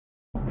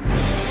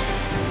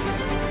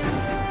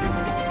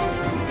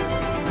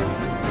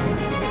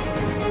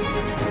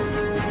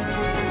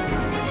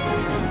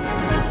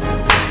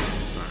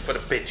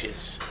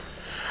bitches.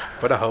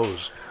 For the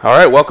hose. All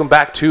right, welcome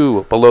back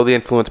to Below the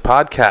Influence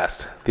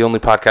podcast, the only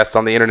podcast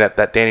on the internet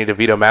that Danny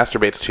DeVito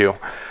masturbates to.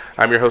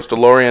 I'm your host,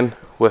 DeLorean,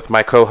 with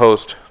my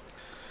co-host,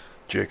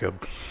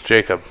 Jacob.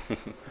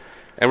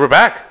 And we're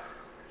back.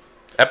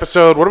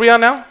 Episode, what are we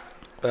on now?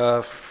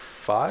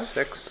 5?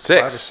 6.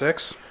 5 or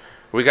 6.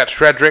 We got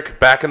Shredrick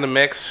back in the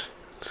mix.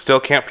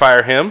 Still can't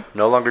fire him.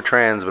 No longer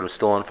trans, but I'm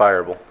still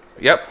unfireable.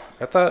 Yep.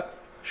 I thought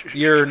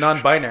you're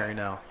non-binary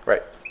now.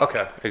 Right.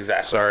 Okay.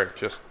 Exactly. Sorry,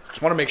 just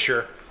want to make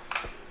sure.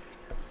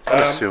 I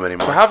don't assume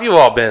anymore. So how have you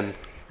all been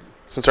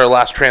since our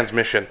last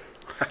transmission?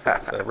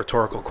 It's a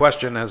rhetorical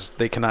question, as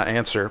they cannot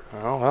answer.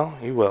 Oh, well,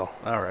 you will.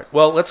 All right.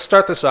 Well, let's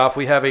start this off.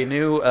 We have a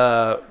new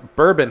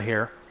bourbon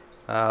here.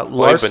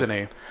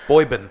 Larceny.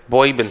 Boybin.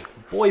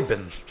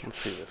 Let's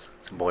see this.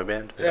 It's a boy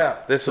band. Yeah,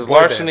 this is boy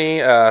Larceny,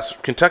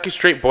 Kentucky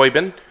Straight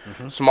Boybin,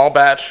 small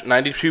batch,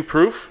 92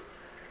 proof,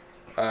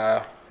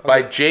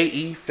 by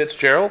J.E.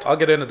 Fitzgerald. I'll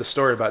get into the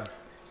story about,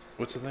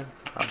 what's his name?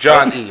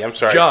 John E., I'm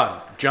sorry.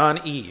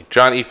 John E.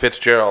 John E.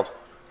 Fitzgerald.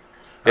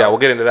 Yeah, we'll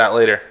get into that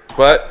later.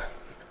 But,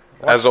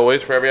 as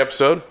always, for every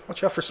episode,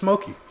 Watch out for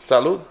Smokey.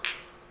 salud.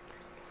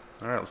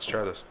 All right, let's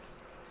try this.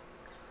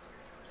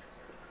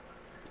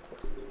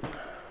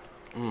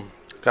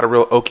 Got a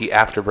real oaky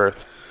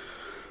afterbirth.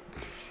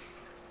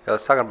 Yeah,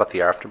 let's talk about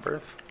the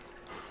afterbirth.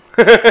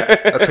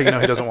 That's how you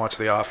know he doesn't watch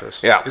The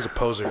Office. Yeah. He's a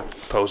poser.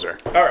 Poser.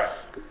 All right.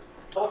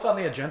 What's on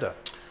the agenda?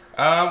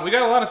 We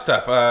got a lot of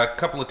stuff. A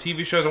couple of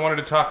TV shows I wanted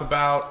to talk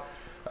about.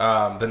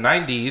 The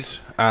 90s.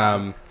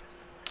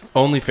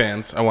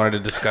 OnlyFans I wanted to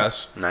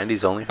discuss.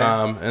 90s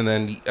OnlyFans. And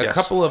then a Yes.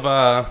 couple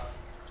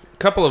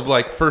of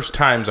like first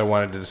times I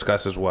wanted to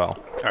discuss as well.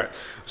 All right.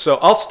 So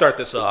I'll start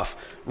this off.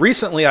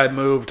 Recently, I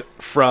moved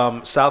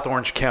from South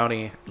Orange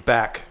County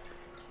back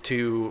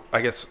to,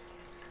 I guess,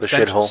 The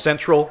shithole.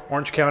 Central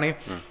Orange County.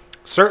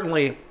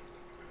 Certainly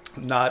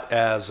not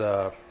as,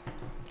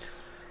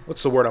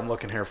 what's the word I'm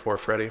looking here for,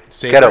 Freddie?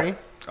 Savory?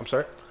 I'm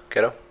sorry?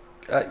 Ghetto.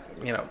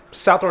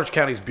 South Orange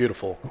County is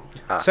beautiful.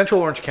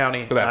 Central Orange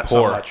County, that not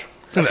pour. so much.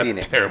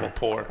 Scenic. Terrible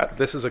pour.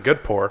 This is a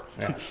good pour.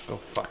 Yeah, go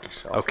fuck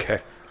yourself.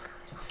 Okay.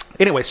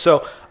 Anyway,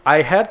 so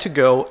I had to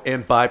go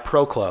and buy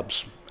Pro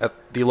Clubs at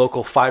the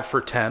local 5 for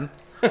 10.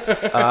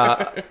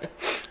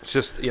 It's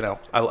just,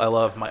 I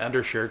love my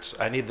undershirts.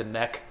 I need the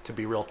neck to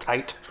be real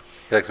tight.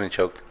 He likes me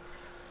choked.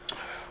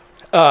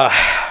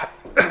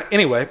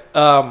 Anyway,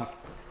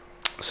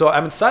 so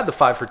I'm inside the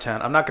 5 for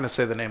 10. I'm not going to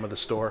say the name of the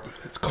store.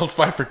 It's called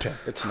 5 for 10.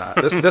 It's not.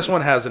 This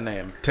one has a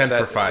name. 10 for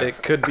That- 5.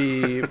 It could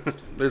be,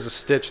 there's a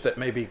stitch that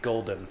may be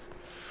golden.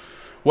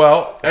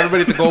 Well,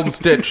 everybody at the Golden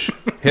Stitch,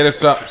 hit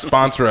us up,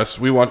 sponsor us.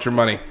 We want your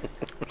money.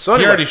 So He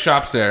anyway, already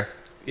shops there.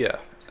 yeah.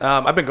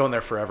 I've been going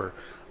there forever.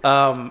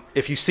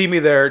 If you see me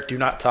there, do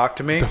not talk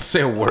to me. Don't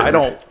say a word.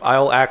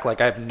 I'll act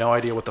like I have no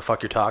idea what the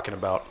fuck you're talking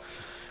about.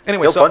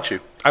 Anyway, He'll punch you.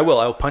 I will.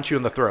 I will punch you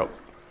in the throat,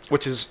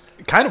 which is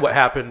kind of what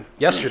happened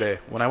yesterday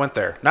when I went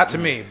there. Not to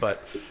me,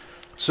 but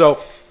so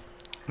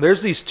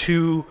there's these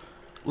two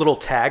little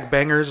tag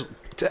bangers.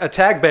 A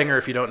tag banger,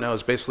 if you don't know,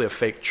 is basically a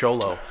fake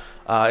cholo.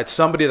 It's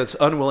somebody that's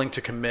unwilling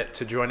to commit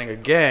to joining a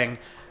gang,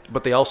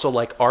 but they also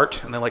like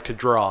art and they like to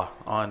draw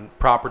on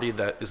property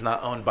that is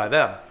not owned by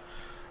them.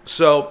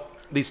 So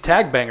these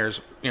tag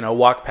bangers,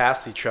 walk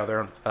past each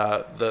other.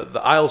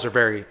 The aisles are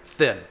very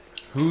thin.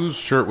 Whose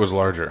shirt was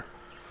larger?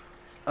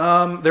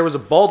 There was a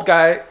bald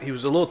guy. He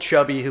was a little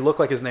chubby. He looked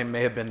like his name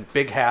may have been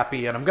Big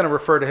Happy, and I'm going to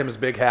refer to him as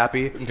Big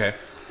Happy. Okay.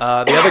 The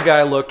other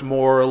guy looked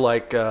more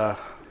like a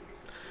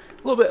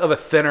little bit of a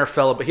thinner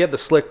fellow, but he had the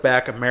slick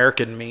back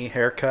American Me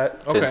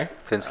haircut. Okay.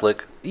 Thin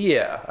slick.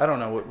 Yeah, I don't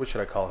know. What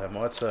should I call him?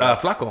 What's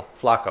Flacco.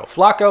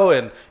 Flacco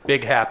and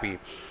Big Happy.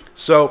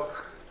 So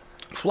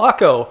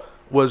Flacco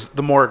was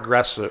the more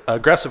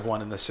aggressive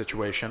one in this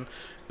situation.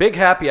 Big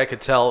Happy, I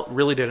could tell,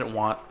 really didn't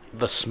want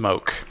the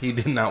smoke. He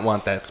did not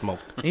want that smoke.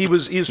 He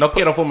was No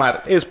quiero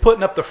fumar. he was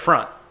putting up the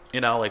front,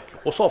 like,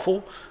 what's up,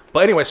 fool?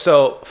 But anyway,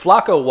 so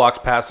Flacco walks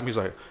past him. He's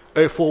like,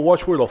 hey, fool,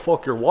 watch where the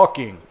fuck you're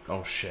walking.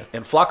 Oh, shit.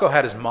 And Flacco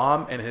had his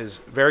mom and his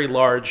very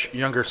large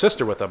younger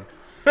sister with him.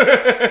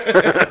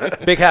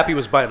 Big Happy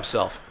was by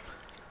himself.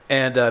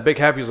 And Big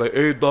Happy was like,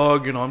 hey,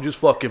 dog, I'm just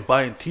fucking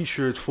buying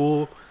T-shirts,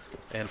 fool.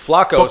 And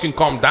Flacco... Fucking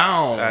calm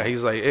down.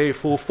 he's like, hey,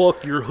 fool,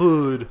 fuck your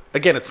hood.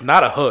 Again, it's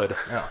not a hood.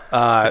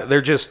 Yeah.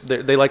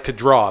 They like to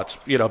draw. It's,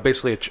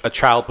 basically a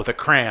child with a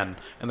crayon,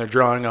 and they're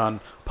drawing on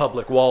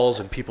public walls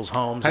and people's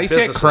homes. How do and you say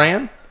it? businesses.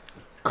 Crayon?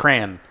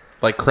 Crayon.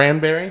 Like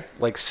cranberry?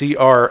 Like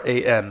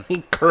C-R-A-N.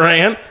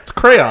 Crayon? It's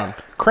crayon.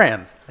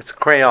 Crayon. It's a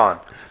crayon.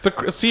 It's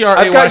a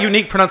C-R-A-Y. I've got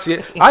unique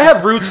pronunciation. I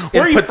have roots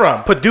Where are in you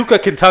from? Paducah,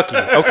 Kentucky,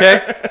 okay?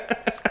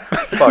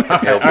 Fucking All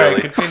hillbilly.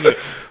 right, continue.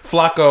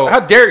 Flacco. How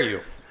dare you?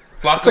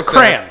 Flacco It's a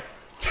crayon.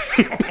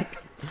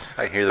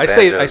 I hear the I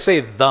banjos. say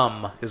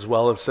them as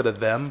well instead of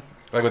them.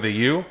 Like with a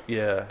U?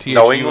 Yeah. T-H-U-M?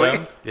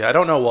 Knowingly? Yeah, I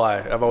don't know why.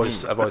 I've always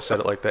said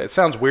it like that. It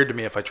sounds weird to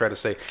me if I try to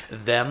say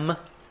them.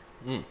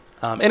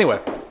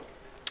 Anyway,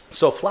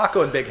 so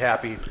Flacco and Big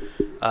Happy,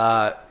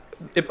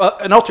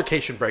 an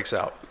altercation breaks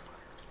out.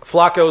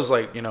 Flacco's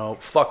like,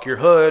 fuck your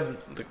hood.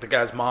 The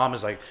guy's mom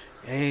is like,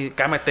 hey,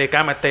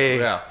 cámate,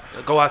 Yeah.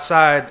 go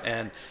outside,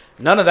 and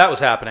none of that was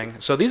happening.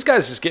 So these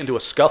guys just get into a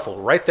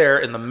scuffle right there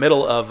in the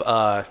middle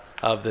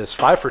of this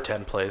 5 for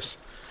 10 place,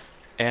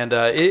 and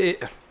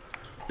it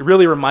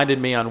really reminded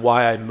me on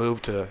why I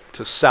moved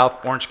to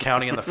South Orange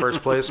County in the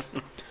first place.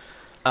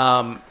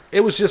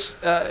 It was just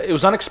it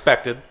was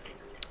unexpected,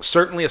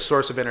 certainly a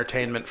source of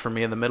entertainment for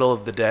me in the middle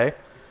of the day.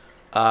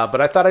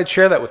 But I thought I'd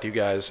share that with you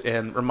guys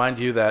and remind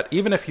you that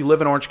even if you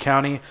live in Orange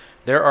County,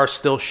 there are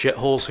still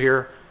shitholes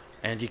here,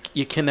 and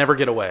you can never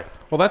get away.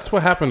 Well, that's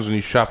what happens when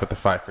you shop at the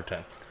 5 for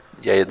 10.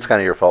 Yeah, it's kind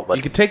of your fault, but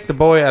You can take the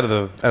boy out of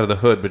the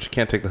hood, but you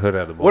can't take the hood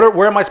out of the boy.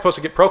 Where am I supposed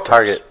to get Pro Clubs?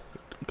 Target,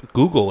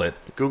 Google it.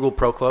 Google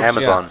Pro Clubs.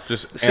 Amazon. Yeah,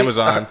 just See,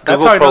 Amazon.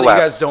 That's Google how I know Pro that you Labs.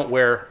 guys don't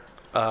wear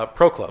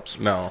Pro Clubs.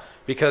 No.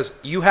 Because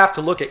you have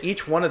to look at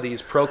each one of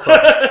these Pro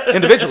Clubs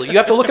individually. You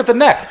have to look at the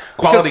neck.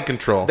 Quality Because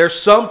control. There's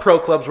some Pro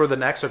Clubs where the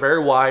necks are very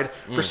wide.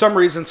 For some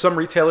reason, some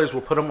retailers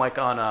will put them like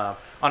on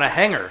a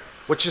hanger,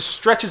 which just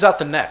stretches out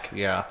the neck.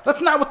 Yeah. That's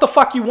not what the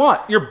fuck you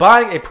want. You're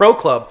buying a Pro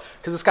Club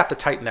because it's got the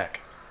tight neck.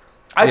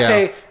 I Yeah.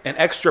 pay an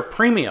extra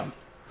premium.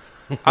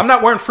 I'm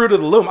not wearing Fruit of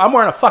the Loom. I'm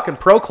wearing a fucking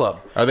Pro Club.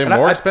 Are they And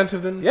more I-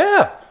 expensive than?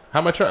 Yeah. How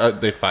much are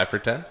they? 5 for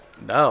 10?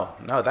 No,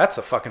 that's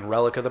a fucking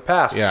relic of the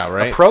past. Yeah,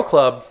 right. A Pro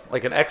Club,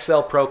 like an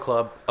XL Pro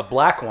Club, a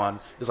black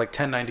one, is like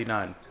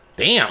 $10.99.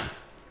 Damn.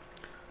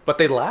 But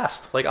they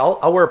last. Like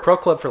I'll wear a Pro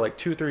Club for like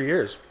 2-3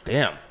 years.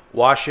 Damn.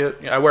 Wash it.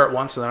 I wear it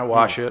once and then I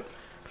wash it.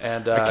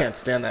 And I can't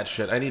stand that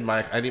shit. I need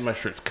my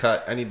shirts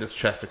cut. I need this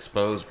chest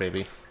exposed,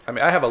 baby. I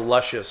mean, I have a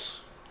luscious.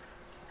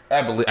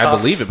 I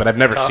believe it, but I've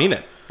never seen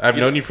it. I've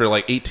known you for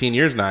like 18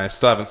 years now. I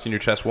still haven't seen your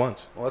chest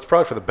once. Well, that's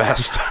probably for the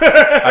best.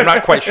 I'm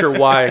not quite sure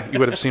why you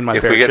would have seen my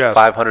if bare we get chest.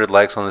 500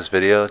 likes on this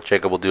video,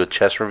 Jacob will do a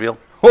chest reveal.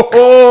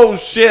 Oh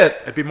shit!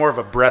 It'd be more of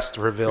a breast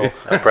reveal.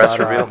 A breast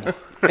But, reveal.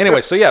 Anyway,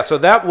 so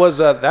that was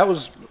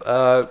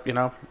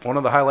one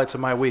of the highlights of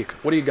my week.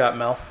 What do you got,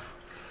 Mel?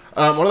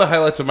 One of the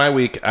highlights of my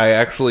week, I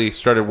actually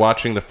started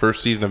watching the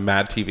first season of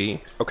Mad TV.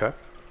 Okay,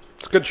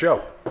 it's a good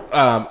show.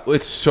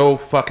 It's so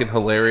fucking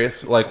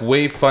hilarious. Like,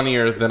 way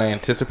funnier than I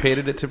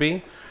anticipated it to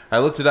be. I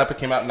looked it up. It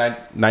came out in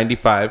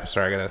 95.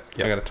 Sorry, I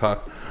gotta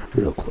talk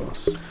real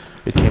close.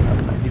 It came out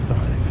in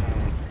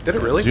 95. Did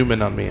it really? Zoom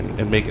in on me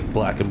and make it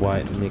black and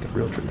white and make it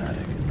real dramatic.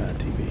 Mad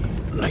TV.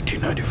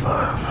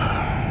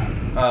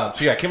 1995.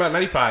 So yeah, it came out in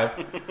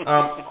 95.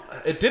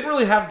 It didn't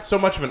really have so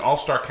much of an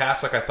all-star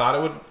cast like I thought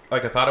it would.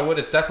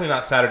 It's definitely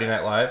not Saturday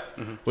Night Live,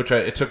 which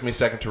it took me a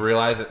second to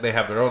realize that they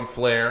have their own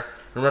flair.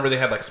 Remember, they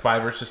had like Spy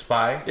versus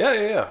Spy.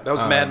 Yeah. That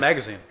was Mad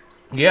Magazine.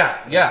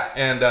 Yeah.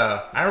 And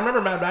I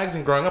remember Mad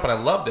Magazine growing up, and I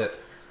loved it.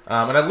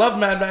 And I loved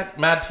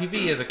Mad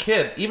TV as a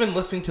kid. Even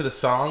listening to the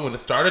song when it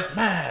started,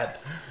 Mad.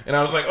 And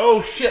I was like,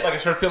 oh shit! Like I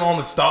started feeling all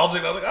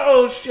nostalgic. I was like,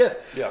 oh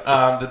shit!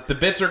 Yeah. The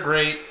bits are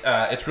great.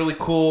 It's really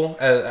cool.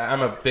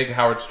 I'm a big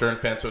Howard Stern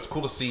fan, so it's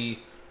cool to see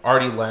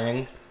Artie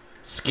Lang,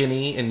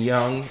 skinny and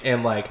young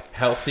and like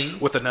healthy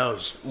With the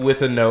nose.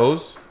 with a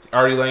nose.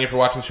 Artie Lang, if you're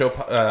watching the show,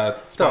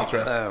 sponsor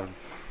us.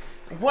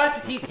 What?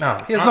 He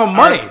has no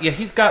money. Artie, yeah,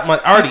 he's got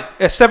money. Artie,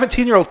 A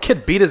 17-year-old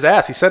kid beat his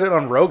ass. He said it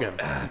on Rogan.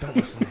 don't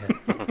listen to him.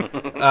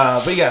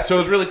 But yeah, so it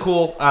was really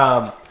cool.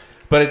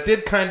 But it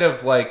did kind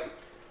of like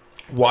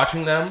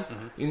watching them,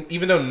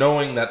 even though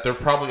knowing that they're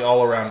probably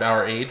all around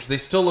our age, they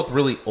still look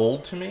really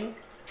old to me.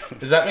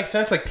 Does that make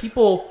sense? Like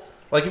people,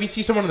 like if you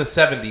see someone in the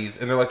 70s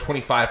and they're like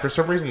 25, for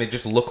some reason they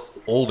just look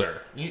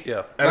older.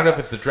 Yeah. I don't know if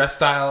it's the dress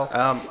style.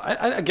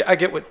 I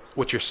get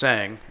what you're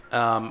saying.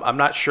 I'm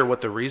not sure what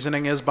the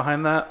reasoning is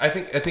behind that. I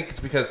think it's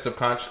because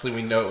subconsciously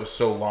we know it was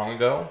so long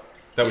ago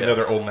that we Yeah. know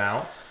they're old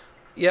now.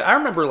 Yeah, I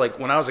remember like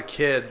when I was a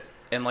kid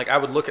and like I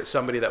would look at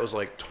somebody that was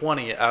like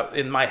 20.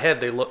 In my head,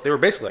 they were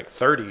basically like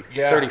 30,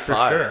 Yeah, 35.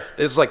 for sure.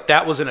 It's like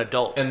that was an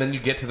adult. And then you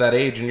get to that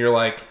age and you're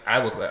like,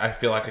 I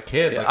feel like a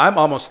kid. Yeah, Like, I'm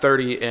almost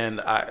 30, and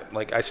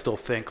I still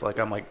think like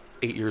I'm like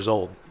 8 years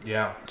old.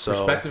 yeah, So-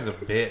 perspective's a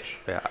bitch.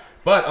 Yeah.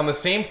 But on the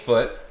same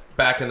foot,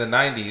 back in the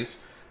 90s,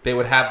 they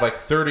would have like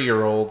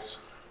 30-year-olds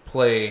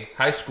play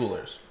high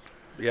schoolers.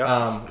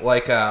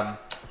 Yeah.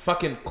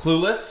 Fucking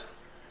Clueless.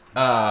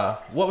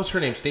 What was her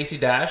name? Stacey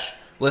Dash.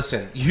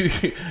 Listen, you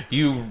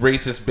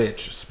racist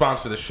bitch.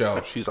 Sponsor the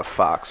show. She's a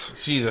fox.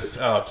 She's a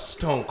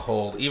stone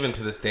cold, even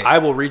to this day. I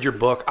will read your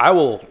book.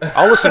 I'll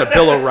listen to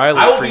Bill I O'Reilly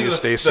will for be you, the-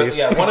 Stacy.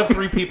 yeah, one of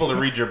 3 people to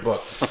read your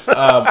book.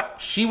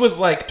 She was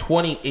like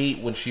 28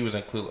 when she was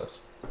in Clueless.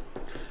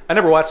 I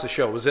never watched the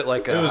show. Was it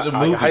like It was a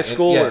movie. high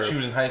school? Yeah, or? she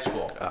was in high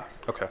school.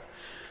 Okay.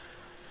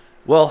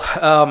 Well,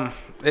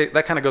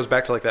 that kind of goes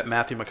back to like that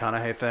Matthew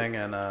McConaughey thing,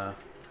 and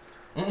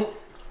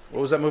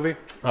what was that movie?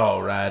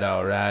 All right.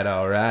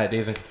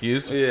 Dazed and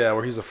Confused. Yeah,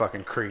 where he's a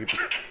fucking creep.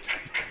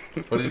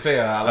 What did he say?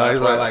 That's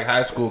he's why I like- like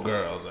high school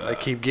girls. I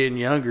keep getting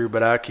younger,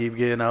 but I keep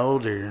getting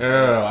older.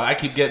 No, I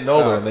keep getting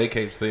older, and they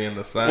keep seeing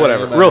the sign.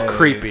 Whatever, in my real age.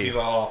 creepy. She's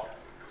all,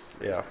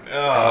 Yeah.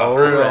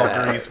 real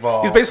yeah.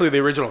 greaseball. He's basically the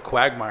original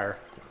Quagmire.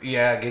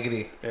 Yeah,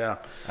 giggity. Yeah.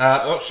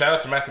 Shout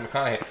out to Matthew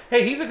McConaughey.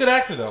 Hey, he's a good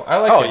actor, though. I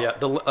like Oh him. yeah,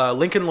 the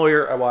Lincoln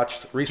Lawyer I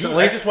watched Dude,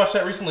 recently. I just watched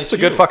that recently, It's a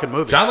good fucking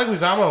movie. John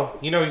Leguizamo,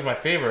 he's my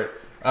favorite.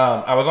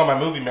 I was on my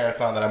movie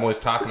marathon that I'm always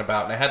talking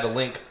about, and I had to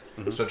link.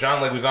 So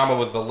John Leguizamo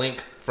was the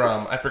link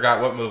from, I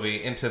forgot what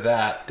movie, into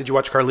that. Did you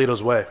watch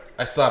Carlito's Way?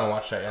 I still haven't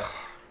watched that yet.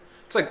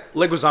 It's like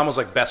Leguizamo's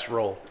like best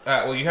role.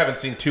 Well, you haven't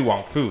seen Tu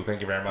Wong Fu. Thank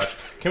you very much.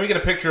 Can we get a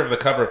picture of the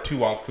cover of Tu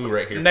Wong Fu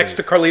right here, Next please?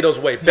 to Carlito's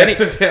Way.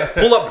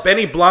 Pull up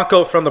Benny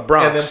Blanco from the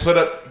Bronx. And then put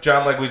up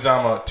John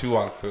Leguizamo, Tu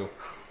Wong Fu.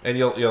 And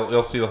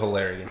you'll see the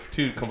hilarity.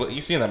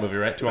 You've seen that movie,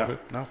 right? Tu Wong Fu?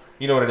 No.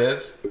 You know what it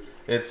is?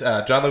 It's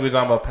John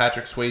Leguizamo,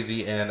 Patrick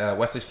Swayze, and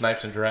Wesley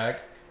Snipes in drag.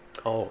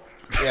 Oh.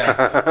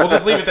 Yeah. We'll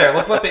just leave it there.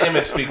 Let's let the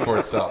image speak for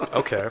itself.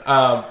 Okay.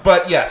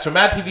 But yeah, so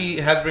Mad TV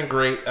has been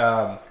great.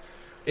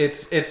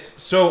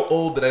 It's so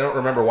old that I don't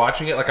remember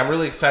watching it. Like, I'm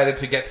really excited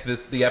to get to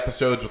the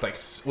episodes with, like,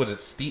 what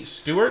is it,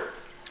 Stewart?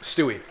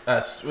 Stewie.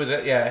 Was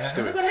it? Yeah.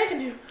 Stewie. Look what I can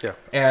do. Yeah.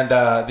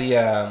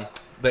 And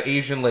the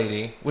Asian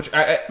lady, which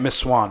Miss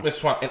Swan. Miss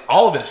Swan, and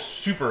all of it is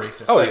super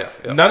racist. Oh, Like,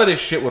 yeah. None of this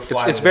shit would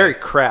fly. It's with very me.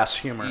 crass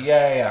humor.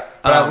 Yeah.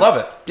 But I love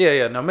it.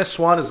 Yeah. No, Miss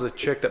Swan is the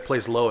chick that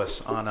plays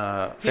Lois on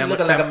Family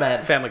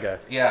Guy.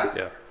 Yeah.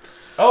 Yeah.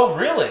 Oh,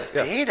 really?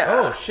 Yeah. Peter.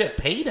 Oh, shit.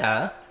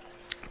 Peter.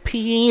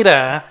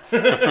 Peter.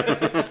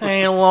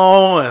 Hey,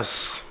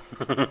 Lois.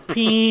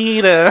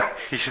 Peter.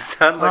 You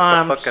sound like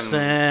I'm the fucking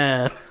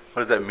sad.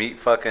 what is that Meat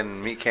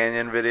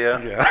Canyon video?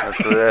 Yeah.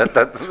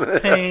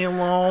 That's Hey,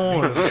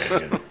 Lois.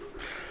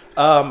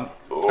 All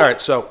right,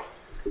 so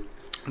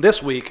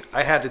this week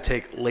I had to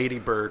take Lady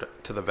Bird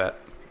to the vet.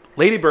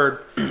 Lady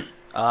Bird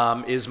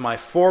is my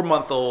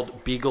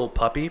 4-month-old beagle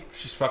puppy.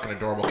 She's fucking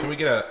adorable. Can we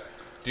get a...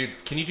 Dude,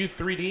 can you do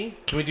 3D?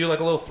 Can we do, like,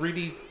 a little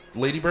 3D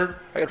Ladybird?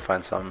 I could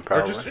find something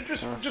Or probably.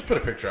 just put a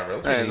picture of her.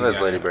 Let's make it easy There's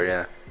on Lady you. Bird,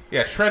 yeah.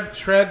 Yeah,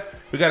 Shred.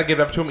 We got to give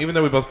it up to him, even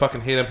though we both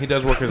fucking hate him. He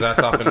does work his ass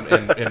off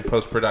in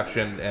post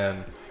production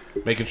and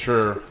making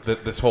sure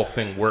that this whole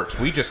thing works.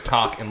 We just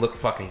talk and look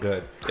fucking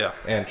good, Yeah.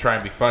 and try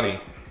and be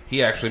funny.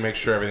 He actually makes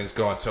sure everything's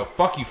going. So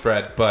fuck you,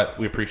 Fred, but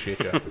we appreciate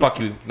you. Fuck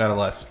you,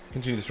 nonetheless.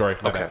 Continue the story.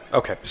 My bad.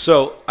 Okay.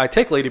 So I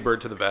take Lady Bird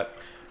to the vet.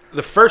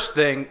 The first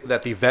thing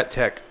that the vet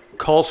tech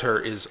calls her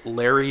is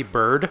Larry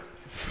Bird.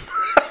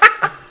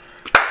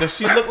 Does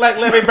she look like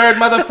Larry Bird,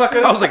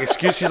 motherfucker? I was like,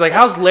 excuse. She's like,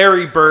 how's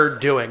Larry Bird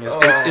doing?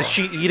 Is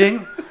she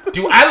eating?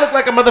 Do I look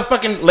like a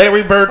motherfucking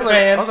Larry Bird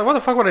fan? I was like, what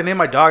the fuck would I name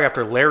my dog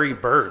after Larry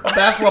Bird? A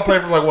basketball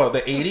player from like what,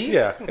 the 80s?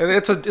 Yeah, and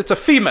it's a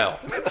female.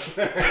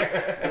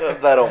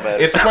 That don't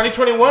matter. It's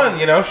 2021.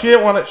 You know, she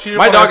didn't want to. She didn't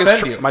My want dog to is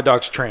offend you. my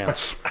dog's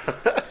trans.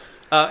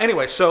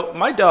 Anyway, so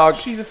my dog.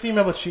 She's a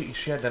female, but she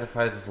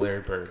identifies as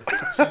Larry Bird.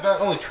 She's not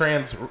only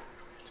transsexual,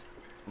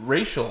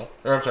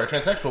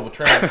 but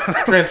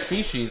trans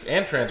species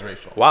and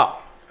transracial. Wow,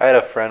 I had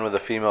a friend with a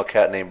female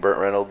cat named Burt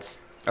Reynolds.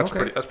 that's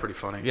Okay. pretty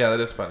funny. Yeah, that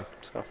is funny.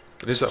 So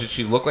Did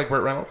she look like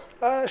Burt Reynolds?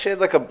 she had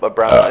like a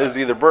brown. It was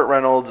either Burt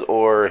Reynolds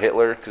or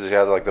Hitler because she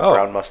had like the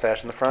brown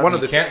mustache in the front. One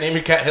of You can't name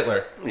your cat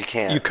Hitler. You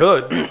can't. You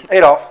could.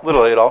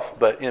 Little Adolf,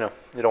 but you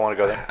don't want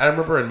to go there. I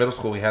remember in middle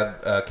school we had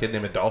a kid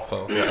named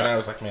Adolfo, and I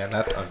was like, man,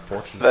 that's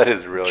unfortunate. That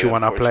is really. Do you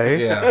wanna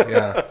unfortunate. play?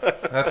 Yeah.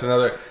 That's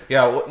another.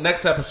 Yeah, well,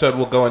 next episode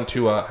we'll go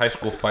into high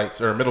school fights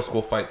or middle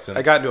school fights. And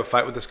I got into a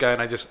fight with this guy,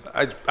 and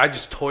I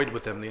just toyed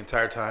with him the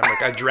entire time.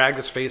 Like I dragged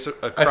his face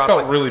across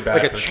felt really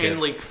bad like for a the chain kid.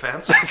 link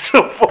fence.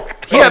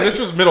 yeah, this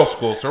was middle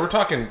school, so we're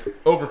talking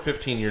over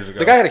 15 years ago.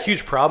 The guy had a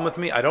huge problem with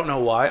me. I don't know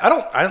why.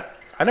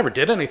 I never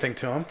did anything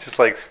to him. Just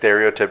like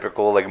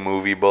stereotypical, like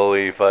movie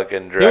bully,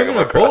 fucking He drag wasn't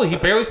him a across. bully. He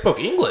barely spoke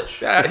English.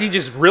 Yeah, he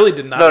just really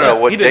did not. No,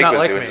 what he did Jake not was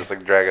like doing, me. just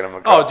like dragging him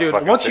across. Oh, dude! the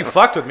fucking Once you thing.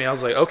 fucked with me, I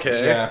was like,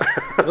 okay, Yeah.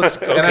 let's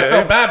go. And I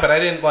felt bad, but I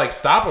didn't like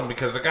stop him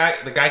because the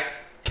guy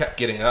kept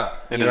getting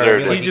up. He You know what I deserved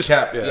mean? it. Like, He just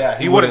kept. yeah, Yeah,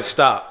 he wouldn't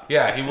stop.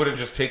 Yeah, he wouldn't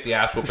just take the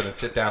ass whooping and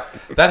sit down.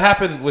 That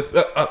happened with.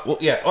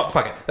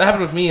 Fuck it. That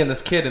happened with me and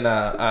this kid. And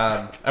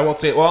I won't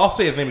say it. Well, I'll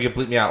say his name. You can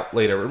bleep me out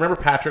later. Remember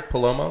Patrick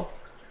Palomo?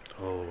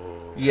 Oh.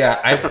 Yeah,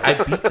 I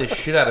beat the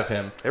shit out of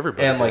him.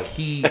 Everybody And like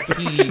he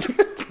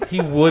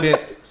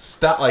wouldn't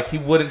stop. Like he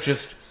wouldn't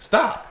just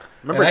stop.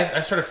 Remember- And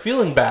I started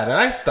feeling bad, and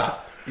I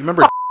stopped. You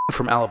remember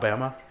from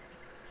Alabama?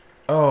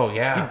 Oh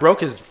yeah. He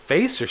broke his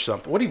face or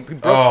something. What he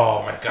broke?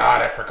 Oh my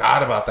god, I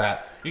forgot about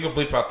that. You can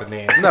bleep out the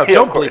names. No, Yeah,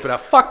 don't of bleep course. it out.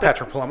 Fuck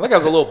Patrick Palumbo. That guy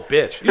was a little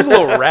bitch. He was a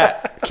little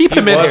rat. Keep He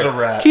him in was here. a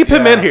rat. Keep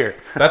him Yeah. in here.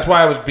 That's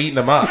why I was beating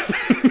him up.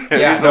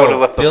 Yeah, He's the one who no,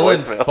 left the Dylan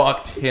voicemail.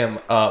 fucked him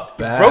up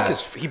bad.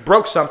 He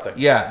broke something.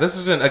 Yeah, this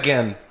is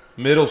again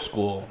middle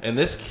school, and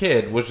this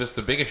kid was just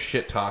the biggest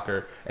shit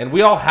talker, and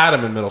we all had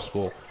him in middle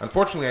school.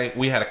 Unfortunately,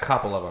 we had a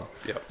couple of them.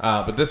 Yep.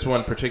 But this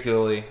one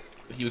particularly,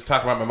 he was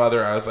talking about my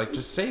mother. I was like,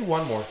 just say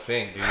one more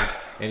thing, dude,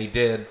 and he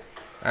did.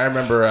 I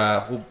remember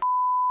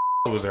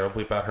who was there. I'll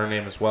bleep out her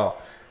name as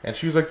well. And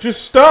she was like,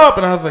 just stop.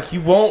 And I was like, he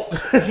won't.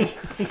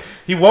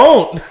 He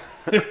won't.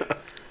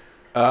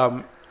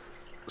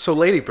 So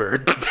Lady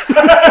Bird.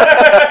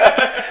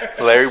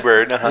 Larry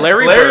Bird. Uh-huh.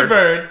 Larry Larry Bird.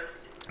 Bird.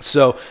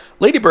 So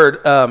Lady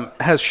Bird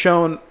has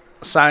shown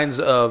signs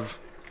of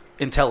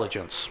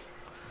intelligence.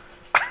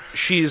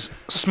 She's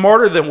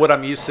smarter than what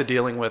I'm used to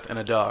dealing with in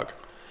a dog.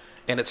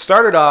 And it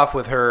started off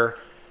with her.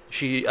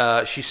 She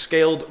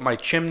scaled my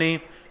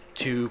chimney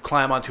to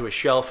climb onto a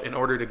shelf in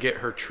order to get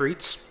her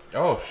treats.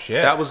 Oh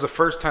shit! That was the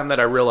first time that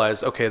I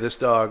realized, okay, this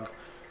dog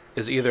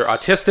is either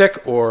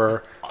autistic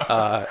or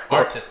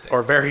artistic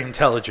or very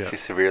intelligent.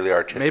 She's severely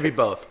artistic. Maybe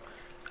both.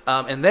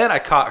 And then I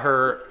caught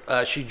her.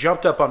 She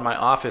jumped up on my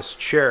office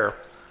chair,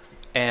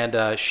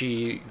 and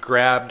she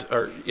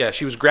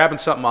was grabbing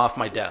something off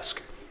my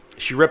desk.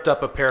 She ripped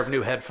up a pair of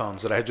new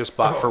headphones that I had just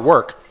bought for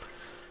work.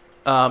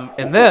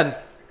 And then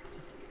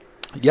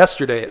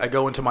yesterday, I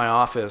go into my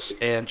office,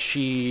 and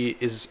she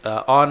is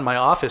on my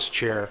office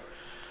chair,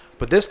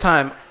 but this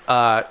time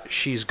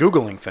she's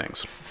Googling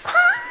things.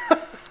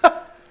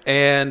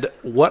 And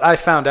what I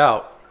found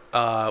out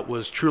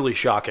was truly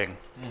shocking.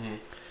 Mm-hmm.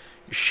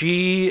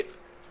 She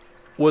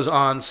was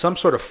on some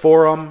sort of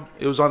forum.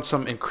 It was on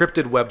some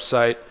encrypted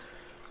website.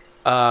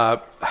 I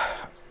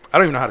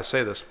don't even know how to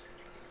say this.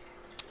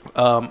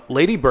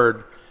 Lady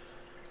Bird,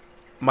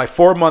 my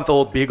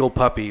 4-month-old beagle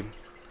puppy,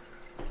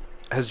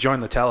 has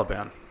joined the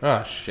Taliban.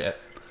 Oh shit!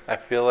 I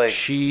feel like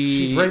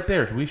she's right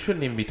there. We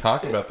shouldn't even be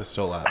talking about this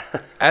so loud.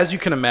 As you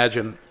can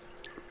imagine,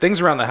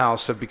 things around the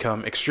house have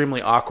become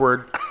extremely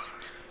awkward.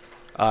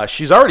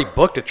 She's already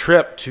booked a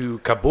trip to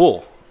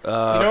Kabul. You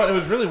know what? It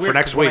was really weird. For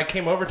next when week. I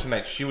came over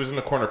tonight, she was in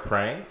the corner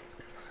praying,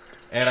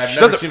 and I've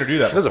never seen her do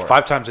that She before. does it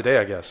 5 times a day,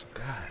 I guess.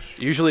 Gosh.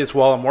 Usually it's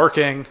while I'm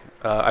working.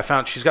 I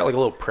found she's got like a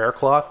little prayer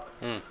cloth.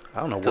 I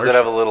don't know. Does it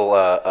have a little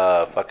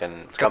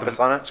fucking compass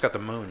on it? It's got the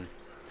moon.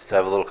 Does it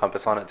have a little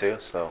compass on it too?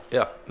 So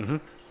Yeah. Mm-hmm.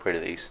 pray to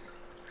the east.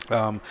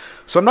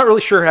 So I'm not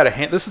really sure how to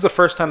handle. This is the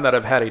first time that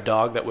I've had a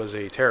dog that was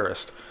a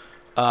terrorist.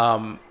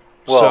 Well,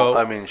 so,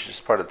 I mean, she's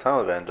part of the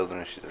Taliban, doesn't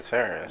mean she's a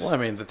terrorist. well, I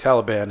mean, the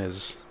Taliban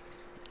is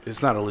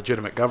not a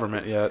legitimate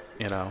government yet.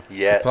 You know,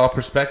 Yet. It's all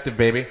perspective,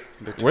 baby.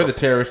 We're the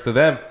terrorists to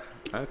them.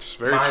 that's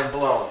very. Mind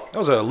blown. That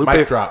was a Lupe.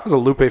 Mic drop. That was a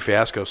Lupe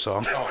Fiasco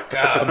song. Oh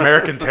god.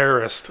 American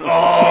Terrorist.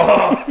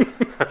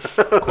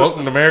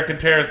 Quoting American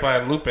Terrorist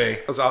by Lupe.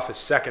 That was off his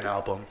second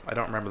album. I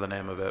don't remember the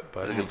name of it,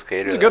 but He's a good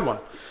skater. it's a good one.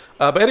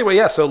 But anyway,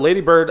 yeah. So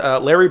Larry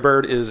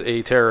Bird is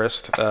a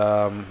terrorist.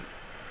 Well,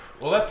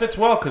 that fits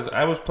well because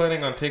I was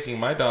planning on taking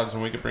my dogs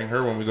and we could bring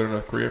her when we go to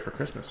North Korea for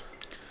Christmas.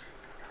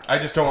 I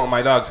just don't want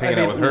my dogs hanging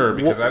out with her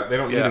because they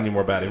don't need any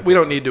more bad influence. We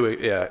don't need to.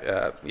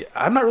 Yeah.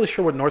 I'm not really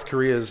sure what North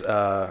Korea's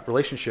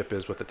relationship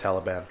is with the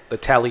Taliban. The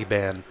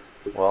Taliban.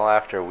 Well,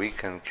 after we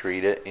can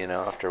create it,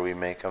 after we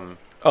make them.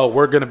 Oh,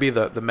 we're going to be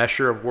the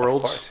mesher of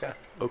worlds? Of course, yeah.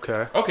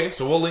 Okay. Okay,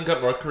 so we'll link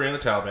up North Korea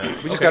and the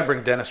Taliban. We just got to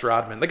bring Dennis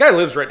Rodman. The guy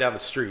lives right down the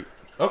street.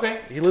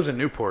 Okay. He lives in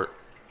Newport.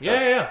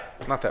 Yeah.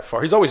 Not that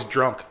far. He's always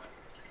drunk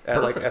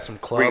Perfect. at some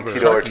Bring club or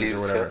Tito Sharkies Ortiz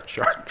or whatever.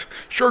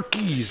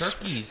 Sharkies.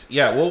 Turkeys.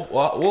 Yeah,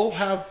 we'll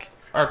have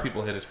our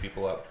people hit his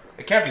people up.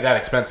 It can't be that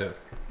expensive.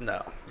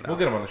 No. We'll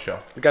get him on the show.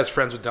 The guy's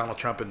friends with Donald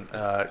Trump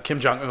and Kim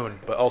Jong-un,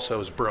 but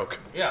also is broke.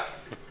 Yeah.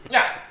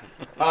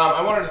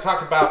 I wanted to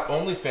talk about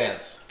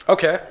OnlyFans.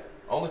 Okay.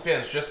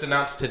 OnlyFans just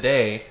announced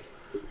today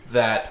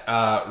that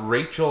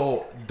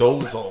Rachel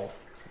Dolezal,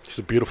 She's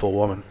a beautiful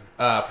woman.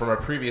 from a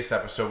previous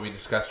episode, we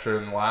discussed her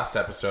in the last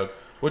episode,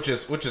 which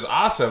is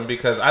awesome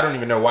because I don't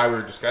even know why we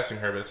were discussing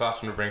her, but it's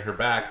awesome to bring her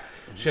back.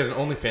 She has an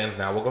OnlyFans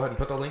now. We'll go ahead and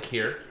put the link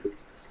here.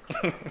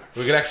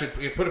 We could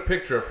actually put a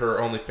picture of her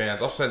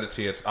OnlyFans. I'll send it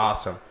to you. It's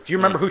awesome. Do you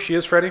remember who she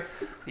is, Freddie?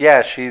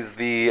 Yeah, she's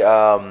the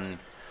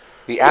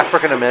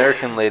African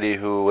American lady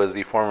who was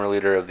the former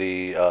leader of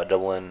the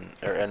double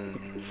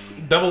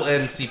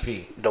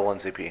NCP. double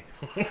NCP.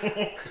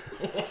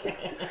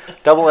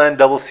 Double N,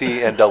 double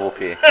C, and double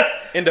P.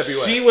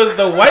 NWA. She was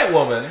the white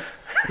woman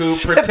who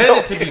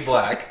pretended to be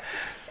black,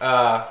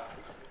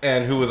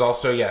 and who was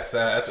also at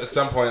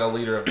some point a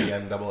leader of the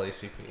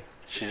NAACP.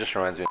 She just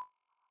reminds me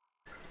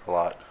a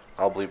lot.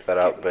 I'll bleep that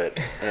out, but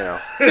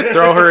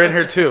Throw her in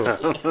here too.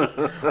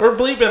 We're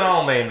bleeping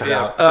all names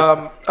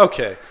out.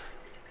 Okay.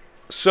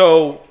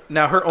 So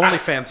now her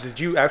OnlyFans. Did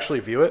you actually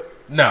view it?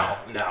 No.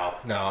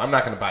 I'm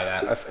not going to buy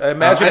that. I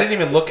imagine I didn't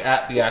even look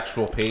at the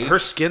actual page. her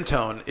skin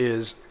tone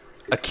is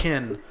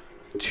akin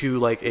to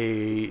like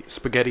a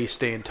spaghetti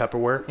stained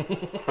Tupperware.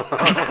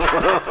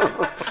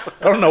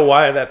 I don't know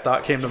why that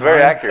thought came to mind.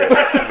 very accurate.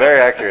 Very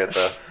accurate,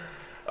 though.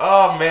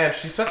 Oh man,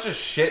 she's such a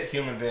shit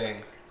human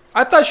being.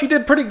 I thought she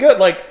did pretty good.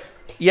 Like,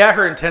 yeah,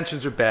 her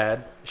intentions are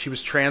bad. She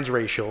was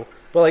transracial,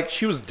 but like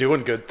she was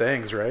doing good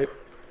things, right?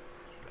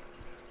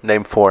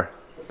 Name 4.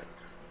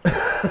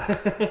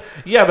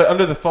 Yeah, but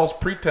under the false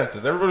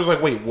pretenses. Everybody was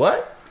like, wait,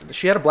 what?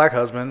 She had a black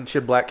husband. She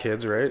had black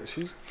kids, right?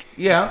 She's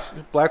Yeah.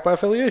 black by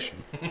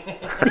affiliation.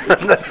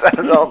 I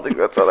don't think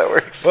that's how that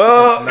works.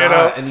 Well,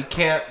 And you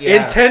can't.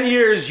 Yeah. in 10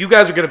 years, you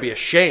guys are going to be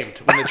ashamed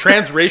when the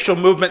transracial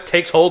movement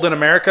takes hold in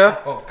America.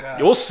 Oh, God.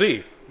 You'll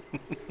see.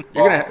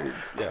 You're gonna,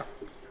 yeah.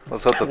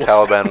 Let's hope the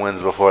Taliban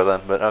wins before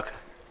then, but okay.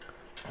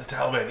 The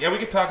Taliban. Yeah, we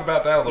could talk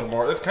about that a little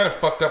more. It's kind of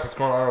fucked up what's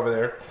going on over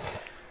there.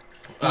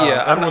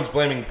 Yeah, everyone's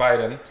blaming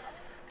Biden.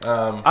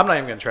 I'm not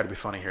even going to try to be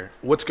funny here.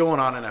 What's going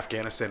on in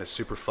Afghanistan is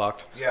super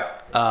fucked.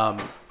 Yeah.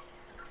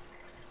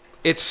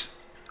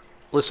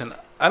 Listen,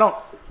 I don't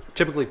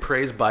typically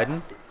praise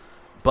Biden,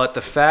 but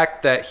the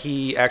fact that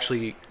he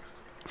actually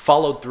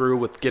followed through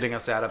with getting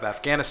us out of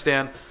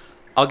Afghanistan,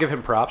 I'll give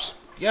him props.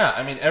 Yeah,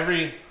 I mean,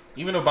 every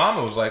Even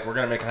Obama was like, we're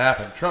going to make it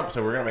happen. Trump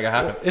said, we're going to make it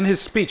happen. In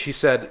his speech, he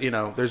said,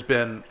 there's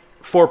been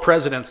 4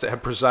 presidents that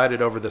have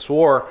presided over this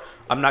war.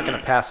 I'm not going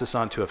to pass this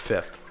on to a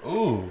 5th.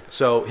 Ooh.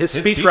 So his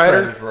His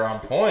speechwriter, speechwriters were on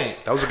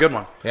point. that was a good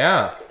one.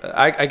 Yeah.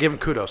 I give him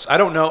kudos. I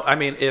don't know. I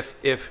mean,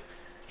 if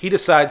he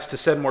decides to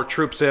send more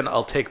troops in,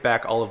 I'll take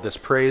back all of this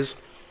praise.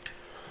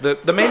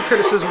 The main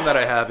criticism that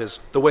I have is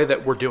the way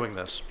that we're doing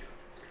this.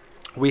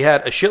 We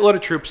had a shitload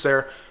of troops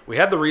there. We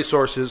had the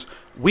resources.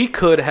 We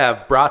could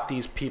have brought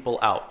these people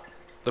out,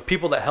 the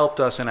people that helped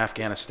us in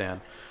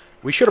Afghanistan.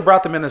 We should have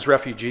brought them in as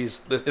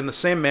refugees in the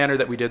same manner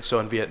that we did so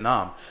in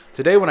Vietnam.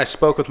 Today when I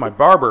spoke with my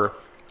barber,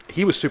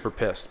 he was super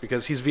pissed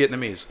because he's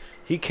Vietnamese.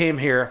 He came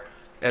here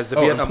as the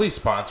Vietnam... and please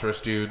sponsor us,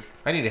 dude.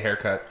 I need a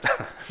haircut.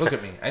 Look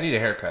at me. I need a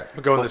haircut.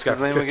 We're going What's this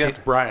guy his name 15.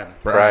 again? Brian.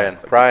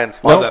 Brian Don't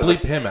sponsor.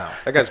 bleep him out.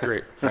 That guy's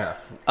great. Yeah.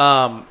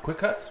 Quick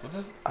cuts? What's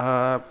this?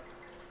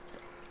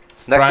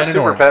 It's next Brian to and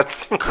Super Orange.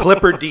 Pets.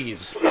 Clipper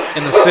D's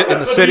in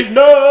the city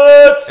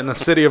nuts! in the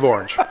city of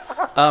Orange.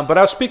 But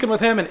I was speaking with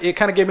him, and it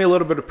kind of gave me a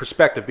little bit of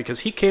perspective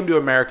because he came to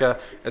America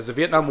as the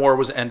Vietnam War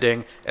was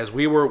ending, as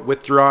we were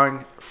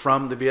withdrawing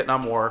from the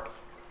Vietnam War.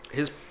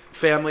 His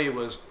family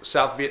was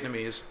South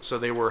Vietnamese, so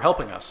they were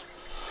helping us.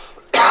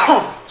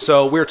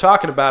 So we were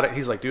talking about it.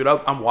 He's like, dude,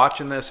 I'm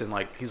watching this, and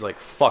he's like,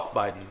 fuck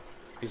Biden.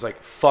 He's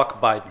like,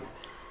 fuck Biden,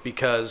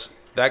 because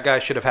that guy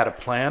should have had a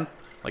plan.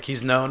 Like,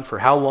 he's known for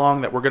how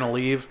long that we're going to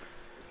leave.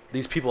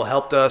 These people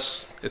helped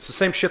us. It's the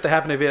same shit that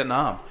happened in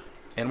Vietnam,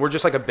 and we're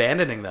just like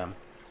abandoning them.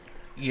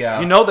 Yeah.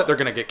 You know that they're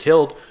going to get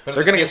killed. But at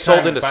They're the going to get same sold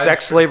time, into Biden's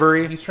sex tr-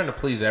 slavery. He's trying to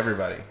please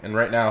everybody, and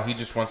right now he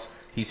just wants.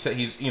 He said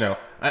he's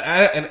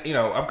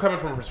I'm coming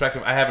from a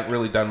perspective. I haven't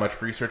really done much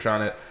research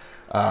on it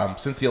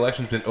since the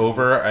election's been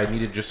over. I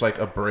needed just like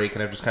a break,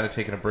 and I've just kind of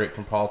taken a break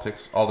from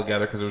politics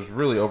altogether because it was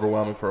really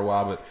overwhelming for a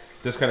while. But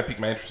this kind of piqued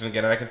my interest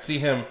again, and I can see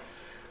him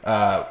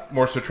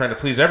more so trying to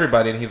please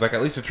everybody. And he's like,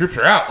 at least the troops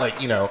are out. Like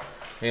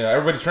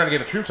everybody's trying to get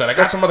the troops out. I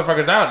got some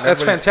motherfuckers out. And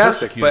That's everybody's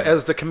fantastic. persecuted. But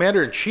as the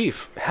commander in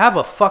chief, have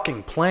a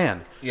fucking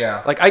plan.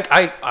 Yeah. Like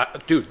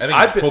dude, I think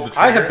I've he's pulled the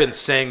I have trigger. been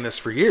saying this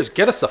for years.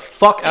 Get us the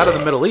fuck out of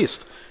the Middle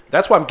East.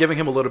 That's why I'm giving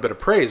him a little bit of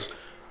praise.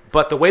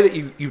 But the way that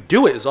you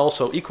do it is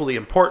also equally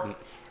important.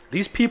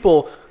 These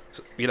people,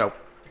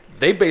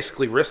 they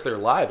basically risk their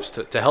lives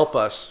to help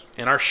us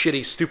in our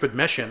shitty, stupid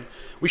mission.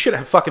 We should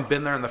have fucking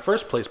been there in the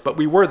first place, but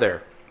we were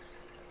there.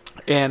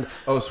 And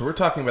so we're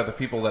talking about the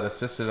people that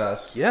assisted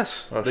us.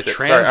 yes, Oh, the shit.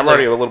 Sorry, I'm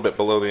already translator, a little bit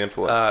below the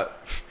influence.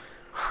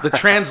 the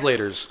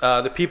translators,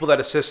 the people that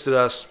assisted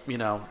us,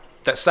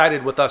 that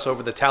sided with us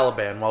over the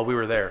Taliban while we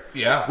were there.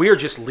 Yeah. We are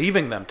just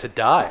leaving them to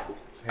die.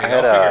 Hey,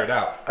 I'll figure it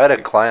out. I had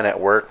a client at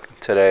work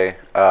today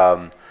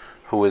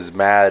who was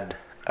mad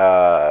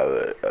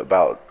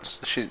about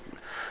she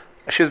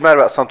was mad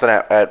about something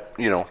at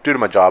due to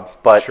my job,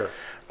 but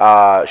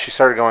Sure. she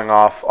started going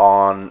off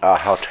on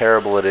how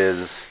terrible it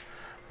is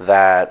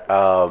that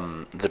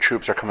the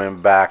troops are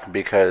coming back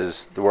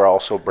because we're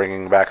also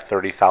bringing back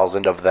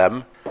 30,000 of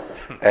them,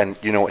 and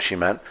you know what she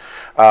meant.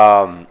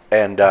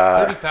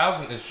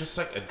 30,000 is just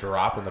like a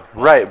drop in the bucket,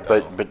 Right,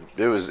 though. but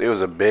it was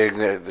a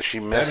big. She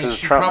misses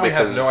she Trump probably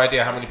because has no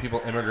idea how many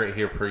people immigrate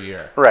here per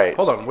year. right.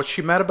 Hold on, what's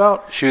she mad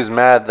about? She was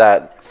mad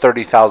that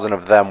 30,000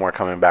 of them were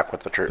coming back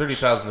with the troops.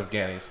 30,000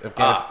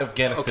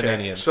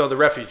 Afghanistanians. So the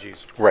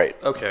refugees. Right,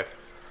 Okay.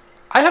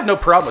 I have no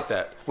problem with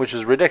that. which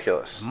is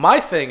ridiculous. My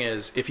thing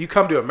is, if you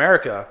come to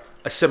America,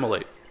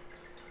 assimilate.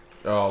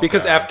 Oh,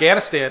 Because God.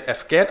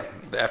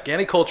 the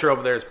Afghani culture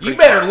over there is pretty You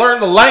better far.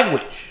 learn the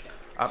language.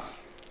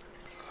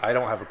 I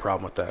don't have a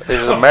problem with that. This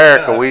is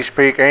America. We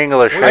speak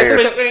English I here.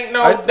 think, ain't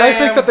no I think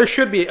damn- that there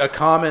should be a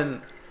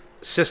common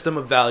system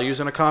of values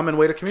and a common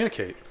way to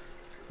communicate.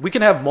 We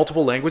can have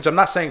multiple language. I'm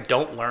not saying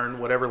don't learn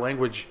whatever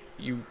language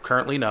you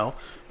currently know,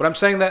 but I'm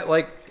saying that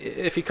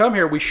if you come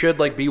here, we should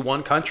be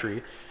one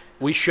country.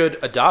 We should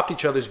adopt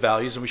each other's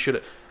values and we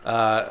should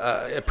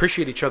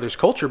appreciate each other's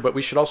culture, but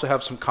we should also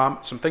have some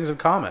things in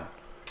common,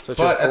 such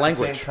But as at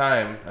language. the same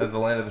time, as the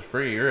land of the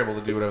free, you're able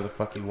to do whatever the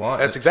fuck you want.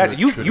 That's to exactly a-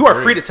 you. to a You are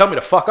degree. free to tell me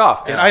to fuck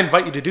off, and Yeah. I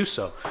invite you to do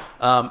so.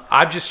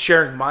 I'm just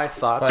sharing my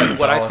thoughts If and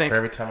what I dollar think. for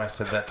every time I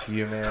said that to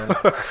you, man.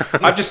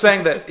 I'm just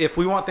saying that if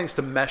we want things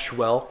to mesh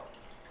well,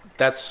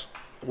 that's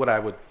what I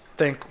would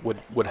think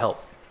would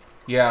help.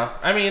 Yeah,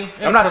 I mean,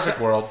 in I'm a not perfect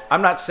sa- world.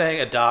 I'm not saying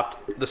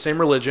adopt the same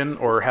religion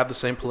or have the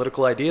same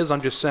political ideas.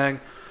 I'm just saying,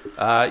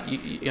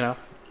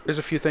 there's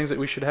a few things that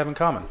we should have in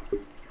common,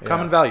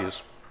 common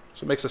values.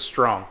 So it makes us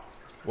strong,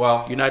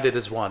 Well, united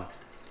as one.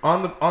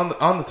 on the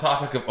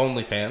topic of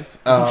OnlyFans,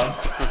 I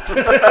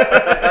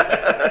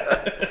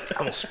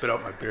will spit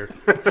out my beard.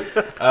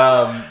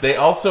 they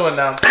also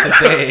announced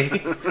today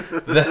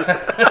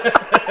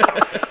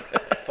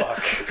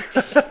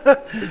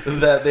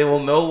that they will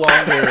no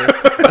longer,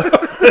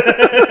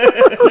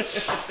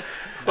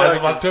 as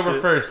of October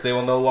 1st, they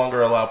will no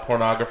longer allow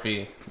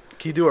pornography.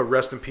 Can you do a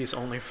rest in peace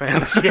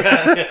OnlyFans?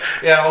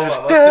 Yeah, hold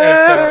on. Let's say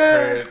a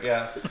silent period.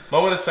 Yeah,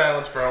 moment of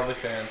silence for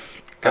OnlyFans.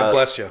 God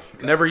bless you.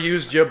 Never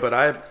used you, but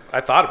I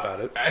thought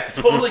about it. I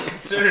totally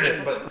considered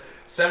it, but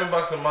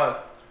 $7 a month.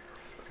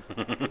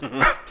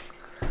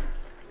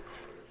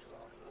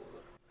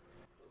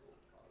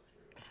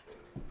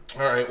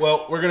 All right,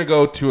 well, we're going to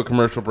go to a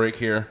commercial break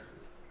here.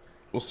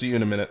 We'll see you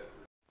in a minute.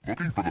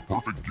 Looking for the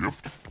perfect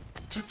gift?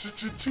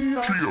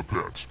 Chia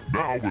Pets,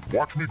 now with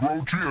Watch Me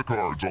Grow Chia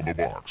cards on the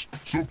box.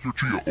 Soak your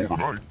chia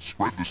overnight,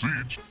 spread the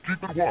seeds,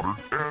 keep it watered,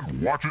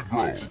 and watch it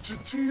grow.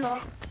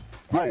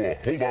 Grow a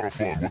whole lot of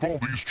fun with all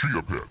these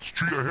Chia Pets,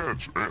 Chia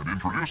Heads, and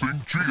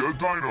introducing Chia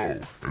Dino.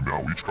 And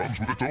now each comes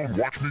with its own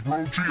Watch Me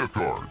Grow Chia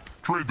card.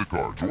 Trade the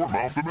cards or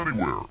mount them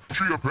anywhere.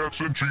 Chia Pets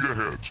and Chia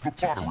Heads, the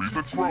pottery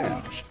that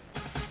grows.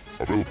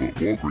 Available at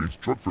Walgreens,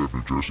 Drug Fair,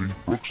 New Jersey,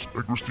 Brooks,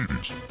 and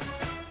Gristedes.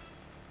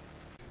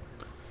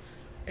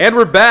 And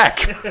we're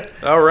back.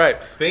 All right.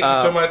 Thank you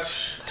so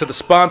much. To the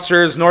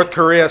sponsors, North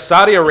Korea,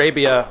 Saudi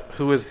Arabia,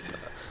 who is...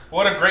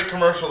 What a great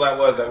commercial that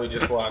was that we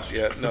just watched.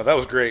 Yeah, no, that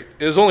was great.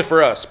 It was only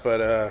for us,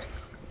 but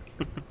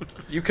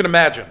you can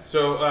imagine.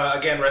 So,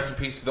 again, rest in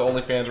peace to the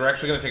OnlyFans. We're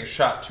actually going to take a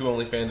shot to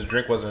OnlyFans. A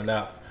drink wasn't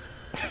enough.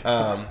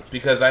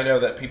 Because I know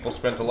that people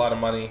spent a lot of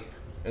money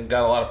and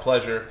got a lot of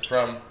pleasure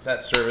from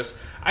that service.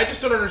 I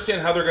just don't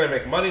understand how they're going to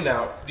make money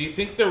now. Do you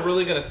think they're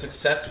really going to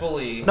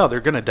successfully... No, they're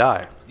going to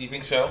die. Do you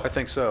think so? I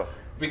think so.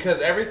 Because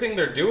everything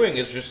they're doing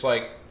is just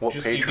like What,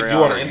 you can Patreon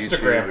do on or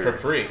Instagram YouTube for or-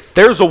 free.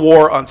 There's a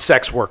war on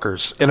sex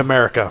workers in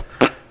America.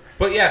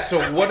 But yeah,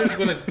 so what is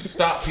going to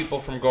stop people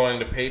from going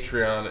to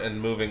Patreon and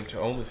moving to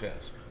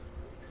OnlyFans?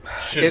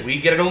 Should we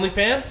get an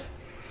OnlyFans?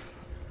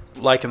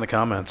 Like in the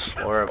comments.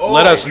 Or Oh,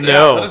 Let us yeah,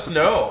 know. Let us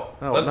know.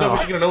 Oh, Let us know no. if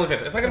we should get an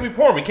OnlyFans. It's not going to be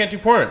porn. We can't do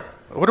porn.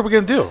 What are we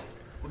going to do?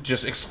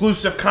 Just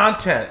exclusive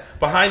content,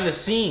 behind the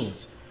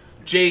scenes,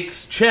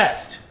 Jake's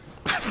chest.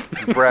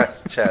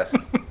 breast, chest.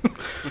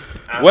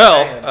 I'm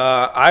Well, saying.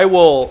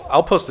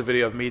 I'll post a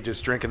video of me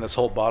just drinking this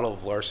whole bottle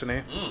of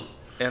larceny.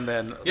 And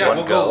then yeah, one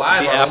we'll go go.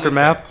 live. The on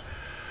aftermath.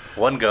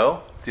 One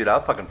go? Dude,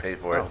 I'll fucking pay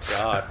for it. Oh,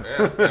 God.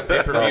 OnlyFans. Yeah,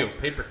 pay-per-view,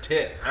 paper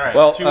tit. All right,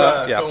 Well, to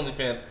yeah.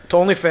 OnlyFans, To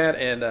OnlyFan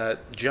and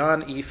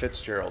John E.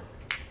 Fitzgerald.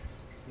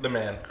 the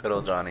man. Good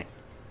old Johnny.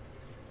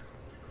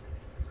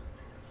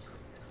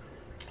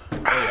 Oh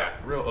yeah,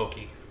 real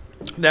oaky.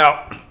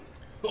 Now,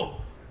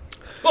 Oh.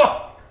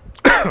 Oh.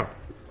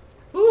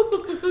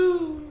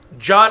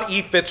 John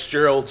E.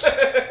 Fitzgerald's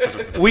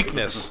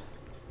weakness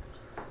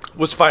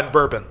was fine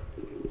bourbon.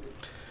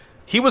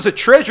 He was a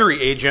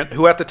treasury agent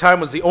who at the time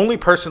was the only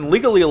person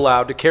legally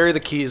allowed to carry the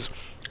keys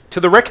to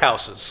the rick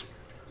houses.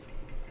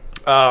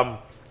 But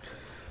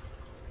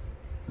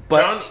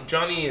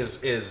Johnny is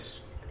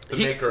the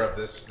He- maker of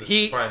this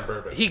fine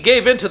bourbon. He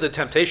gave in to the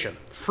temptation,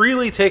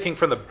 freely taking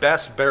from the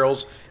best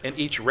barrels in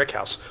each rick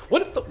house.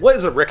 What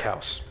is a rick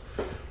house?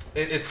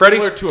 It's Freddie,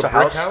 similar to it's a a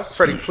brick house? house.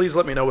 Freddie, please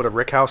let me know what a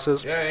rick house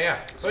is. Yeah, yeah.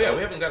 Oh yeah,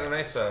 we haven't got a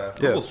nice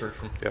Google search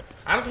from. Yeah.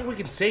 I don't think we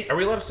can say. Are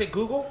we allowed to say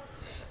Google?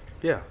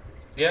 Yeah.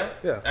 Yeah.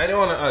 Yeah. I know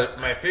on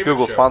my favorite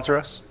Google show- sponsor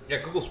us? Yeah,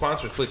 Google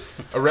sponsors, please.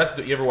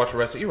 Arrested. You ever watch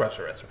Arrested? You watch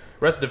Arrested.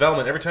 Arrested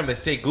Development. Every time they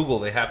say Google,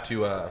 they have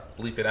to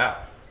bleep it out.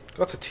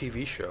 That's a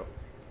TV show.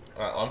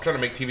 I'm trying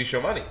to make TV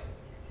show money.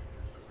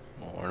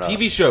 Or not?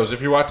 TV shows.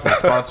 If you're watching this,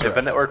 sponsor If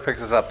us. a network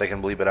picks us up, they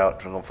can bleep it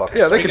out and go fuck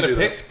Yeah, us. they Speaking can of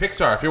do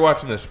Pixar, if you're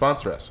watching this,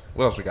 sponsor us.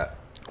 What else we got?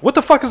 What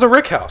the fuck is a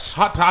rick house?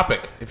 Hot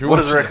topic. If you're What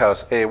watching is a rick this.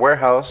 house? A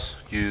warehouse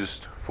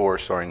used for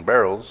storing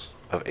barrels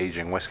of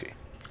aging whiskey.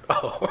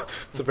 Oh,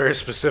 it's a very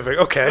specific.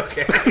 Okay.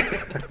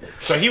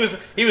 So he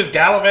was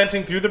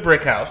gallivanting through the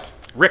brick house,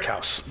 Rick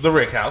house. the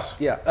rick house.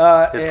 Yeah.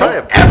 It's probably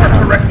a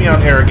Ever correct me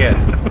on air again?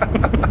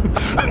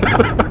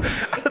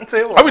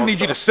 I would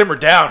need you to simmer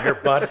down here,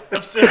 bud.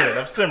 I'm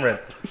simmering.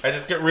 I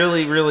just get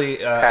really, really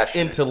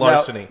Passionate. into Now,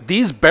 larceny.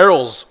 these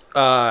barrels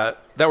that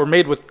were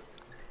made with,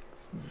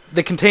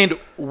 they contained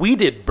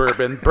weeded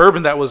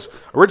bourbon that was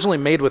originally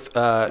made with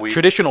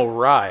traditional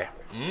rye.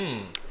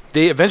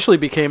 They eventually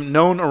became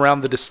known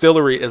around the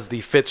distillery as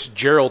the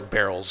Fitzgerald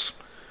barrels.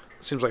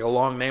 Seems like a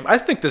long name. I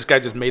think this guy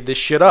just made this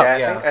shit up. Yeah.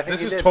 Yeah, I think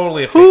this he is did.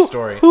 totally a fake Who,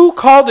 story. who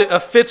called it a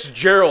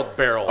Fitzgerald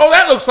barrel? Oh,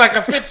 that looks like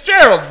a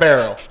Fitzgerald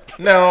barrel.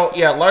 No,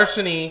 yeah,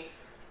 larceny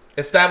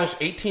established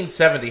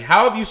 1870.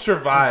 How have you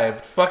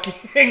survived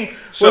fucking...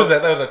 So- what is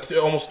that? That was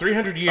almost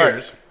 300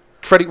 years.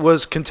 Freddie,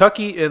 was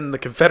Kentucky in the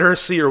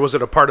Confederacy or was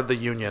it a part of the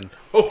Union?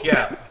 Oh,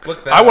 yeah. Look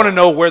at that. I want to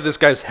know where this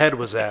guy's head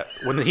was at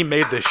when he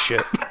made this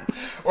shit.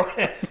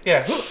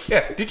 Yeah.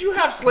 Did you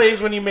have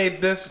slaves when you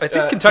made this? I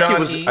think Kentucky John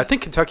was. E? I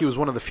think Kentucky was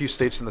one of the few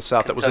states in the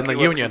South that was in the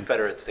Kentucky Union.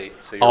 Confederate state,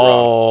 so you're wrong.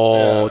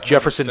 Oh, Yeah,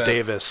 Jefferson 100%.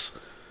 Davis.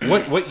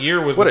 What year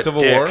was What the a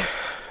Civil dick. War?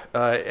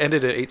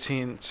 Ended at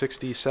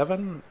 1867,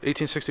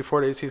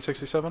 1864 to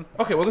 1867.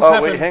 Okay, well, this Oh,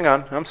 happened... wait, hang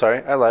on. I'm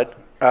sorry. I lied.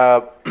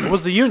 It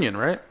was the Union,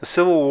 right? The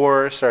Civil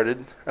War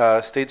started.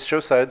 States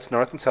chose sides.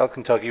 North and South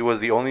Kentucky was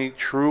the only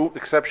true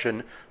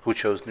exception who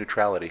chose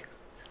neutrality.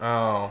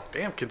 Oh.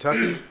 Damn,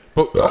 Kentucky.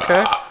 But,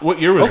 Okay.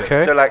 what year was it?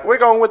 Okay. They're like, we're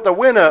going with the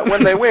winner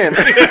when they win.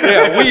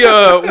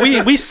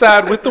 Yeah, we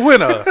side with the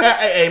winner.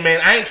 Hey,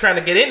 man, I ain't trying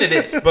to get into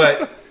this,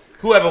 but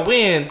whoever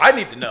wins... I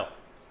need to know,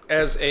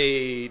 as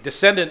a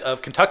descendant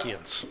of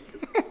Kentuckians,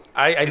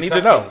 I need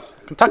to know. Kentuckians.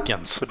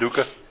 Kentuckians.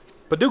 Paducah.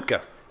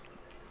 Paducah.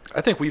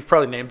 I think we've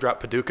probably name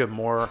dropped Paducah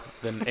more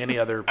than any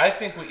other. I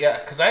think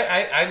because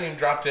I name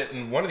dropped it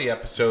in one of the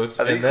episodes,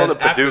 I think and you then called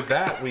it after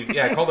Paducah.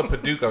 that, I called it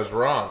Paducah. I was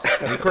wrong.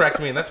 And you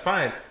corrected me, and that's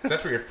fine because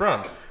that's where you're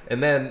from.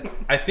 And then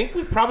I think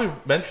we've probably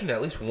mentioned it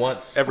at least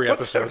once. Every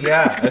episode.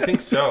 Yeah, I think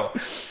so.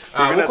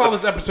 gonna We'll call have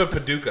this episode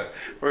Paducah.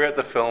 We're going to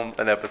have to film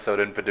an episode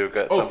in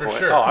Paducah at Oh, some for point.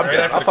 sure. Oh, I'm Right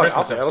down. after the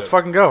Christmas Let's episode.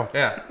 fucking go.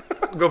 Yeah.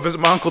 Go visit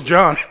my Uncle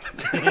John.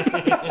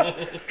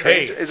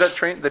 Hey. Is that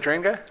the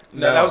train guy?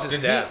 No, that was his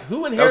Did dad. Who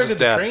That was his inherited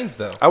the dad. trains,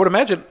 though? I would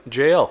imagine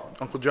JL,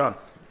 Uncle John.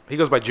 He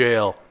goes by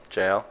JL,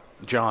 JL?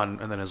 John,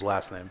 and then his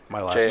last name,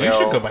 my last JL. name. You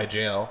should go by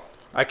jail.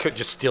 I could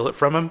just steal it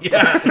from him.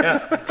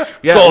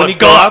 Yeah, all when I've you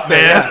go got, out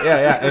there, man.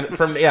 yeah. And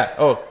from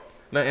oh,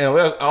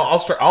 no, I'll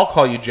start. I'll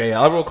call you JL.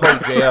 Everyone will call you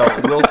JL.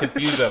 And we'll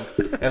confuse him,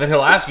 and then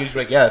he'll ask you. Just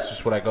be like, yeah, it's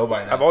just what I go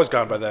by now. I've always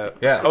gone by that.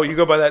 Yeah. Oh, you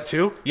go by that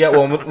too? Yeah,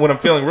 well, when I'm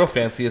feeling real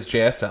fancy, it's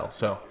JSL.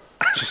 So,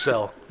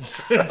 Giselle.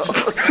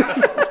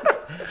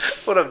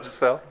 What up,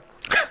 Giselle?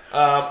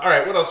 all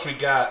right, what else we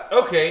got?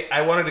 Okay,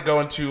 I wanted to go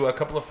into a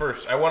couple of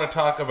firsts. I want to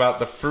talk about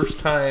the first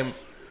time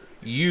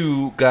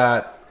you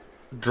got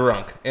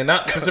drunk, and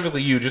not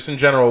specifically you, just in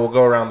general. We'll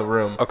go around the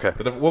room. Okay.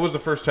 But what was the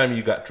first time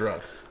you got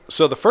drunk?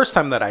 So the first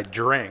time that I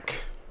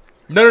drank,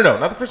 No,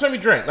 not the first time you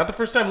drank. Not the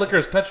first time liquor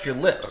has touched your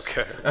lips.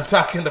 Okay. I'm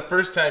talking the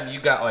first time you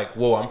got like,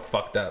 whoa, I'm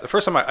fucked up. the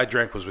first time I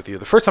drank was with you.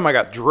 The first time I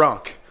got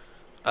drunk,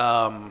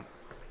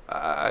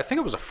 I think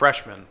I was a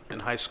freshman in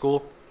high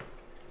school.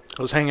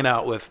 I was hanging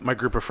out with my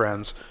group of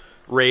friends,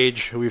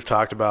 Rage, who we've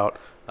talked about,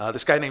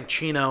 this guy named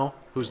Chino,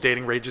 who's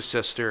dating Rage's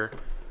sister,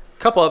 a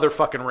couple other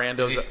fucking randos.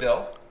 Is he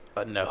still?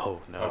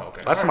 No. Oh,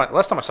 okay. Last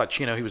time I saw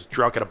Chino, he was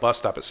drunk at a bus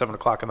stop at 7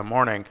 o'clock in the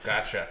morning.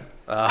 Gotcha.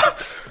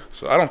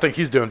 So I don't think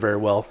he's doing very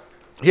well.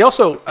 He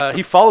also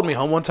he followed me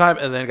home one time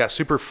and then got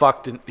super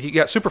fucked. He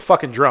got super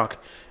fucking drunk,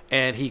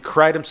 and he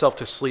cried himself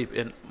to sleep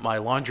in my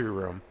laundry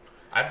room.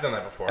 I've done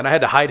that before. And I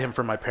had to hide him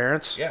from my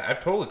parents. Yeah, I've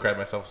totally cried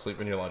myself asleep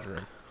in your laundry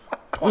room.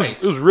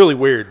 It was really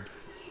weird.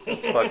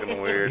 It's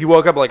fucking weird. He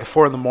woke up at like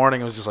 4 in the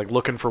morning and was just like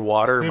looking for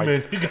water.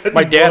 man, you got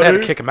My any dad had to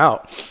water? kick him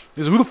out.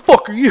 He's like, "Who the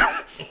fuck are you?"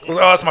 I was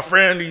like, "Oh, it's my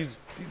friend.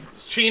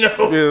 It's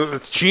Chino.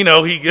 It's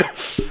Chino." Who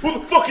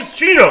the fuck is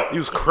Chino? He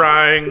was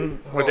crying.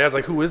 My dad's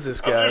like, "Who is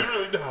this I'm guy?" just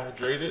really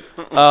dehydrated.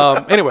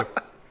 Anyway,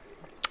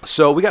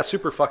 so we got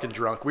super fucking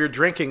drunk. We were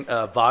drinking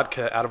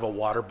vodka out of a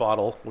water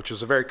bottle, which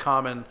was a very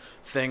common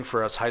thing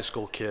for us high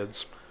school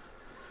kids.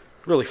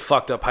 Really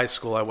fucked up high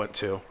school I went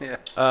to. Yeah.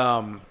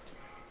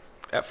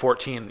 At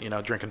 14,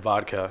 drinking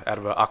vodka out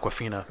of an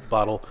Aquafina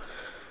bottle.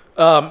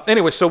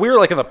 Anyway, so we were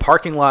like in the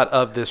parking lot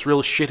of this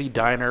real shitty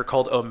diner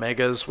called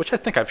Omega's, which I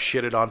think I've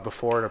shitted on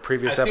before in a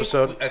previous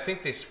episode. I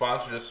think they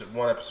sponsored us in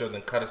one episode and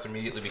then cut us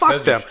immediately Fuck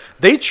because them.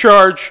 They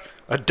charge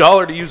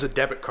 $1 to use a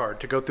debit card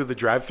to go through the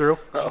drive-thru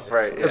Oh,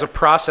 right. Yeah. as a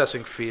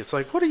processing fee. It's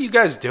like, what are you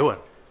guys doing?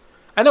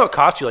 I know it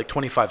cost you like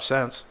 25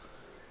 cents.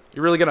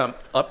 You're really gonna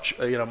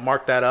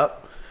mark that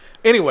up?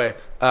 Anyway,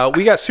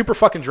 we got super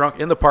fucking drunk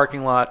in the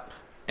parking lot,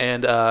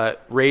 and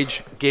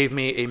Rage gave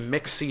me a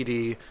mix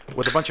CD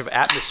with a bunch of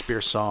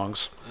Atmosphere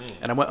songs,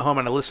 and I went home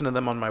and I listened to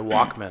them on my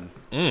Walkman.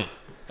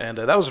 And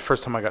that was the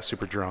first time I got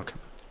super drunk.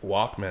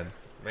 Walkman.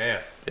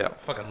 Man, Yeah. I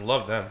fucking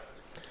love them.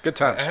 Good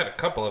times. I had a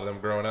couple of them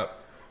growing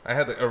up. I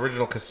had the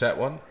original cassette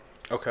one,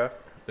 Okay.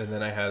 and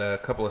then I had a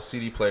couple of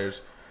CD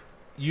players.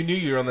 You knew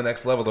you were on the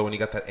next level though when you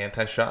got that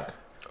Anti-Shock.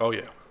 Oh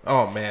yeah.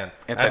 Oh man,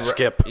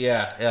 Anti-skip.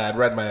 Yeah. I'd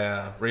ride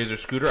my Razor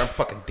scooter. I'm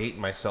fucking dating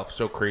myself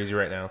so crazy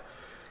right now.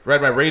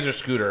 Ride my Razor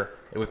scooter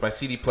with my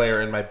CD player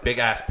and my big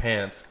ass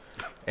pants,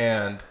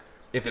 and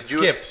if it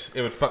skipped,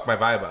 it would fuck my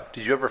vibe up.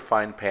 Did you ever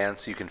find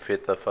pants you can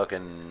fit the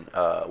fucking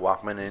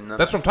Walkman in them?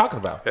 That's what I'm talking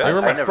about. Yeah, they were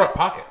in my I never- front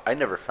pocket. I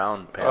never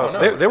found pants.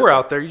 no. They were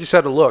out there. You just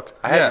had to look.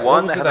 I had Yeah, one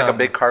what was that it, had like a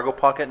big cargo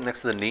pocket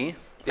next to the knee.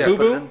 Yeah, put it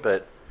Fubu? in,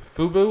 but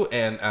Fubu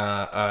and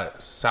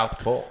South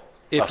Pole.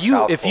 If A you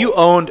South if you Pole.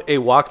 owned a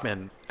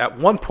Walkman at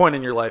one point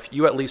in your life,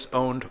 you at least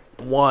owned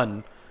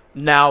one.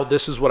 Now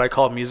this is what I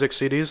call music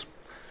CDs.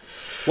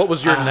 What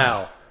was your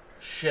now?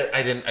 Shit,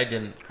 I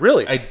didn't.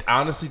 Really? I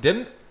honestly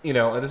didn't.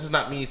 And this is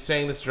not me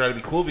saying this to try to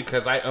be cool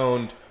because I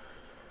owned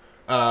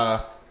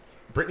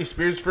Britney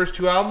Spears' first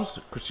 2 albums,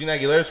 Christina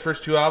Aguilera's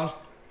first 2 albums,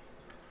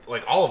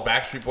 like all of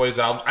Backstreet Boys'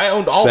 albums. I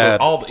owned all Sad.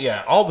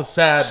 all the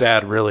sad.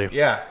 Sad, really.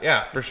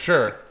 Yeah, for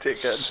sure.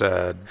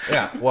 Sad.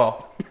 Yeah,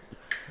 well,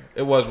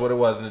 it was what it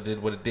was and it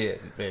did what it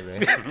did,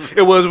 baby.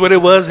 It was what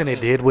it was, and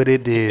it did what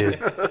it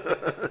did.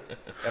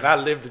 And I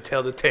lived to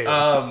tell the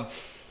tale.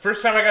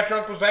 First time I got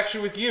drunk was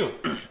actually with you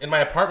in my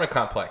apartment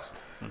complex.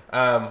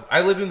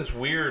 I lived in this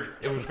weird.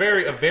 It was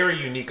a very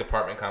unique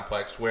apartment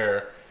complex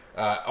where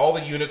all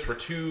the units were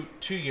two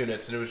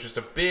units, and it was just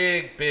a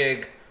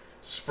big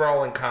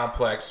sprawling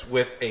complex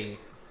with a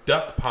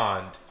duck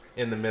pond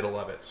in the middle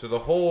of it.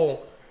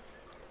 So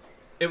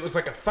it was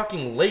like a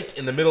fucking lake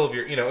in the middle of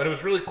and it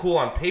was really cool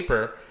on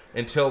paper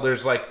until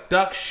there's like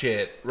duck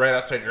shit right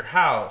outside your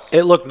house.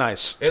 It looked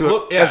nice.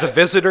 As a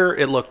visitor,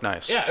 it looked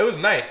nice. Yeah, it was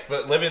nice,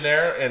 but living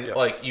there and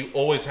like you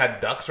always had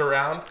ducks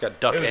around. Got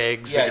duck It was-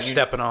 eggs yeah, that you're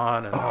stepping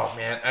on. And Oh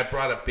man, I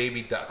brought a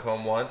baby duck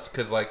home once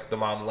because like the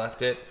mom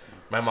left it,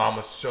 My mom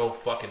was so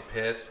fucking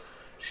pissed.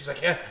 She's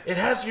like, yeah, it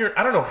has your...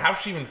 I don't know how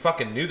she even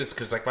fucking knew this,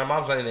 because, like, my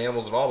mom's not into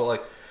animals at all, but,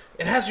 like,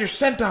 it has your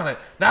scent on it.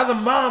 Now the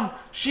mom,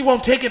 she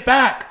won't take it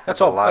back.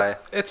 That's a all. lie.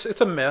 It's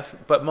a myth,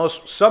 but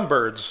some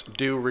birds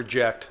do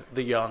reject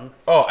the young.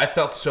 Oh, I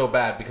felt so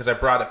bad because I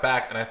brought it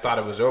back and I thought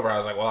it was over. I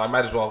was like, well, I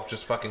might as well have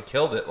just fucking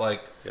killed it.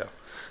 Like, Yeah,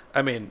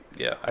 I mean,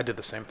 yeah, I did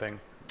the same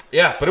thing.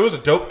 yeah, but it was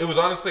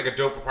honestly like a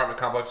dope apartment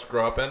complex to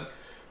grow up in.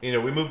 You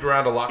know, we moved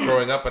around a lot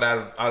growing up, but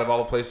out of all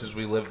the places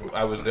we lived,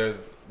 I was there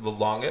the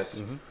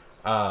longest.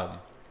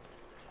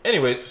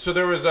 Anyways, so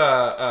there was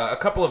a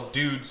couple of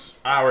dudes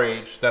our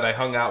age that I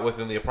hung out with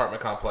in the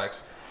apartment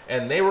complex,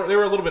 and they were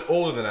a little bit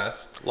older than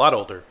us. A lot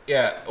older.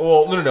 Yeah.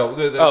 Well, no.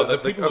 The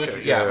people.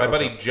 okay. Yeah, my okay.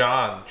 buddy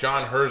John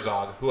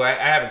Herzog, who I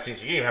haven't seen.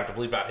 So you didn't even have to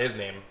bleep out his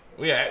name.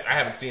 I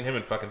haven't seen him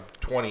in fucking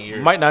 20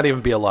 years. Might not even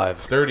be alive.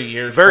 30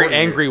 years. Very 40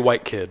 angry years.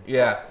 white kid.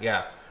 Yeah.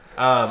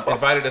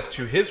 Invited us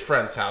to his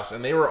friend's house,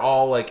 and they were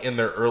all like in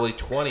their early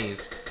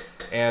 20s,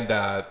 and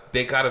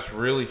they got us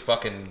really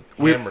fucking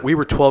hammered. We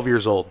were 12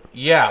 years old.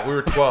 Yeah, we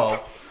were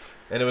 12.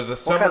 And it was the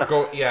summer kind of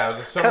going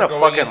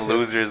fucking into...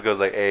 losers goes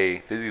like,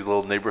 hey, these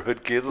little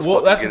neighborhood kids. Let's Well,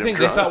 fucking that's get the thing.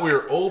 them They drunk. thought we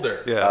were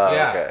older. Yeah.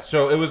 Yeah. Okay.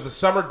 So it was the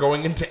summer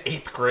going into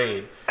 8th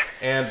grade,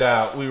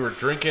 and we were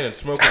drinking and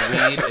smoking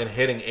weed and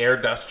hitting air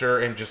duster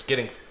and just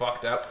getting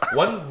fucked up.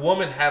 One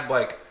woman had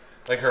like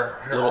her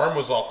arm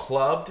was all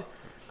clubbed.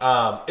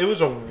 It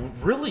was a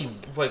really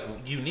like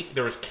unique.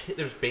 There's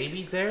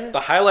babies there. The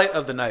highlight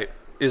of the night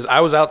is I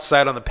was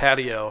outside on the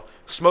patio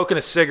smoking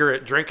a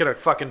cigarette, drinking a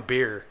fucking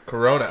beer.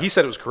 Corona. He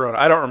said it was Corona.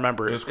 I don't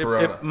remember. It was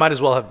Corona. It might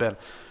as well have been.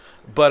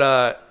 But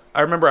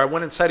I remember I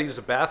went inside to use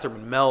the bathroom,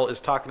 and Mel is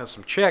talking to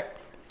some chick,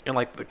 and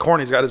like the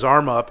corny's got his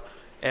arm up,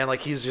 and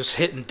like he's just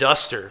hitting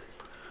duster.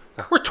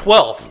 We're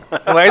 12.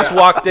 And I just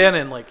walked in,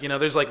 and like, you know,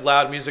 there's like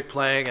loud music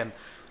playing, and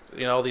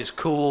you know, these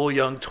cool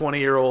young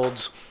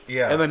 20-year-olds.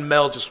 Yeah. And then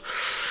Mel just...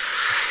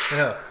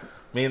 Yeah.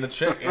 Me and the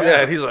chick. Yeah,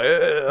 and he's like,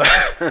 ugh.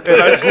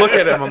 And I just look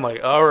at him. I'm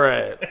like, all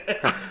right.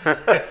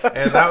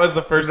 And that was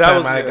the first That time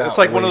was, I got it's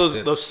like one of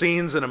wasted. those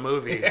scenes in a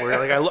movie where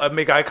like I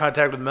make eye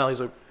contact with Mel. He's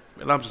like,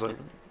 and I'm just like,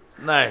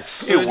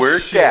 nice. It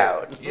worked shit.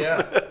 out.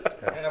 Yeah.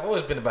 I've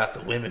always been about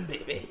the women,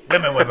 baby.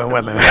 Women.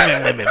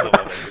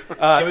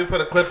 Can we put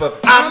a clip of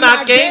 "I'm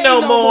not gay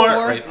no more"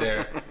 right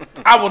there?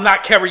 I will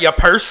not carry your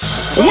purse.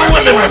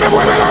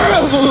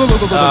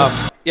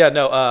 Yeah,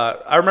 no.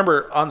 I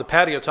remember on the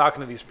patio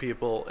talking to these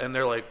people, and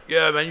they're like,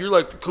 "Yeah, man, you're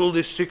like the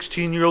coolest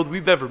 16-year-old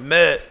we've ever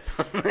met."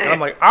 And I'm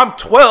like, "I'm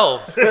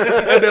 12,"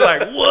 and they're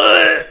like,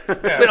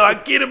 "What?" They're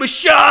like, "Get him a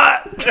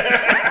shot."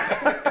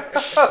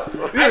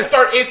 I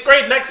start 8th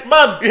grade next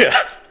month. Yeah,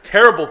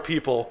 terrible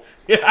people.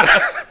 Dude,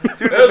 That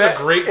was a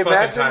great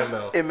fucking time,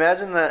 though.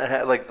 Imagine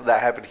that that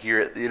happened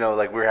here. You know,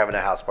 like we were having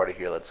a house party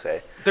here, let's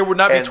say. There would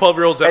not be And-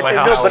 12-year-olds at my and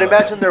house. No, but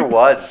imagine there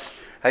was.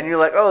 And you're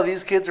like, oh,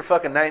 these kids are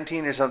fucking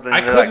 19 or something. And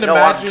I they're like, couldn't no,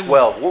 imagine- I'm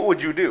 12. What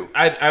would you do?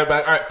 I'd be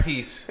like, all right,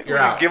 peace. You're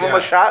out. Give them Yeah.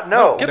 a shot?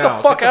 No. Get the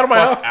fuck out of my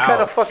house. What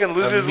kind of fucking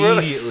losers were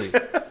they?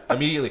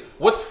 Immediately.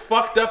 What's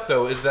fucked up,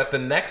 though, is that the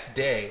next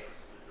day,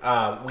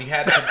 we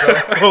had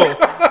to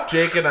go.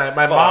 Jake and I,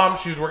 my mom,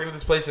 she was working at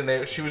this place,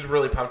 and she was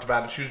really pumped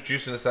about it. She was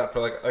juicing us up for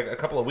like a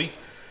couple of weeks.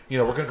 You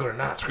know, we're going to go to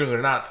Knott's. We're going to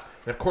go to Knott's.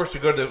 And, of course, we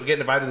get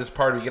invited to this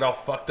party. We get all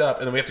fucked up.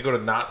 And then we have to go to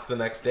Knott's the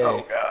next day.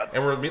 Oh, God.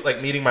 And we're,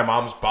 meeting my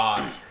mom's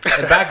boss.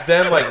 And back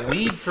then, like,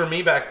 weed for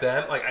me back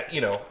then, like,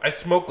 I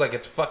smoke like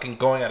it's fucking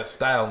going out of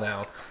style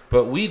now.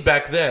 But weed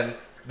back then,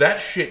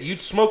 that shit, you'd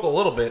smoke a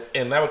little bit,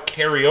 and that would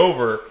carry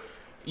over,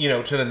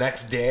 to the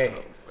next day.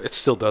 It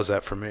still does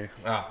that for me.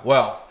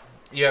 Well,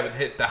 you haven't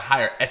hit the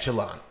higher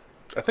echelon.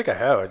 I think I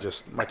have.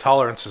 My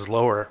tolerance is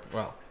lower.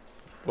 Well,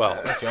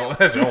 Well, that's your own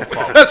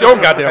fault. that's your own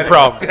goddamn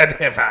problem.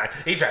 Goddamn right.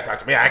 He tried to talk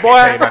to me. I can't Boy.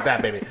 tell you about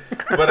that, baby.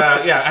 But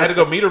yeah, I had to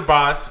go meet her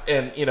boss,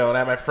 and and I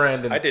had my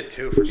friend. And I did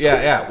too. For some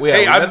Yeah. Hey,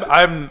 we met-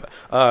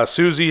 I'm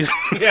Susie's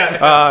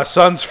Yeah.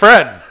 son's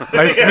friend.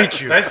 Nice to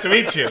meet you. Nice to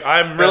meet you.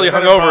 I'm really I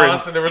met her hungover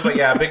boss, and there was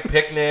a big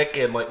picnic,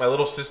 and like my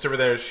little sister was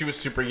there. She was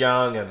super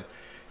young, and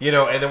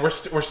and then we're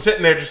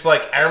sitting there just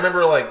like I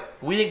remember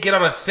we didn't get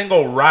on a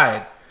single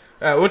ride.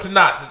 We went to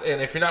Knott's,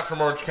 and if you're not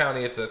from Orange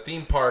County, it's a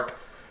theme park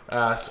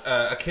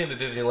akin to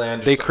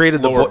Disneyland. They just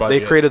created lower the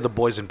budget. the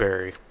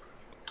boysenberry.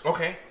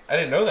 Okay, I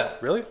didn't know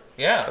that. Really?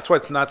 Yeah. That's why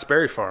it's Knott's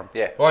Berry Farm.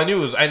 Yeah. Well, I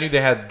knew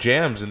they had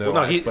jams in their Well,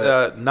 no, life. he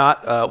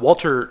but,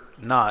 Walter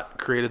Knott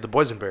created the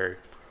boysenberry.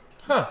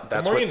 the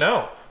that's more what- you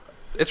know.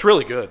 It's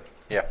really good.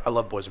 Yeah. I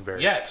love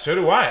boysenberry. Yeah, so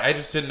do I. I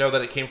just didn't know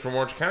that it came from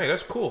Orange County.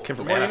 That's cool. Came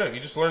from the more you Anna- know. You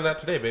just learned that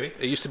today, baby.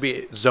 It used to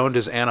be zoned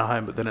as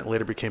Anaheim, but then it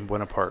later became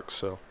Buena Park.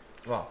 So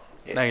Well,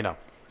 now you know.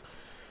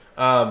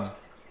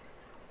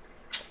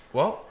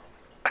 well,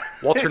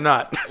 Walter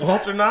Knott.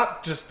 Walter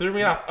Knott just threw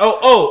me off.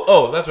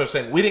 Oh, that's what I was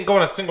saying. We didn't go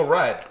on a single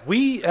ride.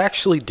 We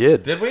actually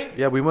did. Did we?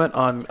 Yeah, we went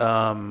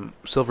on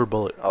Silver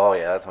Bullet. Oh,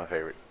 yeah, that's my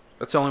favorite.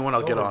 That's the only one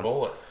I'll get Silver on.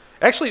 Bullet.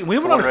 Actually, we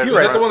went one on a right few Is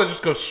beside that rides. the one that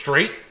just goes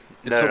straight?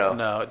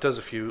 No. It does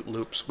a few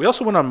loops. We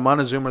also went on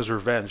Montezuma's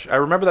Revenge. I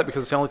remember that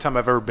because it's the only time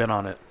I've ever been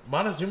on it.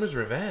 Montezuma's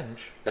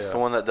Revenge. That's the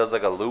one that does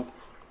like a loop.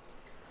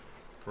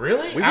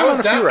 Really? We I went was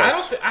on a few down.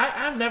 rides.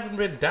 I've never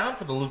been down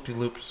for the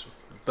loop-de-loops.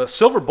 The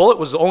Silver Bullet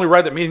was the only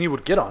ride that me and you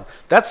would get on.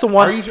 That's the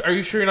one. Are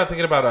you sure you're not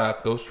thinking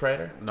about Ghost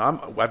Rider?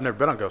 No, I've never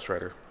been on Ghost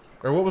Rider.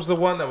 Or what was the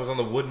one that was on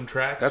the wooden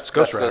tracks? That's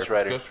Ghost Rider. Ghost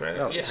Rider. Ghost Rider.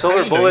 No. Yeah. Silver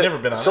How do you know? Bullet. You've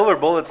never been on Silver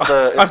Bullet's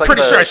the. It's I'm like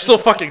pretty the, sure I still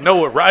fucking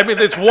know it. I mean,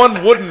 it's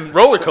one wooden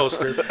roller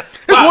coaster. There's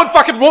one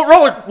fucking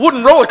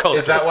wooden roller coaster.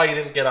 Is that why you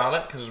didn't get on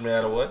it? Because it was made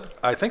out of wood?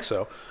 I think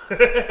so.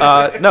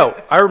 No,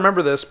 I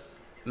remember this.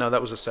 No, that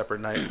was a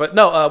separate night. But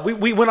no,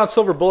 we went on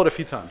Silver Bullet a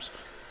few times.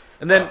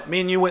 And then me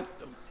and you went.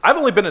 I've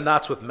only been to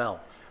Knott's with Mel.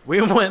 We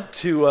went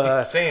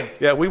to. Same.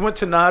 Yeah, we went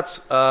to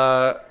Knott's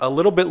a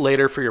little bit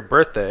later for your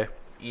birthday,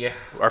 Yeah.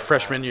 our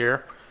freshman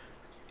year.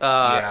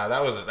 Yeah,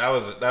 that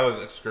was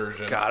an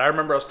excursion. God, I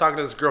remember I was talking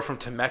to this girl from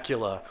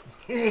Temecula.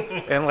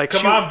 And like,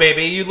 Come on,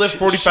 baby. You live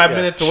 45 yeah,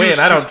 minutes she away was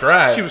and I cute. don't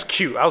drive. She was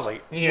cute. I was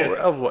like, Yeah.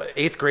 I was, what,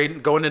 8th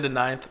grade, going into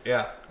 9th.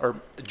 Yeah. Or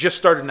just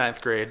started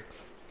 9th grade.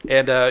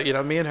 And,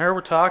 me and her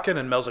were talking,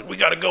 and Mel's like, we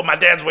got to go. My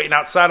dad's waiting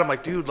outside. I'm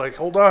like, dude, like,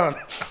 hold on.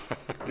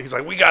 And he's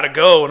like, we got to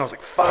go. And I was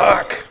like,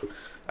 fuck.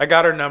 I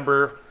got her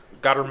number,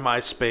 got her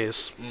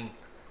MySpace.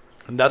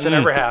 Nothing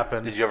ever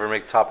happened. Did you ever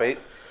make top 8?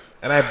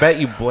 And I bet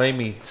you blame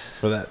me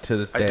for that to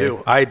this day.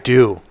 I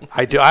do.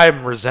 I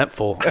am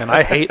resentful, and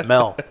I hate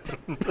Mel.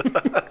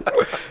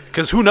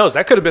 Because who knows?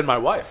 That could have been my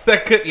wife.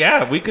 That could,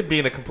 yeah, we could be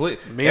in a complete.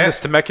 Me and this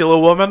Temecula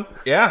woman.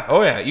 Yeah,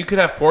 oh yeah. You could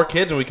have 4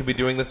 kids and we could be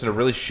doing this in a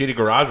really shitty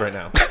garage right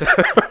now.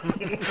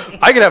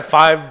 I could have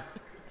 5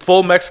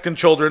 full Mexican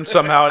children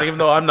somehow, and even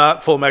though I'm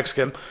not full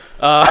Mexican.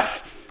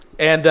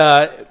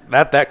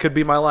 That could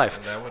be my life.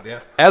 And that would, yeah.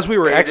 As we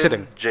were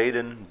exiting,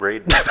 Jaden,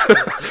 Braden.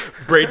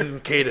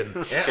 Braden,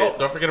 Caden, Yeah, oh,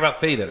 don't forget about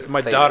Thaden.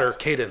 my daughter,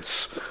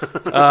 Cadence.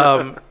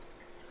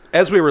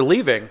 As we were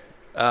leaving,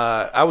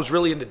 I was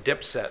really into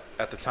Dipset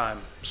at the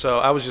time. So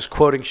I was just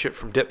quoting shit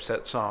from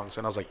Dipset songs.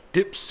 And I was like,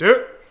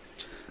 Dipset?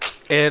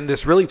 And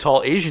this really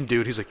tall Asian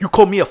dude, he's like, you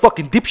call me a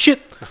fucking dipshit?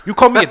 You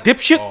call me a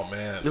dipshit? Oh,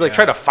 man. He like yeah.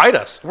 tried to fight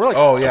us. We're like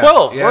Oh, yeah.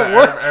 12. Yeah, We're-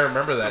 we're- I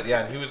remember that.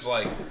 Yeah, and he was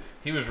like,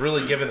 he was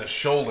really giving us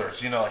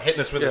shoulders, hitting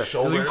us with Yeah. his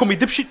shoulders. You call me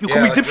dipshit? You Yeah,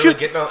 call me like dipshit? really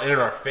getting in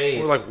our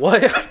face. We're like,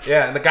 what?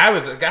 yeah, and the guy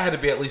had to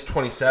be at least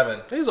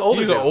 27. He's an older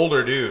He was an dude.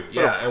 older dude.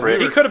 Yeah, and we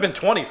He were, could have been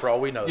 20 for all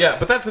we know. yeah,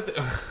 but that's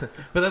the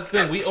but that's the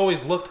thing. We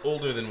always looked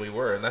older than we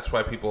were, and that's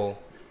why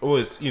people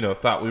always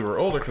thought we were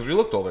older because we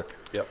looked older.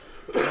 Yep.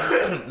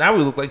 Now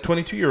we look like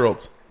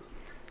 22-year-olds.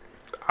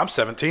 I'm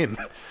 17.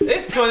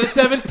 It's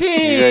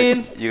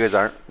 2017. You guys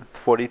aren't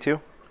 42?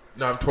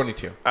 No, I'm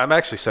 22. I'm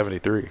actually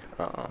 73.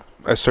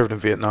 I served in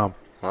Vietnam.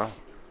 Wow.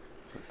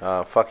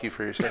 Fuck you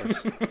for your service.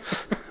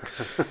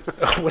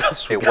 What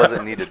else we It got?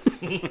 wasn't needed.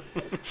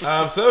 So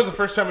that was the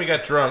first time we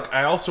got drunk.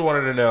 I also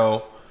wanted to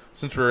know,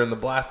 since we're in the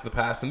blast of the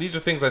past, and these are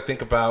things I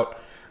think about.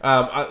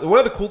 One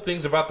of the cool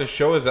things about this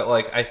show is that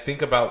I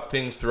think about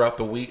things throughout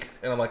the week,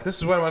 and I'm like, this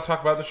is what I want to talk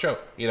about in the show,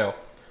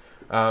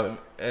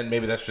 and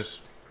maybe that's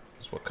just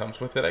what comes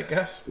with it, I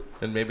guess,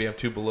 and maybe I'm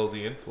too below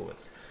the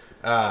influence.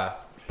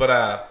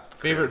 But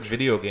favorite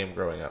video game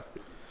growing up?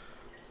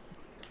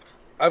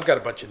 I've got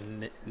a bunch of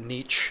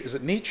niche. Is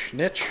it niche?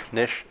 Niche?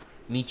 Niche.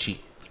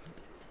 Nietzsche.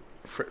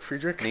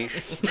 Friedrich?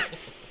 Niche.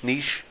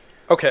 Niche.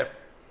 Okay.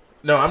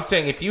 No, I'm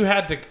saying if you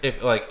had to,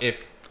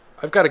 if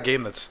I've got a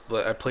game that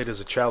I played as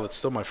a child that's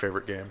still my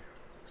favorite game.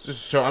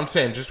 so I'm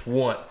saying just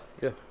one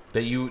Yeah.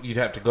 that you'd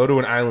have to go to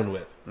an island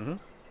with. Mm-hmm.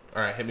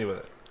 All right, hit me with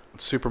it.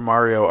 Super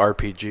Mario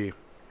RPG.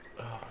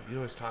 Oh, you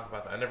always talk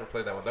about that. I never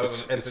played that one. That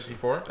was an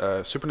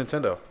N64? Super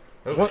Nintendo.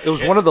 Oh, It was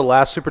shit. one of the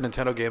last Super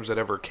Nintendo games that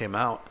ever came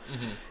out.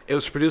 Mm-hmm. It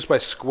was produced by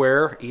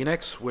Square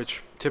Enix,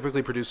 which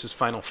typically produces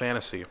Final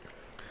Fantasy.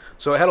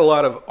 So it had a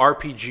lot of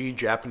RPG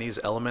Japanese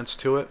elements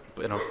to it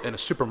in a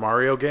Super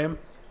Mario game.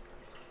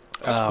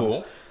 That's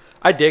cool.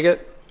 I dig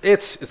it.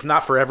 It's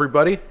not for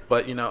everybody,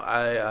 but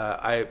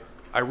I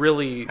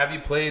really Have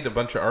you played a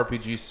bunch of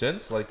RPGs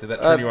since? Did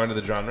that turn you onto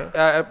the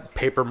genre?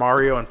 Paper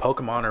Mario and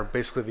Pokemon are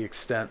basically the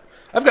extent.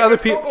 I've got other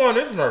people.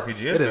 Pokemon is an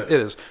RPG, isn't it?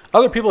 It is.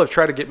 Other people have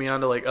tried to get me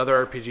onto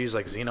other RPGs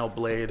like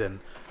Xenoblade,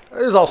 and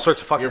there's all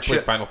sorts of You fucking ever played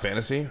shit. Final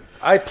Fantasy?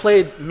 I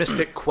played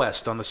Mystic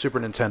Quest on the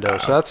Super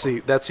Nintendo,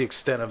 so that's the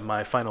extent of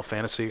my Final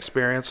Fantasy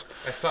experience.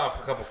 I saw a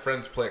couple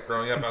friends play it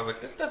growing up, and I was like,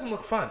 this doesn't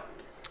look fun.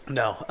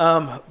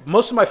 No,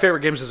 most of my favorite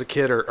games as a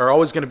kid are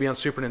always going to be on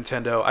Super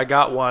Nintendo. I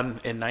got one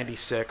in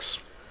 '96.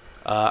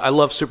 I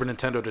love Super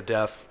Nintendo to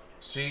death.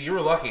 See, you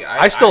were lucky.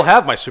 I still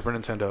have my Super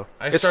Nintendo.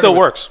 It started still with-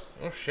 works.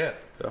 Oh, shit.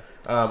 Yeah.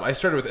 I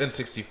started with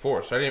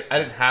N64, so I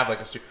didn't have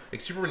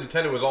Super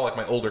Nintendo was all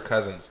my older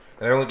cousins,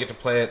 and I only get to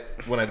play it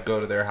when I'd go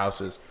to their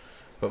houses.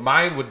 But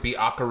mine would be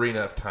Ocarina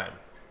of Time.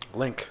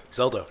 Link,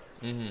 Zelda.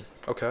 Mm-hmm.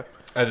 Okay.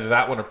 Either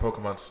that one or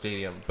Pokemon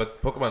Stadium.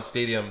 But Pokemon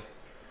Stadium,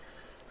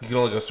 you can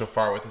only go so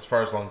far with as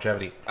far as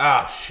longevity.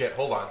 Ah, shit,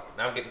 hold on.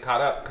 Now I'm getting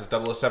caught up because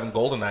 007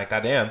 GoldenEye,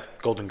 goddamn.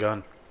 Golden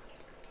Gun.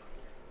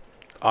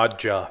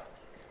 Oddjaw.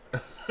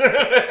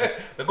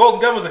 The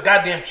Golden Gun was a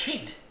goddamn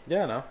cheat.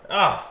 Yeah, no.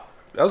 Ah,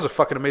 That was a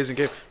fucking amazing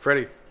game.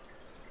 Freddie,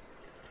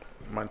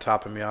 mind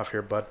topping me off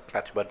here, bud?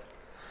 Gotcha, bud.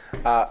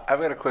 I've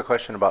got a quick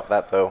question about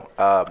that, though.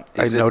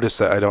 I noticed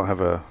that I don't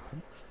have a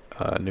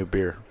new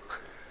beer.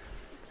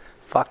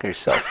 Fuck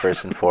yourself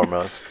first and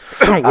foremost.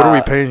 What are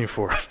we paying you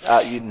for?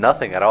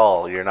 Nothing at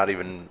all. You're not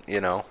even, We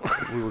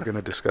were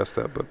gonna discuss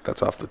that, but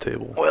that's off the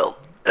table. Well,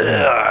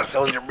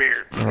 so's your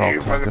beer. We're all You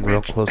talking fucking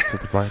real bitch. close to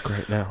the mic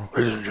right now.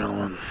 Ladies and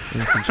gentlemen,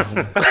 Ladies and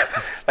gentlemen. I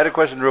had a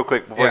question real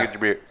quick before Yeah. you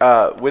get your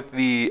beer. With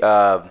the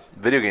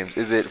video games,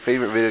 is it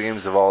favorite video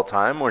games of all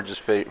time or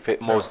just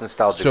most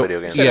nostalgic So,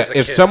 video games? yeah, as a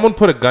if kid. someone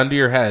put a gun to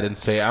your head and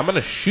say, I'm going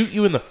to shoot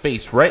you in the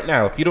face right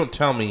now if you don't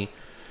tell me.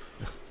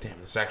 Damn,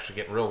 this is actually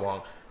getting real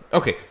long.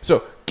 Okay,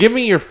 so give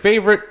me your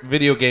favorite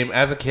video game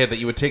as a kid that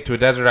you would take to a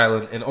desert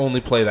island and only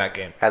play that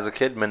game. As a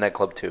kid, Midnight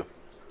Club 2.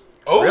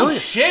 Oh, Really?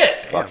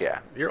 shit! Fuck yeah.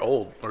 you're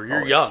old or you're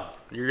Oh, yeah. young.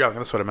 You're young.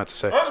 That's what I meant to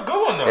say. That's a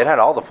good one, though. It had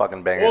all the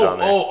fucking bangers on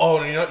there.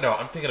 You know, no,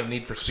 I'm thinking of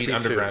Need for Speed, Speed 2,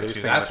 Underground he was 2.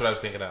 thinking That's of- what I was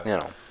thinking of.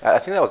 I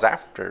think that was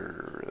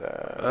after.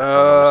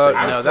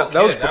 I was No, still a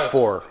that was kid. That was-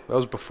 before. That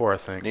was before, I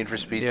think. Need for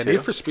Speed Yeah, 2?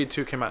 Need for Speed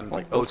 2 came out in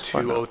like let's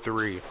find 02, out.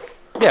 03.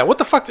 Yeah, what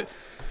the fuck?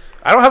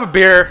 I don't have a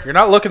beer. You're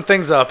not looking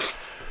things up.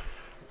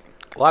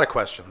 A lot of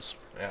questions.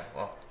 Yeah,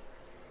 well.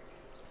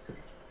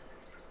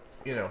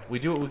 You know, we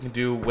do what we can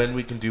do when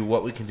we can do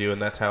what we can do,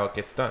 and that's how it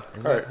gets done.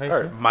 Isn't that how you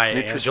say it? Maya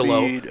Need for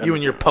Angelou, Speed, you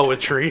and your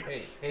poetry.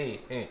 Hey.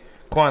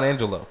 Quan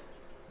Angelo.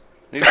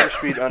 Need for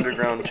Speed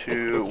Underground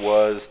 2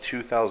 was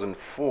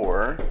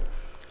 2004.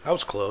 That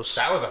was close.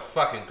 That was a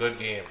fucking good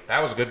game.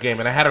 That was a good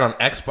game, and I had it on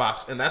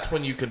Xbox, and that's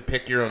when you can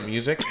pick your own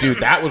music. Dude,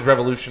 that was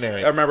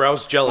revolutionary. I remember I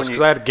was jealous When because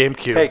you- I had a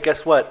GameCube. Hey,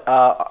 guess what?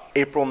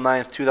 April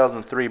 9th,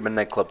 2003,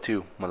 Midnight Club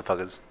 2,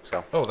 motherfuckers.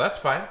 So, Oh, that's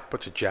fine.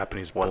 Bunch of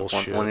Japanese one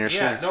bullshit. year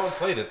Yeah, soon. no one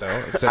played it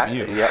though, except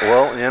you. Yeah,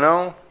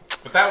 well,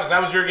 But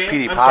that was your game.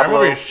 Petey I'm sorry, I'm Pablo.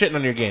 over here shitting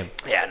on your game.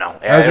 Yeah, no.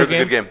 That Yeah, was it your was a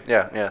good game.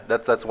 Yeah.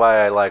 That's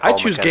why I like I all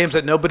choose mechanics. games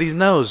that nobody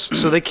knows,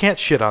 so they can't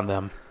shit on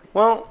them.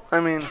 Well, I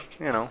mean,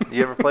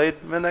 you ever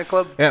played Midnight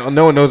Club? Yeah, well,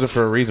 no one knows it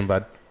for a reason,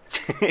 bud.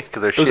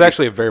 Because they're It was shitty.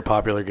 actually a very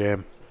popular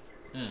game.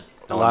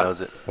 No one knows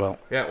it. Well,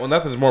 Yeah, well,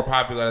 nothing's more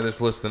popular on this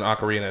list than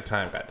Ocarina of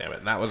Time, goddammit.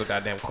 And that was a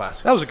goddamn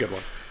classic. that was a good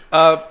one.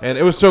 And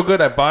it was so good,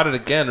 I bought it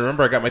again.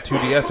 Remember, I got my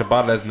 2DS. I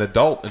bought it as an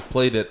adult and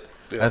played it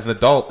as an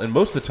adult. And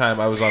most of the time,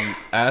 I was on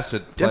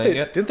acid playing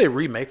it. Didn't they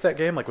remake that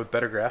game like with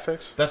better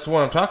graphics? That's the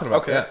one I'm talking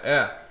about. Okay.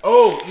 Yeah.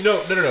 Oh,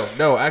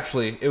 no.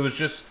 Actually, it was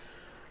just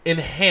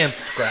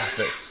enhanced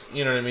graphics.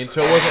 You know what I mean?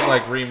 So it wasn't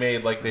like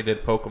remade like they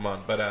did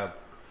Pokemon, but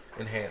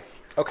enhanced.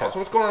 Okay. So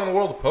what's going on in the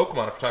world of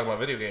Pokemon if we're talking about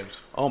video games?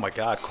 Oh my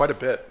god, quite a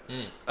bit.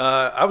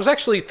 I was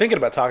actually thinking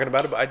about talking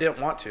about it, but I didn't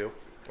want to.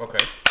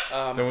 Okay.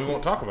 Then we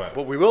won't talk about it.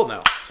 But we will now,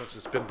 since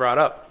it's been brought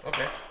up.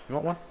 Okay. You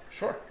want one?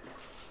 Sure.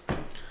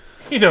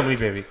 You know me,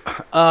 baby.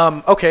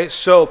 Okay,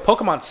 so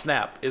Pokemon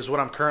Snap is what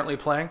I'm currently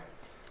playing.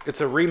 It's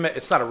a remake.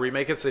 It's not a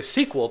remake. It's a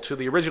sequel to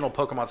the original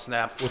Pokemon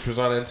Snap Which was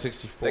on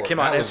N64. that came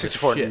out in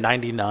N64 in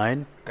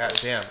 '99. God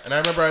damn. And I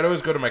remember I'd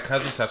always go to my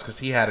cousin's house because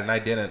he had it and I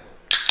didn't.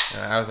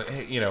 And I was like,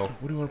 hey,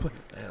 what do you want to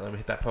play? Let me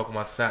hit that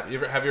Pokemon Snap.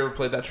 Have you ever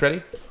played that,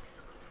 Shreddy?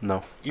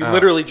 No. You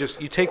literally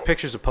you take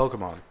pictures of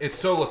Pokemon. It's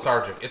so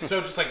lethargic. It's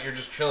so just like you're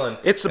just chilling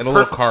It's in a a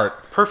little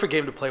cart. perfect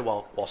game to play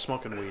while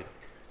smoking weed.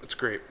 It's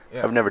great.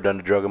 Yeah. I've never done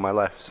a drug in my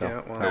life, so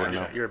Yeah, well, I wouldn't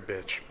know. you're a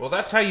bitch. Well,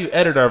 that's how you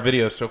edit our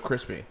videos so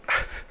crispy.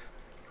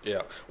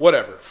 Yeah,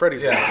 whatever.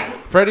 Freddy's.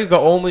 Freddy's the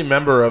only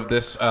member of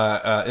this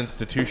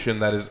institution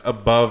that is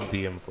above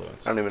the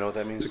influence. I don't even know what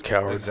that means.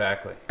 Coward.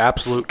 Exactly.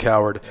 Absolute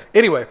coward.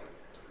 Anyway,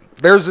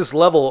 there's this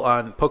level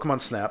on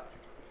Pokemon Snap.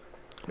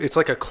 It's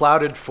like a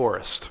clouded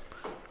forest,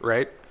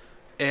 right?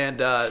 And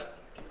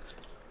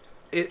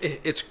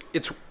it's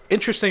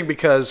interesting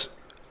because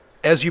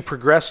as you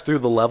progress through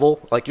the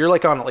level, like you're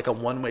like on like a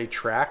one-way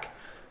track,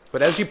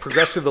 but as you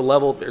progress through the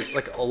level, there's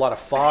like a lot of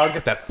fog.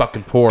 That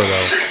fucking pour,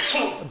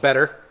 though.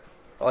 Better,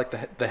 I like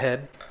the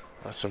head.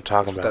 That's what I'm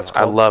talking about. That's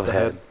I called love the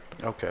head.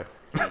 Okay.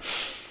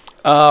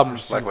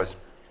 Likewise.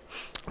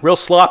 Real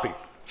sloppy.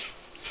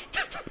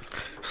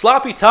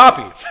 Sloppy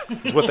toppy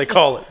is what they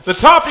call it. The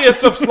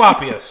toppiest of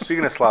sloppiest.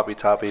 Speaking of sloppy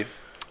toppy,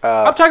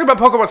 I'm talking about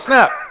Pokemon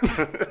Snap.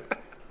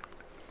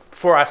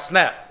 Before I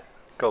snap.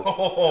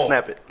 go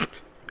snap it.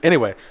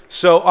 Anyway,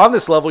 so on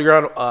this level, you're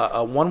on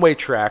a one-way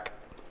track,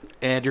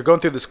 and you're going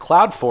through this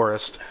cloud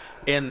forest,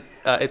 and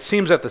it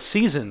seems that the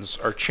seasons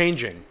are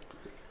changing.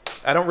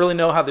 I don't really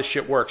know how this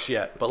shit works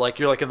yet, but like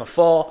you're like in the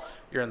fall,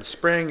 you're in the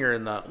spring, you're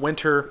in the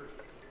winter.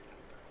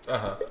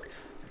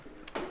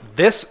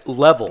 This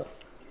level,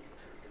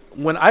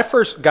 when I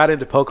first got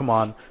into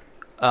Pokemon,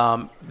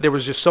 there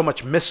was just so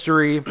much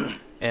mystery,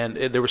 and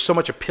there was so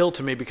much appeal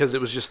to me because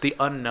it was just the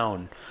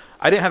unknown.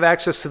 I didn't have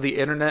access to the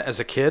internet as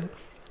a kid,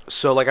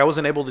 so like I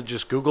wasn't able to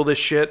just Google this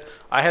shit.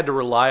 I had to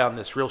rely on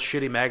this real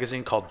shitty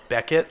magazine called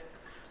Beckett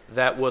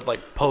that would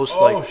like post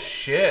Oh,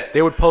 shit.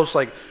 they would post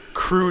like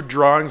crude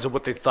drawings of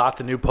what they thought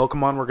the new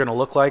Pokemon were going to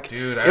look like.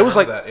 Dude, I it was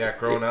remember like that. Yeah,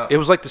 growing up. It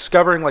was like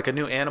discovering like a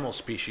new animal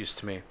species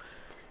to me,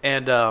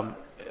 and I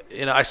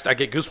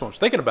get goosebumps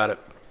thinking about it.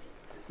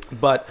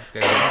 But This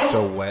guy's getting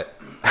so wet.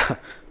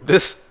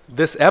 this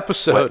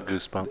episode, Wet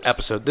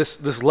goosebumps.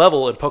 this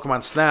level in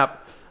Pokemon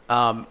Snap,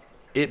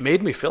 it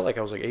made me feel like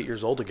I was like 8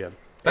 years old again.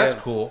 That's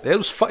And cool. It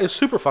was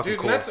super fucking Dude,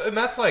 cool. and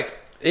that's like...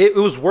 It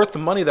was worth the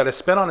money that I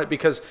spent on it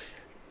because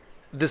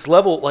this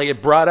level, like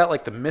it brought out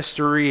like the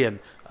mystery and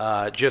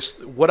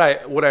just what I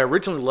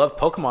originally loved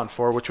Pokemon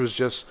for, which was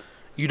just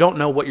you don't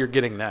know what you're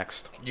getting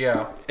next.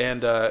 Yeah.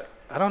 And I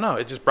don't know,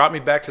 it just brought me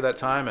back to that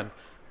time, and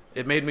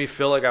it made me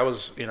feel like I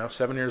was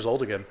 7 years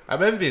old again.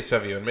 I'm envious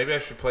of you, and maybe I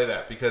should play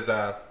that because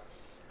I'm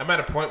at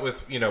a point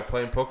with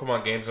playing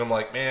Pokemon games, and I'm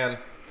like, man,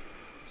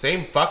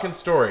 same fucking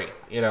story,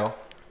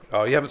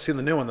 Oh, you haven't seen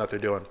the new one that they're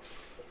doing?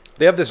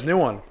 They have this new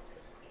one.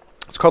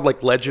 It's called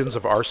like Legends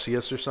of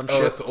Arceus or some Oh,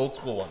 shit. that's the old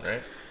school one,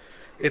 right?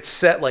 It's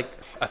set like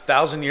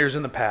 1,000 years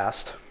in the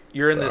past.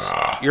 You're in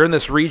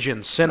this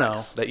region,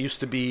 Sinnoh, that used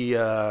to be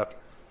that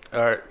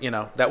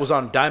was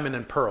on Diamond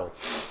and Pearl.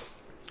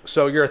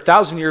 So you're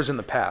 1,000 years in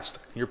the past.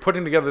 You're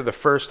putting together the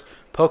first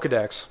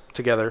Pokedex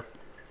together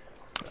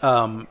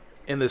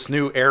in this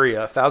new area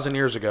 1,000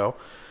 years ago.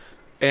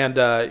 And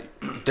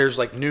there's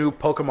like new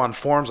Pokemon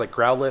forms, like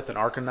Growlithe and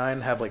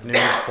Arcanine have like new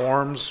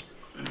forms.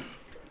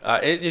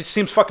 It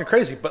seems fucking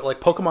crazy, but like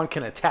Pokemon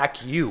can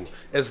attack you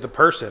as the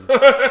person.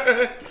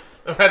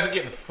 Imagine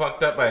getting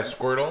fucked up by a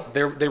Squirtle.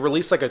 They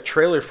released like a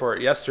trailer for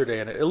it yesterday,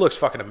 and it looks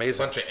fucking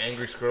amazing. Bunch of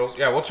angry Squirtles.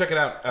 Yeah, we'll check it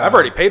out. I've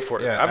already paid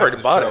for it. yeah, I've already after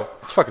the bought show. it.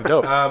 It's fucking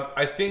dope.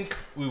 I think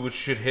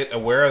should hit a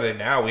Where Are They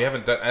Now? We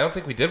haven't done. I don't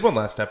think we did one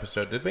last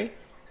episode, did we?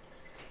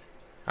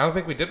 I don't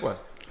think we did one.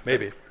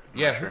 Maybe.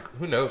 Yeah,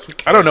 who knows? Who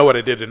I don't know what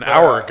I did an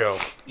hour ago.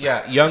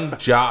 Yeah, Young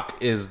Jock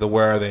is the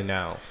Where Are They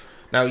Now?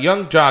 Now,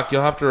 Young Jock,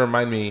 you'll have to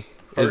remind me.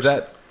 Is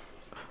that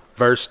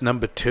Verse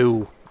number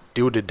 2?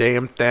 Do the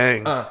damn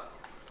thing.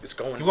 It's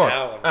going Keep going.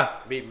 down.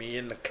 Meet me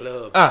in the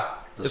club.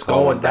 it's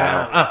going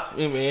down.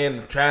 Meet me in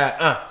the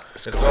trap.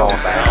 It's going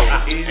going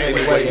down.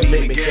 Anyway, you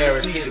make me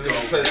guaranteed to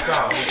play the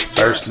song.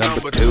 Verse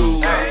number 2.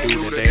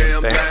 Do the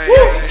damn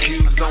thing.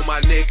 Cubes on my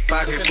neck,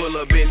 pocket full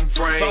of bitten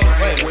frames.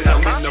 When I'm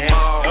in the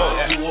mall,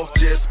 you will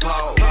just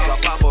pause. I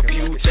pop a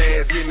few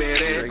tags, give me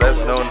that.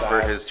 Best known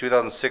for his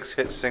 2006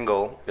 hit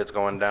single, It's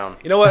Going Down.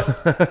 You know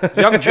what?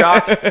 Young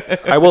Jock,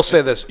 I will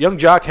say this. Young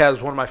Jock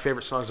has one of my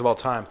favorite songs of all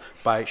time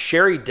by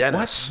Sherry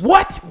Dennis.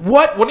 What?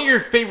 One of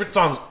your favorite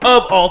songs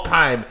of all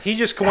time. He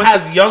just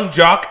has Young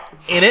Jock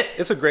in it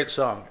It's a great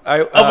song.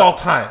 of all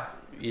time.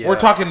 yeah. We're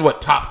talking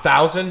what, top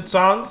 1,000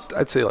 songs?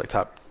 I'd say like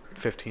top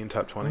 15,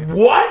 top 20.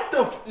 What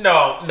the?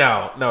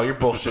 No, you're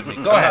bullshitting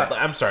me. Go ahead.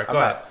 I'm sorry. Go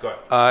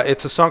ahead.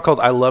 It's a song called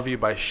I Love You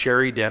by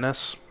Sherry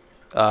Dennis,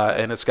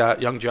 and it's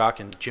got Young Jock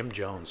and Jim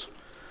Jones.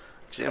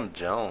 Jim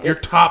Jones. Your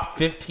top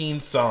 15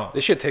 songs.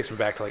 This shit takes me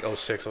back to like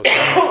 06, 07.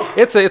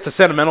 it's a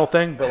sentimental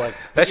thing, but like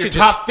that Your shit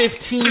top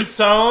 15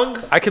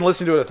 songs? I can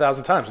listen to it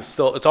 1,000 times.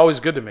 It's always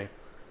good to me.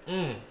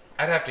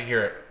 I'd have to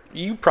hear it.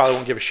 You probably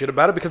won't give a shit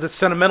about it because it's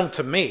sentimental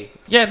to me.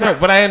 Yeah, no,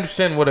 but I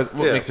understand what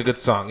Yeah. makes a good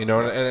song,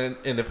 and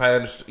if I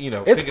understand,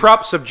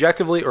 It's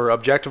subjectively or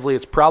objectively,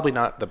 it's probably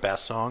not the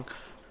best song,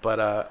 but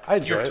I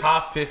enjoy your it.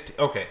 top 50.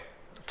 Okay,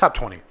 Top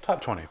 20.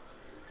 Top 20.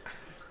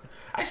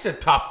 I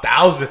said top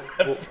 1,000.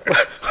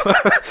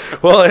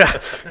 Well, yeah,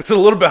 it's a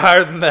little bit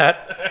higher than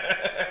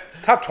that.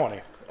 Top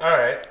 20. All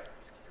right.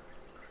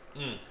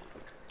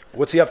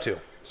 What's he up to?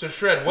 So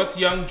Shred, what's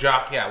Young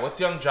Jock? Yeah, what's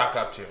Young Jock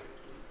up to?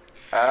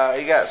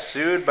 He got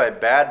sued by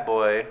Bad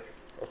Boy.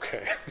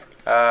 Okay.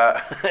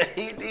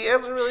 He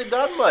hasn't really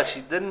done much.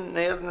 He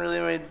hasn't really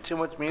made too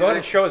much music. Go ahead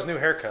and show his new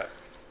haircut.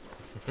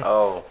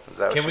 Oh, is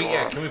that Can what we? you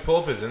Yeah, want? can we pull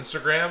up his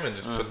Instagram and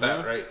just put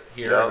that right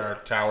here Yep. in our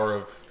tower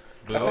of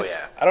booze? Oh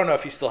yeah. I don't know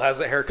if he still has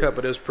that haircut,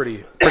 but it was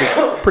pretty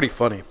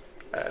funny.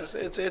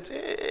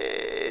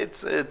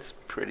 It's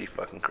pretty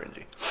fucking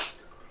cringy.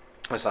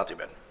 It's not too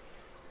bad.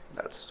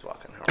 That's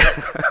fucking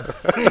horrible.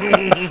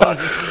 Fucking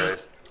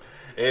Christ.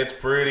 It's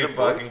pretty Is it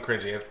blue? fucking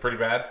cringy. It's pretty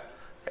bad.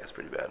 Yeah, it's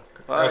pretty bad.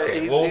 Okay,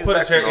 he's- well, he's we'll put back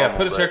his to hair. Yeah, normal,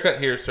 put his but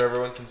haircut here so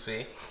everyone can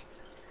see.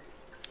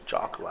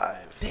 Jock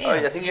Live. Damn. Oh,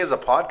 yeah, I think he has a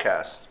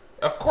podcast.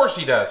 Of course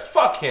he does.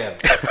 Fuck him.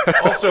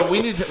 Also, we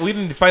need to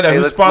find out Hey,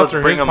 who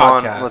sponsored bring his him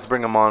podcast. on. Let's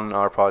bring him on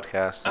our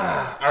podcast.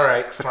 All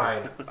right,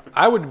 fine.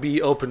 I would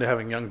be open to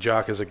having Young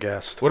Jock as a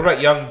guest. What about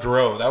Young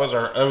Dro? That was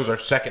our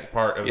second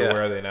part of the Yeah.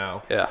 Where Are They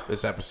Now? Yeah.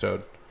 This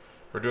episode,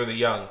 we're doing the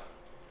Young.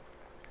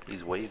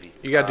 He's wavy.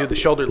 You gotta do the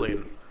shoulder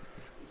lean.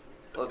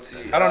 Let's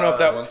see. I don't know if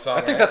that. one song,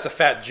 I think right? that's the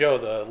Fat Joe,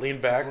 the lean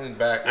back. Lean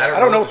back. I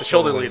don't know what the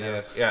shoulder lean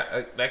is.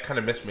 Yeah, that kind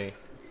of missed me.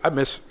 I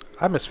miss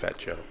Fat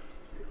Joe.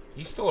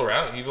 He's still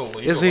around. He's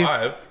Is he?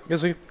 alive.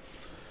 Is he?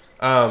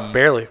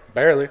 Barely.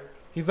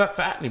 He's not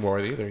fat anymore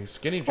either. He's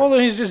skinny Joe. Well,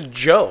 then he's just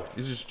Joe,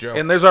 He's just Joe,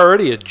 and there's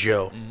already a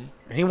Joe, and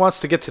he wants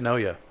to get to know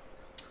you.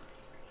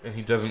 and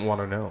he doesn't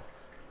want to know.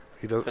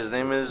 He does. His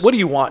name is What do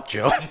you want,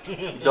 Joe?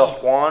 the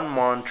Juan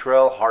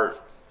Montrell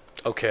Hart.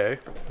 Okay.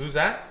 Who's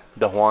that?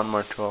 The Juan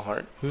Montrell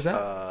Hart. Who's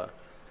that?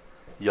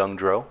 Young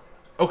Dro.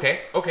 Okay.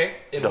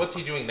 And what's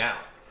he doing now?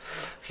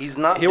 He's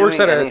not. He works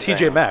doing at a anything.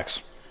 TJ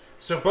Maxx.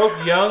 So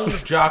both Young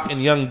Jock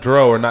and Young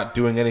Dro are not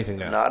doing anything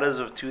now. Not as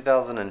of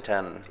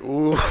 2010.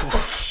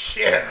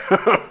 Shit.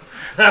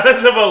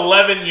 As of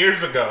 11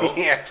 years ago.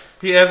 Yeah.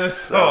 He hasn't.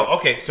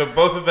 Okay. So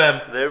both of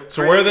them. They're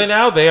So where are they pretty-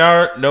 now? They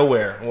are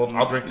nowhere. Well,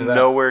 I'll drink to that.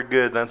 Nowhere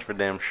good. That's for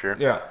damn sure.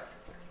 Yeah.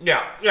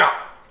 Yeah.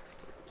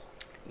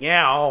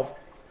 All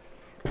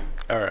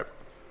right.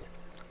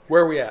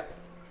 Where are we at?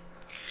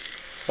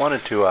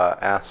 wanted to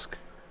ask,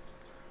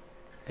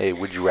 hey,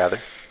 would you rather?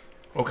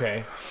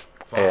 Okay.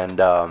 Fuck. And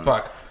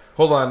Fuck.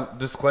 Hold on.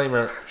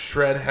 Disclaimer.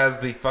 Shred has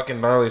the fucking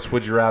gnarliest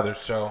would you rather,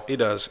 so. He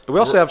does. We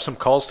also have some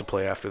calls to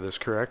play after this,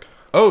 correct?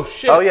 Oh,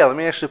 shit. oh yeah, let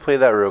me actually play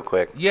that real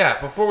quick.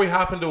 Yeah, before we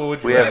hop into a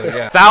would you We have rather,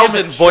 yeah. 1,000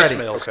 Damn it, Shreddy.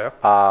 voicemails.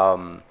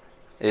 Okay.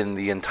 In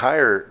the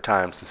entire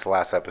time since the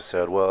last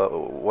episode,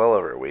 well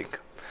over a week,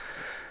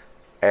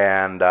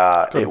 and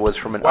it was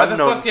from an Why the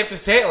unknown fuck do you have to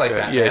say it like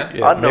that, yeah, man?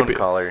 yeah. unknown maybe.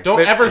 caller.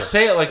 Don't ever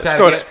say it like that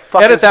Go again.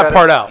 Fuck edit this that guy.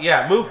 part out.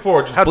 Yeah, move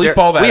forward. Just How bleep dare-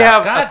 all that we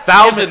out. have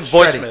God 1,000 damn it,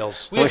 Shreddy.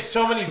 voicemails. We have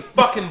so many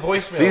fucking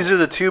voicemails. These are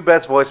the two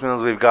best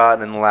voicemails we've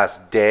gotten in the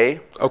last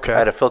day. Okay. I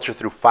had to filter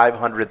through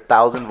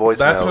 500,000 voicemails.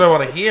 That's what I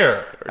want to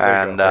hear.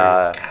 And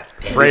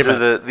Frame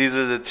these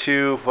are the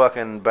two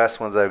fucking best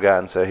ones I've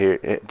gotten. So here,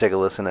 take a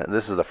listen.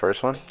 This is the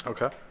first one.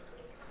 Okay.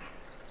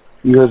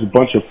 You guys a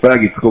bunch of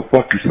faggots. Go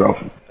fuck yourself.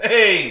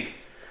 Hey!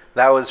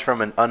 That was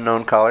from an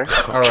unknown caller.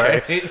 All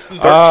right.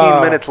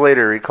 13 minutes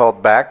later, he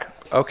called back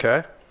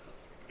Okay.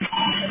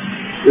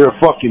 You're a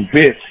fucking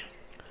bitch.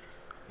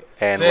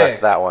 and Sick.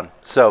 left that one.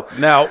 So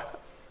Now,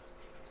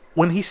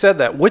 when he said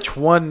that, which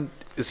one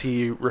is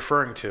he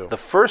referring to? the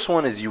first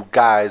one is you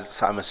guys.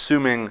 So I'm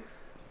assuming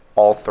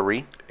all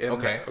three.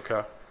 Okay.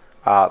 Okay.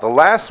 The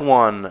last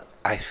one,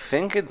 I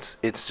think it's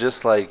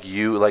just like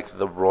you, like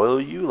the royal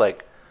you,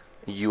 like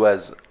you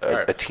as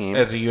a team.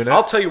 As a unit.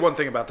 I'll tell you one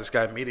thing about this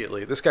guy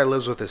immediately. This guy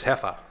lives with his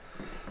heifer.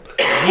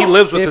 He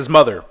lives with his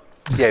mother.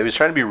 Yeah, he was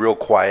trying to be real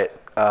quiet,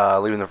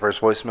 leaving the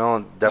first voicemail,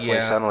 and definitely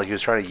Yeah. sounded like he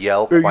was trying to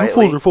yell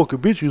quietly. fucking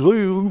bitches. Hey,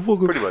 you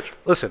fucking... Pretty much.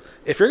 Listen,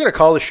 if you're going to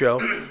call the show,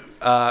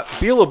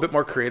 be a little bit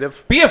more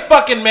creative. Be a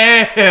fucking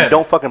man.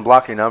 Don't fucking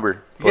block your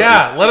number.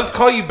 Yeah, let us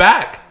call you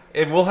back,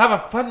 and we'll have a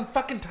fun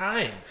fucking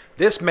time.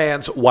 This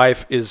man's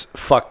wife is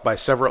fucked by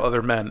several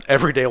other men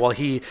every day while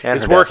he And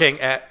is her dad. working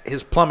at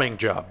his plumbing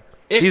job.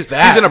 If He's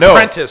that- an no,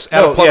 apprentice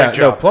at no, a plumbing yeah,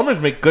 job. No, plumbers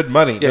make good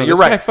money. Yeah, No, you're this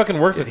right. guy fucking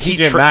works at he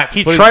TJ Maxx.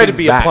 he putting tried to things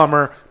be back. a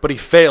plumber, but he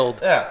failed.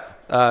 Yeah.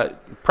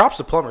 Props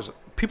to plumbers.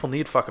 People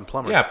need fucking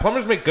plumbers. Yeah,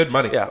 plumbers make good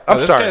money. Yeah, No, I'm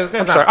this sorry. guy- this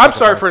guy's I'm not sorry. a I'm fucking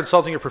sorry plumber. for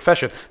insulting your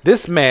profession.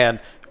 This man,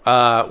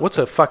 what's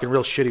a fucking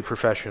real shitty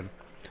profession?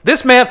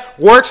 This man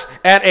works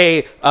at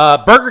a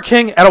Burger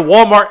King at a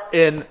Walmart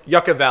in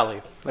Yucca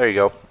Valley. There you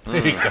go.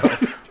 There you go.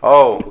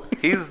 Oh,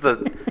 he's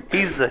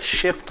the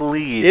shift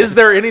lead. Is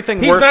there anything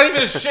He's worse? not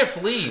even a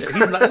shift lead.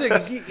 He's not. No,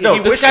 he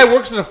this wishes. guy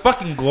works in a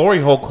fucking glory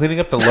hole cleaning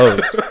up the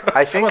loads.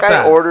 I think about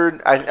that? I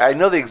ordered. I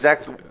know the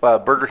exact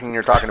Burger King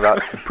you're talking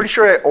about. Pretty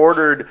sure I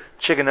ordered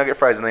chicken nugget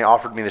fries and they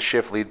offered me the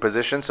shift lead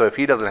position. So if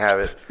he doesn't have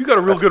it, You got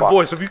a real that's good fucked.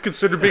 voice. Have you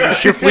considered being a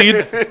shift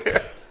lead?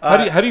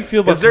 How do you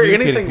feel about Is there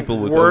communicating anything people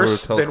with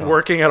worse over than telecom?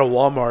 working at a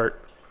Walmart?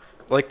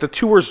 Like the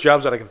two worst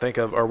jobs that I can think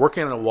of are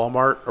working at a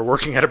Walmart or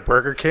working at a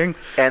Burger King.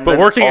 And but then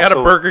working at a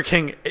also- Burger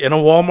King in a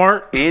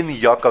Walmart. in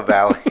Yucca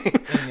Valley.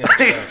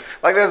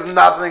 Like there's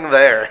nothing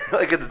there.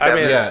 Like it's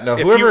desert. Yeah, no.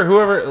 If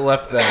Whoever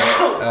left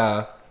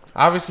that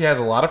obviously has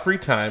a lot of free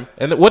time.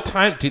 And what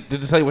time? Did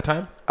it tell you what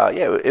time?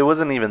 Yeah, it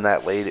wasn't even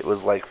that late. It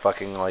was like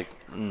fucking like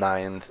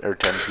 9 or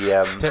 10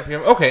 p.m. 10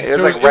 p.m. Okay, It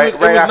was so like it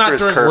right was after not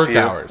his during curfew.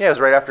 work hours. Yeah, it was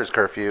right after his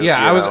curfew.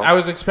 Yeah, you I know.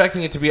 was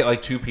expecting it to be at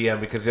like 2 p.m.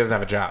 because he doesn't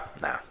have a job.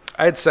 Nah.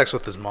 I had sex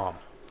with his mom.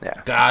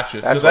 Yeah. Gotcha.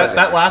 So That's what I was that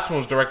thinking. last one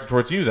was directed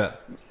towards you then.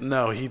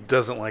 No, he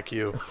doesn't like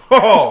you.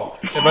 Oh,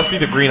 it must be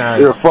the green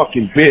eyes. You're a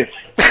fucking bitch.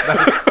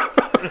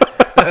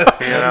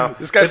 You know.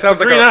 This guy It's sounds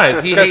the like green a, eyes.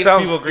 this He guy hates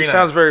sounds, people with green he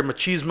sounds eyes. very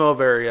machismo.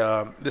 Very.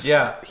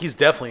 Yeah. He's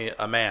definitely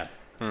a man.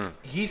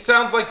 He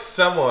sounds like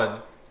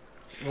someone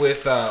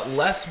with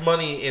less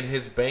money in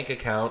his bank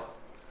account.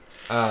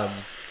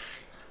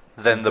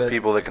 Than the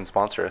people that can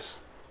sponsor us.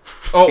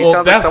 Oh, He well,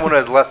 sounds like definitely- someone who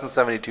has less than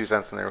 72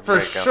 cents in their for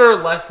bank account. sure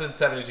less than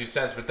 72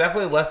 cents, but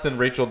definitely less than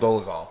Rachel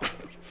Dolezal.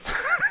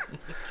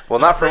 Well,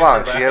 not for bring her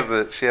long.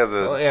 back. She has a.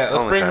 Well, yeah,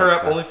 let's bring her OnlyFans,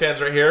 up. so.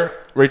 OnlyFans right here.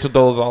 Rachel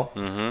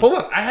Dolezal. Hold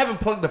on, I haven't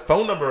plugged the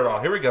phone number at all.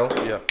 Here we go.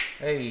 Yeah.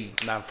 Hey.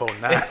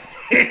 949.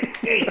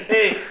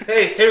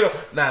 Hey, here we go.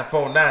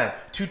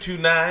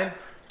 949-229.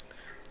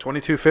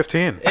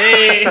 2215.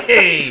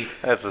 Hey.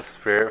 That's a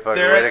spirit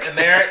fucking There way it, to and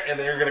there, and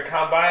then you're gonna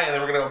come by, and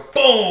then we're gonna go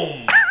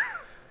boom.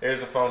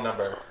 There's a phone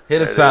number.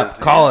 Hit us There it up.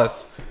 is, Call yeah.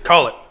 us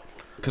Call it.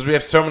 because we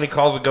have so many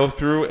calls to go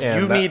through,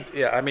 and You that- need,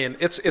 yeah. I mean,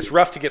 it's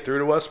rough to get through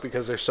to us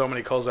because there's so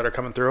many calls that are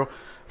coming through.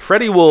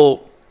 Freddie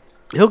he'll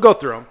go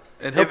through them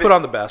and he'll If put it-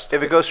 on the best.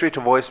 If it goes straight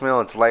to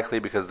voicemail, it's likely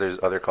because there's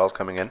other calls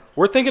coming in.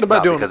 We're thinking about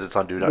Not doing because it's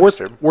on Do Not we're,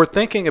 Disturb. We're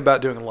thinking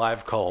about doing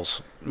live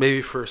calls,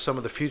 maybe for some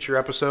of the future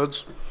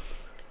episodes.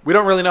 We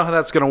don't really know how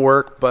that's going to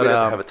work, but We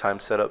don't have a time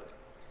set up.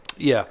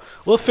 yeah,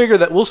 we'll figure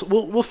that.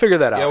 We'll figure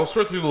that out. yeah, we'll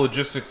sort through the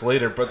logistics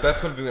later, but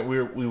that's something that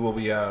we will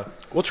be.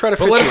 We'll try to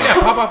But fit let you us, in. yeah,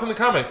 pop off in the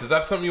comments. Is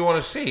that something you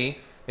want to see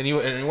and you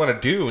want to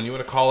do and you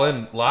want to call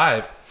in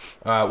live?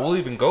 We'll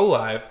even go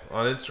live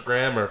on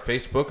Instagram or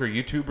Facebook or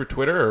YouTube or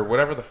Twitter or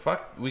whatever the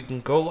fuck we can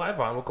go live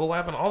on. We'll go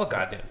live on all the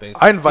goddamn things.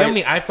 I invite- You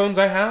know how many iPhones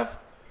I have?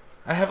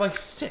 I have like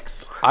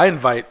 6. I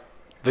invite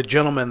the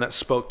gentleman that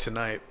spoke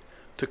tonight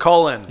to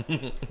call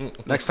in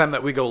next time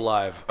that we go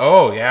live.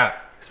 Oh yeah.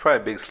 It's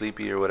probably Big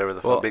Sleepy or whatever the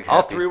Well, fuck. Big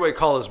I'll Happy. three-way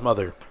call his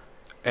mother,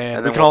 and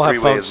we then can all we'll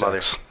have phone three-way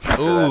his sex.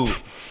 Ooh.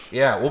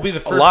 Yeah, we'll be the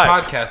first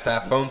Live. podcast to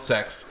have phone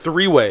sex.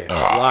 3-way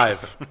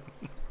live.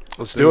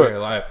 Let's do Three-way it.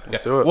 live. Yeah.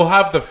 do it. We'll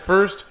have the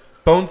first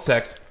phone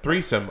sex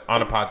threesome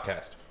on a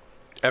podcast.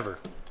 Ever.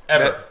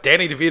 Ever.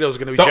 Danny DeVito's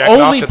going to be The jacking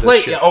off only to this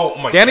place. shit. Yeah, oh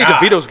my Danny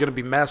god. DeVito's going to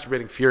be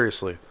masturbating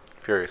furiously.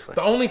 Furiously.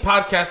 The only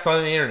podcast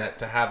on the internet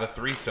to have a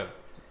threesome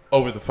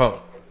over the phone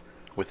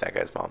With that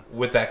guy's mom.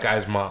 with that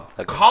guy's mom.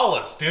 Call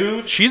us,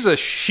 dude. She's the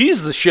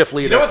shift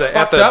lead You know at what's the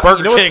fucked Burger up?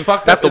 You know what's King,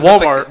 fucked at up the is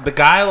that Walmart. The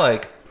guy,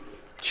 like,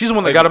 She's the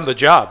one that got him the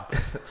job.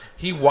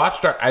 he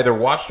either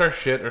watched our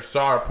shit or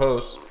saw our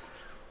posts,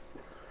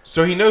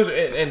 so he knows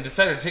and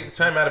decided to take the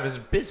time out of his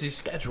busy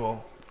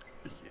schedule.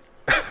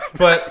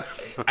 But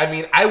I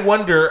mean, I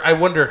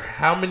wonder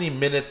how many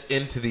minutes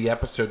into the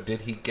episode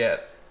did he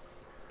get?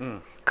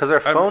 Because our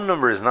phone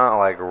number is not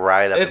like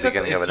right at It's the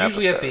beginning of it's an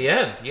usually episode. at the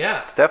end.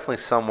 Yeah. It's definitely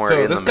somewhere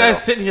So in this the guy's middle.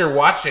 sitting here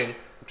watching,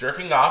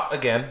 jerking off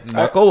again,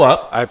 knuckle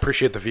up. I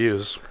appreciate the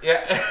views.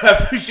 Yeah,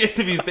 I appreciate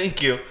the views,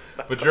 thank you.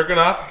 But jerking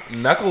off,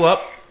 knuckle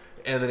up,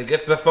 and then he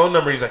gets to the phone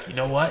number. He's like, you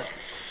know what?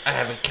 I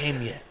haven't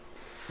came yet.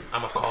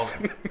 I'm gonna call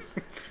him.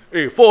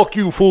 Hey, fuck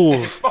you,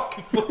 fools.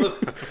 Fucking fools.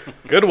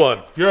 Good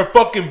one. You're a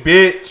fucking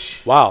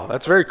bitch. Wow,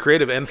 that's very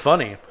creative and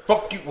funny.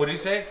 Fuck you. What did he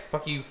say?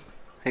 Fuck you,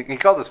 He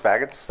called us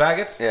faggots.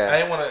 faggots. Yeah. I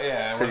didn't want to.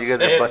 Yeah. I Said wanna you guys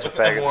say are a it bunch of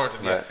with faggots, unwarranted,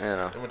 but, yeah. you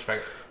know. A bunch of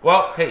faggots.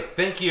 Well, hey,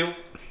 thank you.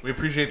 We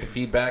appreciate the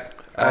feedback.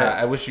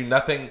 I wish you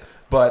nothing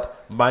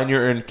but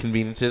minor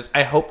inconveniences.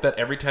 I hope that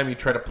every time you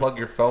try to plug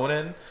your phone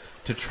in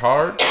to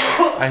charge,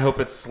 I hope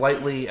it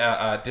slightly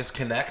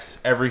disconnects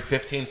every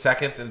 15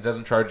 seconds and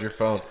doesn't charge your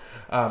phone.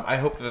 I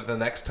hope that the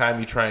next time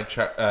you try and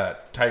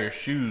tie your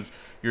shoes,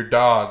 your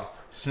dog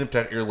snipped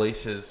at your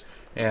laces,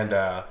 and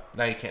now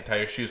you can't tie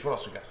your shoes. What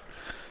else we got?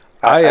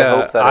 I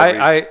hope that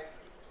I,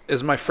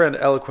 as my friend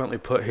eloquently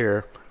put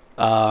here,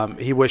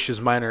 he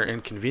wishes minor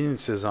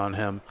inconveniences on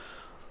him.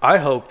 I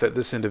hope that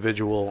this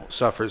individual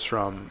suffers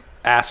from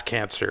ass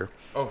cancer,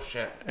 Oh,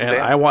 shit. and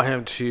Damn. I want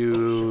him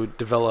to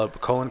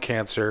develop colon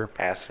cancer,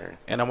 Asser.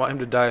 and I want him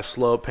to die a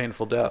slow,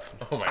 painful death.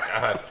 Oh, my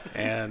God.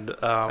 And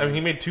I mean,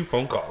 he made 2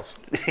 phone calls.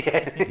 he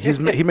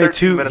made 13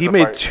 two. minutes He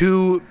made apart.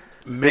 too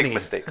many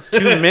mistakes.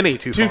 Too many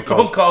two 2 phone phone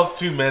calls. calls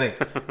too many.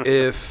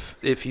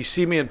 If you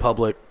see me in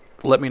public,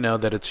 let me know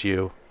that it's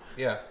you.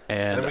 Yeah.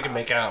 And then we can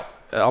make out.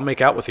 I'll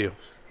make out with you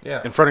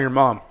Yeah. in front of your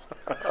mom,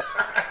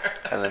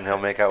 And then he'll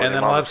make out with and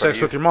your then I'll mom have in front sex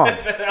of with your mom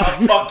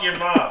I'll fuck your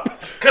mom.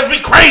 Because we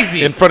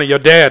crazy. in front of your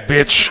dad,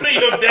 bitch. Me,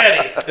 your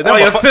daddy. then While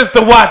we'll your fu-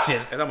 sister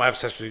watches. And I'm gonna have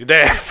sex with your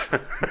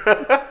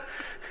dad.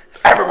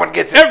 Everyone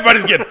gets it.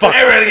 Everybody's getting fucked.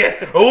 Everybody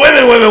get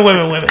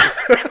women.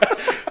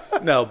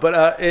 No,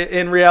 but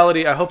in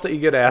reality, I hope that you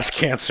get ass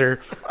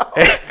cancer,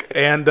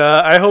 and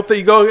I hope that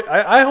you go.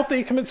 I hope that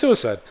you commit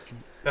suicide.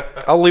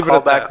 I'll leave it Call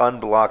at back that.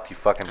 unblocked, you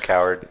fucking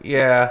coward.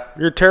 Yeah.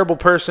 You're a terrible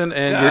person,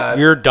 and God.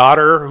 your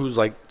daughter, who's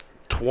like,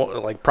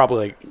 probably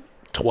like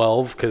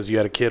 12, because you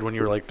had a kid when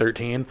you were like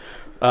 13,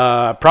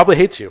 probably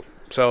hates you.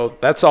 So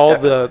that's all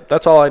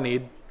that's all I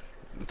need.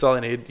 That's all I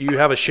need. You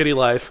have a shitty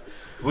life.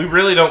 We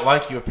really don't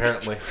like you,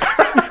 apparently.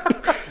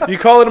 You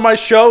call into my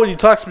show and you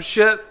talk some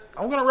shit,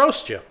 I'm gonna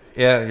roast you.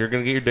 Yeah, you're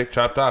going to get your dick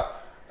chopped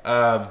off.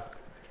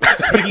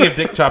 Speaking of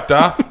dick chopped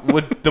off,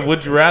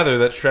 would you rather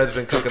that Shred's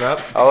been cooking up?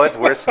 Oh, it's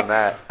worse than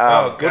that.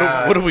 Oh,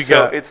 God. What do we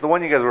So got? it's the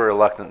one you guys were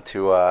reluctant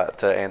to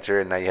answer,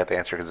 and now you have to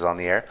answer because it's on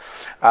the air.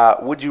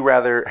 Would you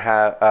rather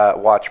have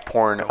watch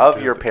porn of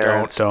do your it.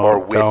 parents Don't, or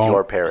with don't.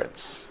 your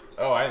parents?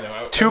 Oh, I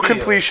know. To Immediately.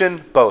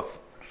 completion, both.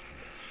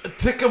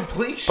 To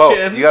completion.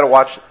 Both. You got to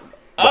watch.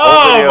 The whole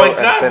Oh, video my and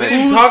God. We finish.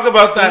 didn't talk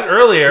about that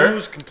earlier.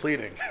 Who's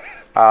completing?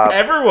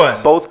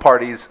 Everyone. Both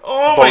parties.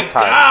 Oh, both my times.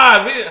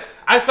 God.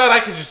 I thought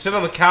I could just sit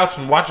on the couch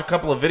and watch a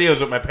couple of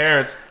videos with my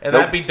parents, and Nope.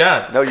 that'd be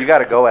done. No, you got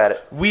to go at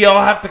it. We all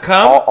have to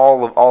come?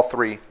 All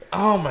three.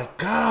 Oh, my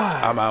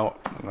God. I'm out.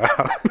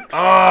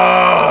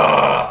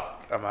 Oh,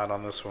 I'm out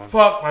on this one.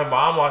 fuck. My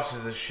mom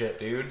watches this shit,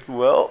 dude.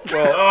 Well,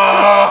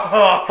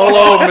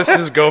 Hello,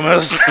 Mrs.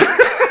 Gomez.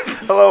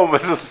 hello,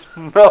 Mrs.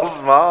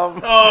 Mel's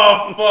mom.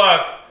 Oh,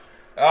 fuck.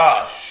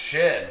 Oh,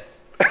 shit.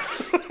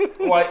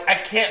 Well, I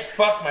can't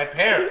fuck my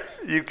parents.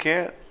 You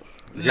can't.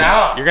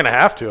 Now, You're gonna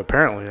have to,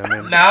 apparently. I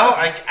mean, now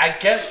I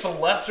guess the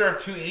lesser of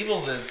two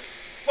evils is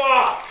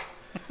fuck.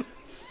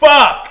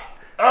 Fuck.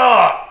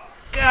 Oh,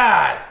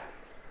 God.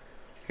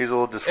 Here's a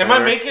little disclaimer.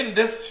 Am I making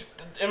this?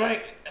 Am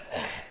I?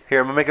 Here,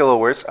 I'm gonna make it a little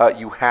worse.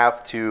 You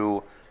have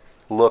to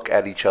look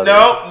at each other.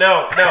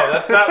 No.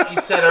 That's not what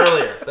you said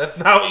earlier. That's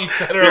not what you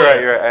said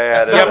earlier. You're right.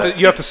 I That's had not it.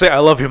 you have to say, "I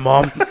love you,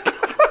 Mom."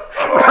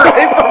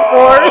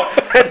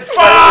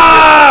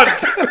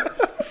 Fuck!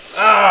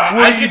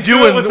 What are you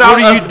doing? What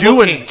are you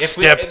doing,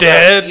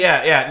 stepdad?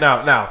 Yeah.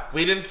 No.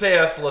 We didn't say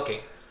us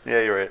looking.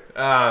 Yeah, you're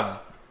right.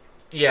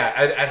 Yeah,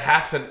 I'd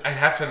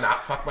have to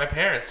not fuck my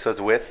parents. So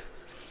it's with.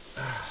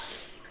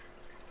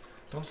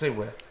 Don't say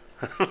with.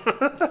 You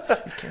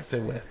can't say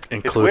with. It's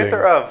Including, with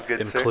or of,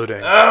 good sir. including.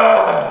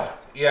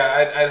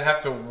 Yeah, I'd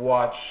have to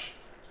watch.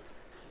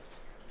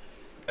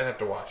 I'd have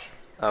to watch.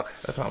 Okay.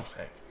 That's all I'm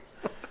saying.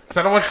 Because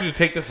I don't want you to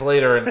take this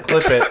later and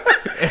clip it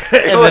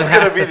It was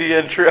going to be the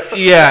intro.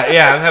 Yeah,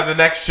 and have the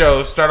next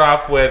show start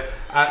off with,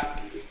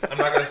 I'm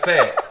not going to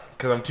say it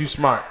because I'm too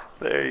smart.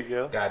 There you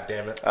go. God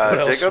damn it.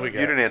 else Jacob, we you got?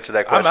 didn't answer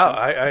that question.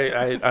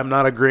 I'm out. I'm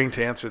not agreeing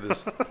to answer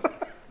this.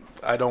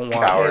 I don't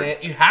want. Coward.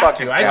 You have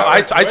Fucking to.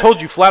 I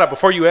told you flat out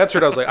before you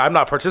answered. I was like, I'm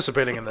not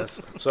participating in this.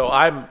 So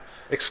I'm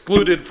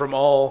excluded from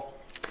all.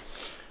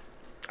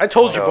 I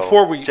told you So,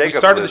 before we Jacob's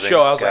started the losing.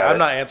 show. I was like, Got I'm it.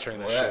 not answering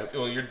this shit.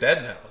 Well, you're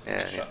dead now.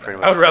 Yeah, Shut you up. pretty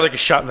I much. would rather get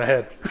shot in the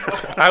head.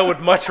 I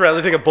would much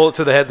rather take a bullet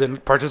to the head than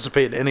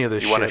participate in any of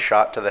this You shit. want a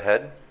shot to the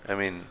head? I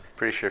mean,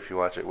 pretty sure if you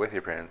watch it with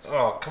your parents,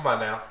 Oh, come on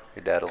now.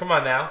 your dad will. Come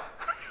on now.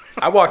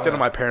 I walked into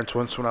my parents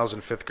once when I was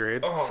in 5th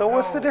grade. Oh, So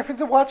what's the no.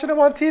 difference of watching them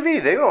on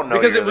TV? They don't know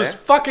Because you're it was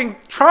there. fucking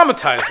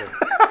traumatizing.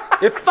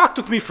 It fucked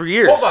with me for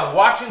years. Hold on,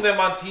 watching them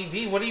on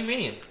TV? What do you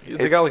mean?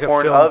 They got like a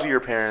porn film. of your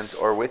parents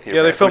or with your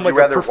Yeah, they parents. filmed Would like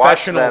you a rather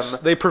watch professional. them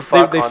They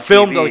fuck on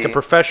filmed TV like a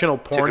professional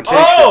porn to tape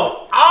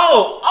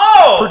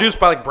Oh! produced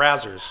by like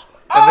Brazzers.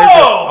 And they're just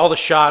all the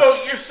shots.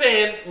 So you're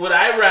saying, would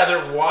I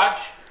rather watch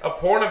a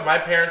porn of my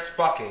parents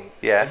fucking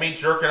Yeah. and me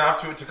jerking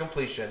off to it to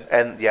completion?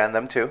 And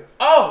them too.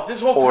 Oh,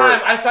 this whole Or-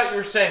 time I thought you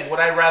were saying, would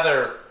I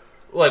rather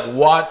like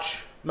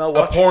watch No, a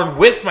watch- porn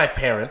with my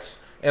parents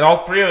and all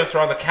three of us are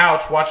on the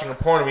couch watching a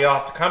porn and we all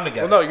have to come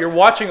together? Well, no, you're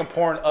watching a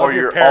porn of Or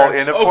your you're all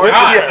parents. in a Oh, porn.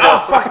 God. Yeah. Oh,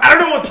 fuck. I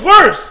don't know what's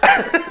worse.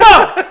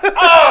 Fuck.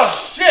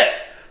 Oh, shit.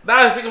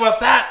 Now that I think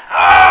about that,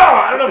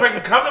 I don't know if I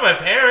can come to my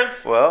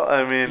parents. Well,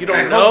 I mean, You don't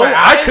I close know. my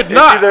I eyes? could It's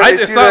not. either- I,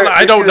 it's it's not. either-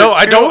 I it's don't either know.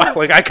 I don't. two-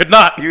 Like I could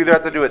not. you either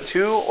have to do it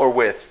to or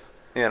with.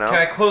 You know, Can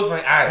I close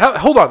my eyes?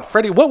 Hold on,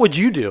 Freddie. What would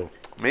you do?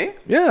 me?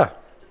 Yeah.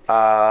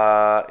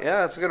 Yeah,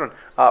 that's a good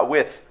one.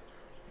 With.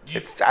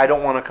 I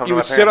don't want to come You to my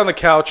would parents. sit on the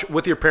couch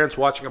with your parents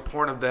watching a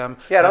porn of them.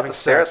 Yeah, I don't having have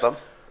to stare at sex.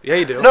 them. Yeah,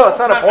 you do. No, it's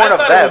not a I porn of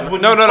thought it was, them.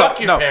 would No, you no, no, fuck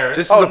your no. parents?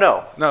 This is Oh, a,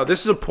 no. no.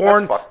 This is a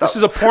porn. fucked This up.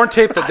 is a porn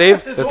tape that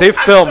they've This that whole- they've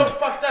filmed. I'm so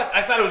fucked up.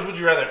 I thought it was, would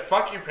you rather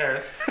fuck your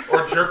parents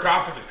or jerk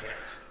off with your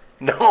parents?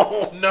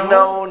 No.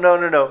 No?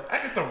 No. I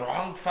got the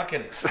wrong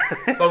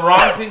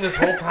thing this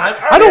whole time.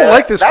 I don't Yeah,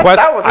 like this that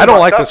question. was I don't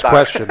like fucked this up, Doc.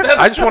 question.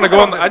 I just want to go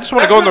on. I just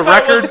want to go on the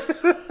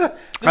record.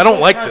 I don't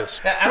like this.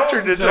 I don't like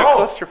Turned this into at a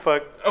all.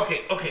 clusterfuck.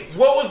 Okay.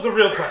 What was the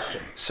real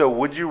question? So,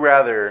 would you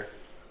rather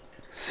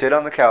sit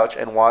on the couch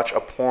and watch a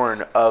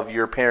porn of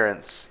your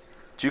parents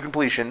to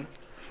completion,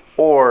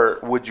 or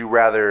would you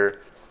rather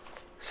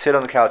sit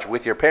on the couch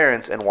with your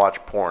parents and watch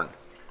porn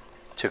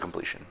to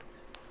completion?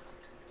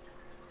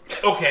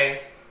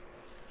 Okay.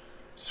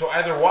 So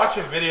either watch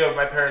a video of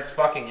my parents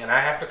fucking and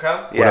I have to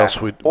come. Yeah. else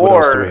do we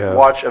or have?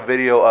 watch a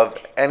video of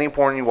any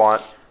porn you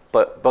want,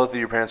 but both of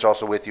your parents are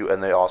also with you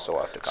and they also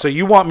have to come. So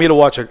you want me to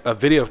watch a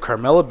video of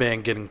Carmela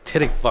Bang getting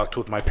titty fucked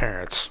with my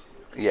parents?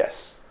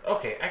 Yes.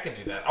 Okay, I can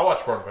do that. I'll watch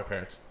porn with my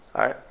parents.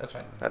 All right. That's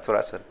fine. That's what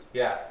I said.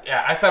 Yeah.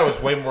 I thought it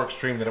was way more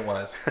extreme than it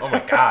was. Oh my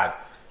god.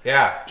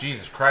 Yeah.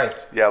 Jesus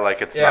Christ. Yeah,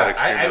 like it's Yeah, not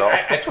extreme at all.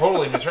 I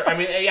totally misheard. I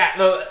mean, yeah,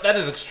 no, that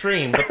is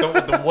extreme. But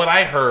the what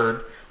I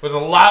heard was a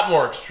lot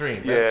more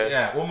extreme. Yes.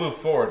 Yeah. We'll move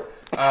forward.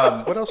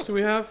 What else do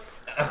we have?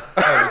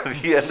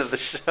 The end of the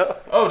show.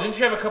 Oh, didn't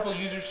you have a couple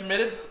users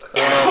submitted?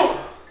 I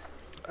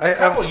A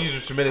couple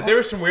users submitted. There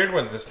were some weird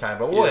ones this time,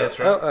 but we'll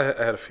answer 'em. I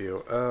had a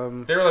few.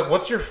 They were like,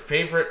 "What's your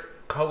favorite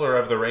color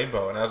of the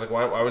rainbow?" And I was like,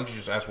 "Why wouldn't you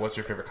just ask what's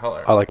your favorite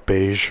color?" I like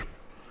beige.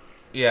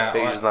 Yeah,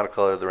 Beige is not a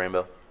color of the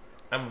rainbow.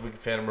 I'm a big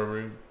fan of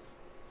maroon.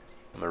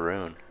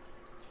 Maroon.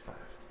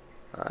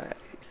 Alright.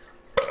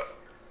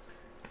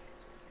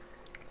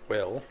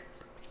 Well,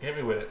 Hit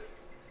me with it.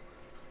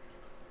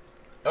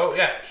 Oh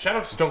yeah! Shout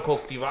out to Stone Cold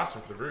Steve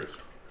Austin for the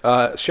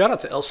brews. shout out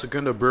to El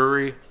Segundo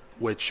Brewery,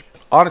 which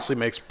honestly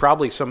makes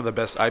probably some of the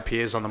best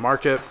IPAs on the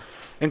market,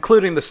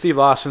 including the Steve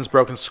Austin's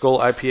Broken Skull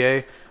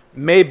IPA.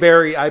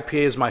 Mayberry IPA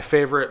is my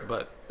favorite,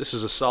 but this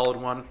is a solid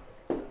one.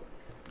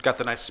 Got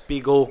the nice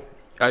Spiegel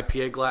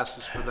IPA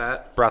glasses for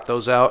that. Brought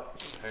those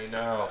out. I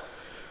know.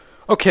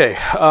 Okay.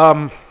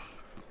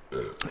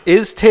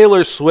 Is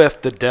Taylor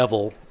Swift the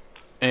devil?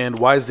 And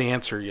why is the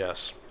answer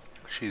yes?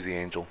 She's the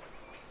angel.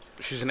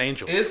 She's an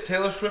angel. Is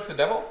Taylor Swift the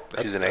devil?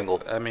 She's an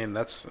angle. I mean,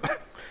 that's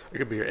it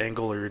could be your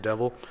angel or your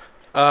devil.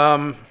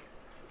 I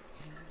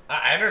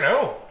don't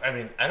know. I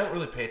mean, I don't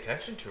really pay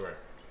attention to her.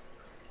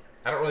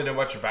 I don't really know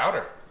much about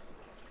her.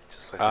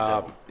 Just like the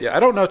devil. Yeah, I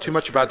don't know too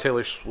much about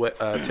Taylor Swift.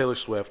 What I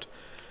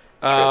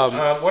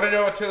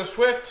know about Taylor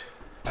Swift?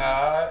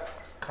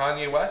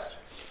 Kanye West.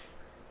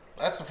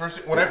 That's the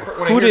first. When I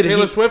Who hear did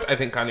Taylor he- Swift, I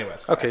think Kanye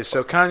West. Okay,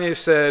 so Kanye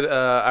said,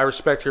 "I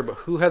respect her," but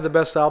who had the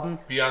best album?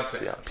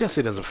 Beyonce. Yeah.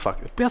 Beyonce doesn't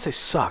fuck. Beyonce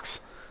sucks.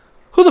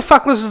 Who the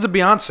fuck listens to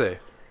Beyonce?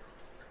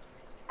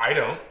 I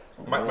don't.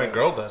 My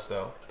girl does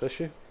though. Does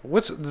she?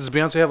 Does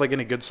Beyonce have like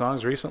any good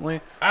songs recently?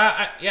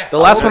 Yeah. The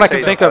last was one I gonna can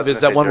say- think I of was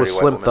is gonna that one say with Dirty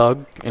Slim White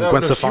Thug and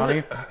Gwen Stefani.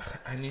 That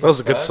That was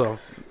a good song.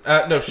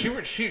 No, she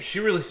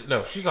really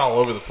no. She's all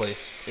over the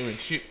place. I mean,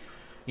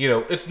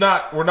 it's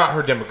not. We're not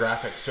her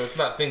demographic, so it's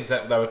not things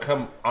that would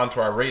come onto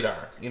our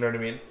radar. You know what I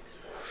mean?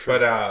 Sure.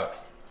 But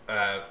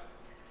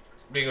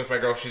being with my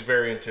girl, she's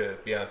very into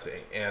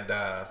Beyonce, and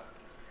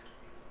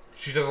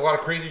she does a lot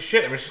of crazy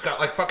shit. I mean, she's got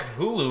like fucking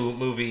Hulu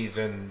movies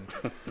and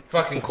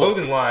fucking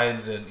clothing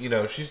lines, and you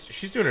know, she's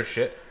doing her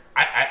shit.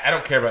 I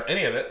don't care about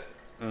any of it,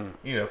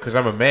 you know, because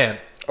I'm a man.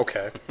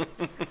 Okay.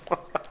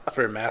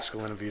 Very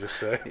masculine of you to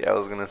say. Yeah, I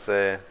was gonna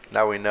say.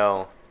 Now we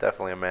know.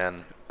 Definitely a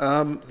man.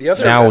 The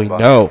other. Now we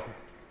know.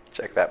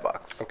 Check that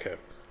box. Okay.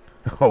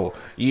 Oh,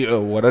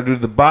 what I do to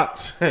the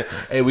box?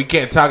 Hey, we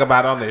can't talk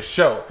about it on this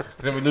show, 'cause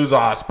then we lose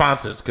all our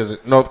sponsors. Because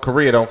North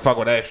Korea don't fuck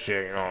with that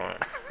shit. You know,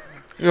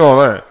 you know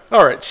that.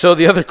 All right. So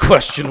the other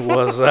question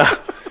was,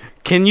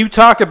 can you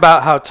talk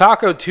about how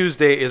Taco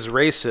Tuesday is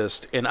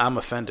racist and I'm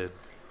offended?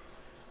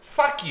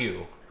 Fuck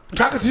you.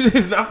 Taco Tuesday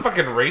is not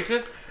fucking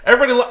racist.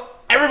 Everybody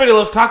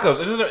loves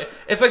tacos.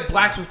 It's like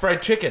blacks with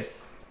fried chicken.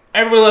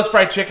 Everybody loves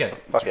fried chicken.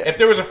 Fuck yeah. If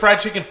there was a fried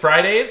chicken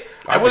Fridays,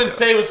 I wouldn't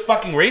say it was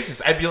fucking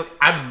racist. I'd be like,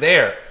 I'm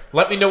there.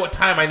 Let me know what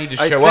time I need to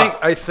show up.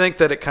 I think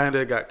that it kind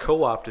of got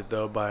co-opted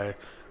though by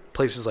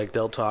places like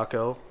Del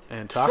Taco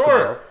and Taco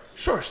Bell.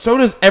 Sure. So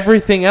does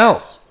everything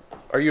else.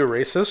 Are you a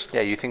racist? Yeah,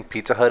 you think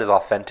Pizza Hut is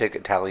authentic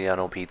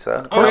Italiano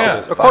pizza? Oh yeah,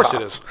 Of course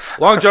it is.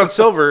 Long John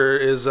Silver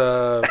is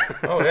oh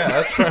yeah,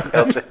 that's from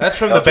the that's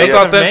Banks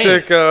of Maine.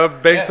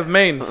 authentic Banks of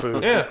Maine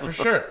food. Yeah, for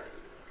sure.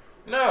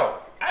 No,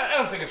 I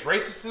don't think it's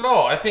racist at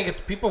all. I think it's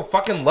people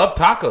fucking love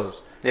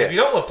tacos. Yeah. If you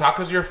don't love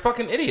tacos, you're a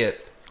fucking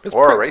idiot.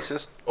 Or a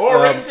racist? Or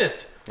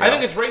racist. I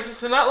think it's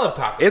racist to not love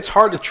tacos. It's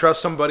hard to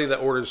trust somebody that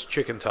orders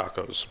chicken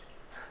tacos.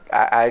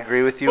 I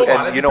agree with you. Hold on,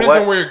 And it you know depends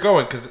what? on where you're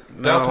going, because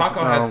Del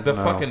Taco has the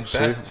no. fucking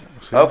best.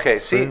 Okay,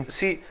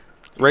 see,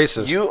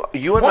 Racist. you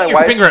and Point my your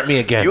wife. finger at me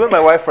again. You and my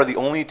wife are the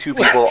only two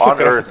people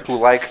on earth who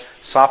like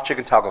soft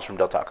chicken tacos from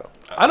Del Taco.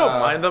 I don't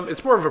mind them.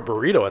 It's more of a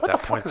burrito at that the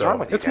fuck point, is though. wrong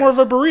with you It's more guys?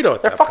 of a burrito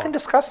at They're that fucking point.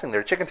 disgusting.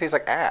 Their chicken tastes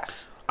like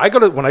ass.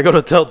 When I go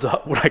to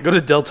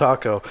Del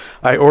Taco,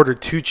 I order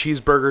 2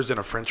 cheeseburgers and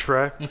a French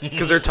fry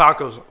because their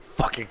tacos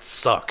fucking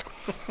suck.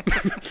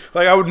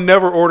 Like I would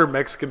never order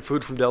Mexican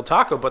food from Del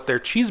Taco, but their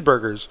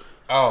cheeseburgers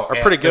are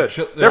pretty good.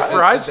 Their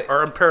fries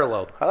are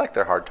unparalleled. I like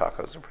their hard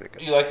tacos. They're pretty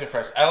good. You like their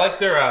fries? I like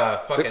their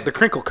fucking. The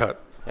crinkle cut.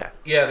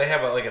 Yeah, they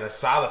have like an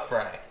asada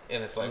fry,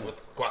 and it's like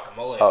with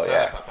guacamole. Oh, asada,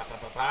 yeah. pa, pa, pa,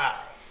 pa,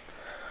 pa.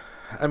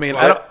 I mean,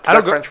 Their I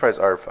don't go. French fries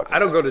are fucking. I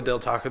don't go to Del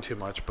Taco too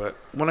much, but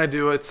when I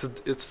do, it's the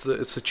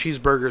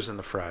cheeseburgers and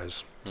the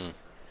fries.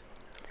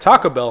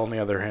 Taco Bell, on the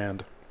other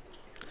hand,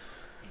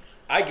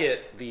 I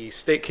get the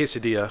steak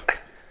quesadilla.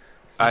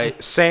 I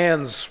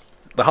sans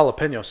the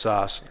jalapeno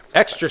sauce,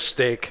 extra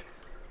steak.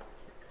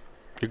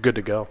 You're good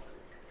to go.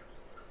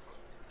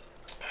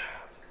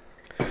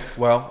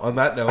 Well, on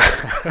that note,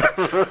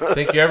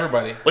 thank you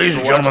everybody, Ladies for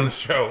and gentlemen. watching the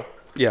show.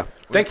 Yeah,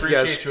 We thank you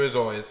appreciate guys. you as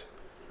always.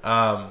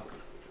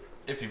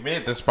 If you made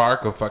it this far,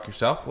 go fuck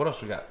yourself. What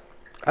else we got?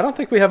 I don't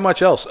think we have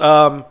much else.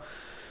 I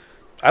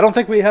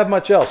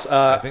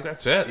think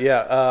that's it.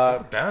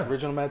 Yeah, Done.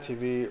 original Mad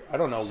TV. I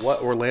don't know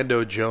what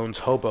Orlando Jones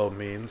hobo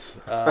means.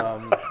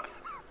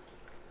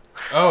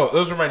 Oh,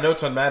 those were my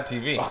notes on Mad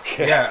TV.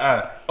 Okay.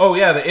 Yeah. Oh,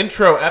 yeah. The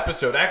intro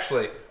episode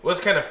actually was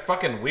kind of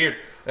fucking weird.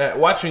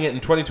 Watching it in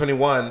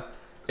 2021,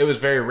 it was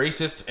very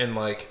racist and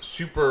like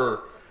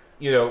super.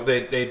 You know,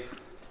 the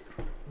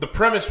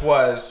premise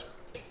was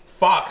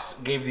Fox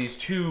gave these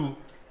 2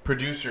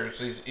 producers,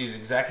 these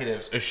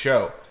executives, a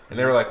show, and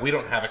they were like, we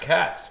don't have a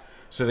cast,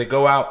 so they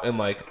go out in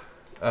like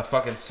a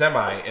fucking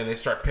semi and they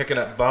start picking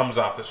up bums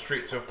off the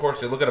street. So of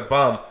course they look at a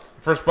bum.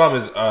 The first bum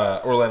is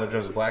Orlando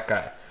Jones, a black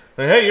guy.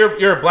 Like, hey,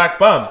 you're a black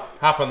bum.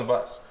 Hop on the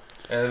bus.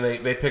 And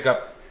then they pick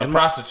up a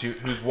prostitute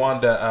who's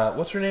Wanda.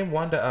 What's her name?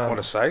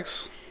 Wanda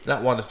Sykes.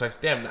 Not Wanda Sykes.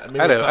 Damn. Maybe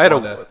I it's not had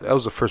Wanda. that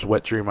was the first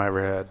wet dream I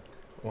ever had.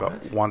 What?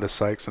 About Wanda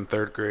Sykes in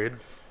 3rd grade.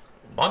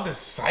 Wanda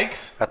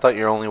Sykes? I thought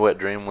your only wet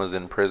dream was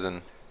in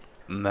prison.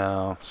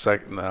 No,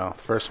 the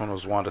first one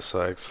was Wanda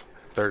Sykes,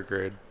 3rd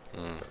grade.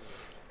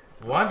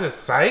 Wanda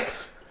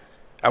Sykes?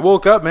 I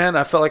woke up, man.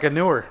 I felt like I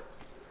knew her.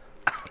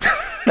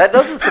 That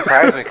doesn't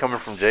surprise me coming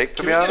from Jake,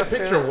 to Can be we get a honest.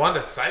 picture of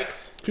Wanda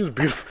Sykes? She was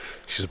beautiful.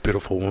 She's a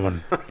beautiful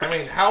woman. I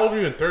mean, how old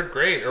were you in 3rd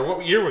grade? Or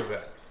what year was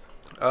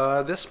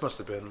that? This must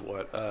have been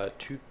what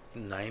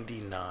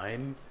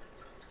 299.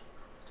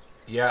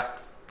 Yeah.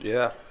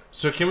 Yeah.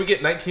 So can we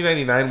get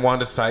 1999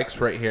 Wanda Sykes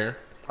right here?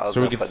 I was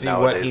So we gonna can put see what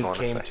nowadays he Wanda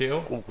came Sykes. to?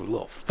 Ooh,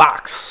 little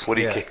fox. What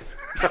do you Yeah. think?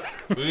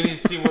 We need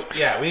to see what.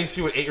 Yeah, we need to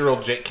see what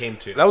 8-year-old Jake came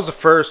to. That was the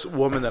first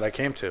woman that I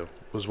came to.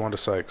 Was Wanda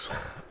Sykes.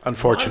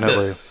 Unfortunately,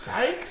 Wanda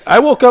Sykes. I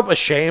woke up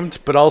ashamed,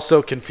 but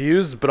also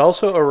confused, but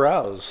also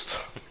aroused.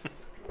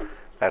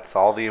 That's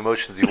all the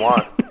emotions you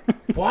want.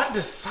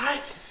 Wanda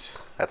Sykes.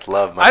 That's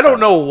love, my I don't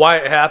friend. know why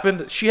it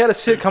happened. She had a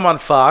sitcom on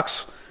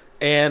Fox,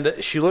 and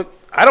she looked.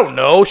 I don't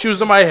know. She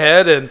was in my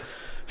head, and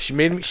she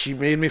made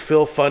me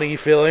feel funny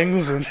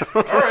feelings. And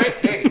All right.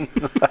 Hey.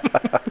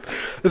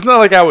 it's not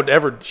like I would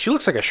ever. She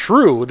looks like a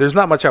shrew. There's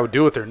not much I would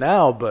do with her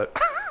now, but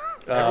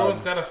Everyone's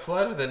got a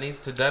flutter that needs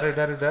to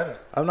dutter.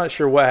 I'm not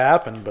sure what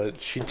happened.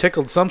 But she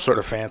tickled some sort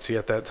of fancy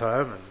at that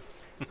time,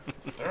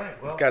 and All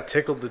right. Well, got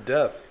tickled to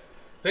death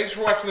thanks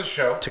for watching the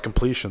show. to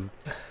completion.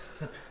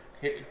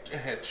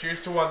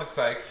 Cheers to Wanda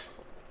Sykes.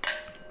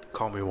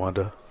 Call me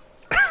Wanda.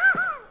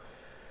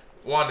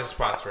 Wanda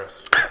sponsor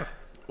us.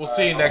 We'll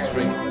see you next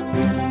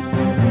week.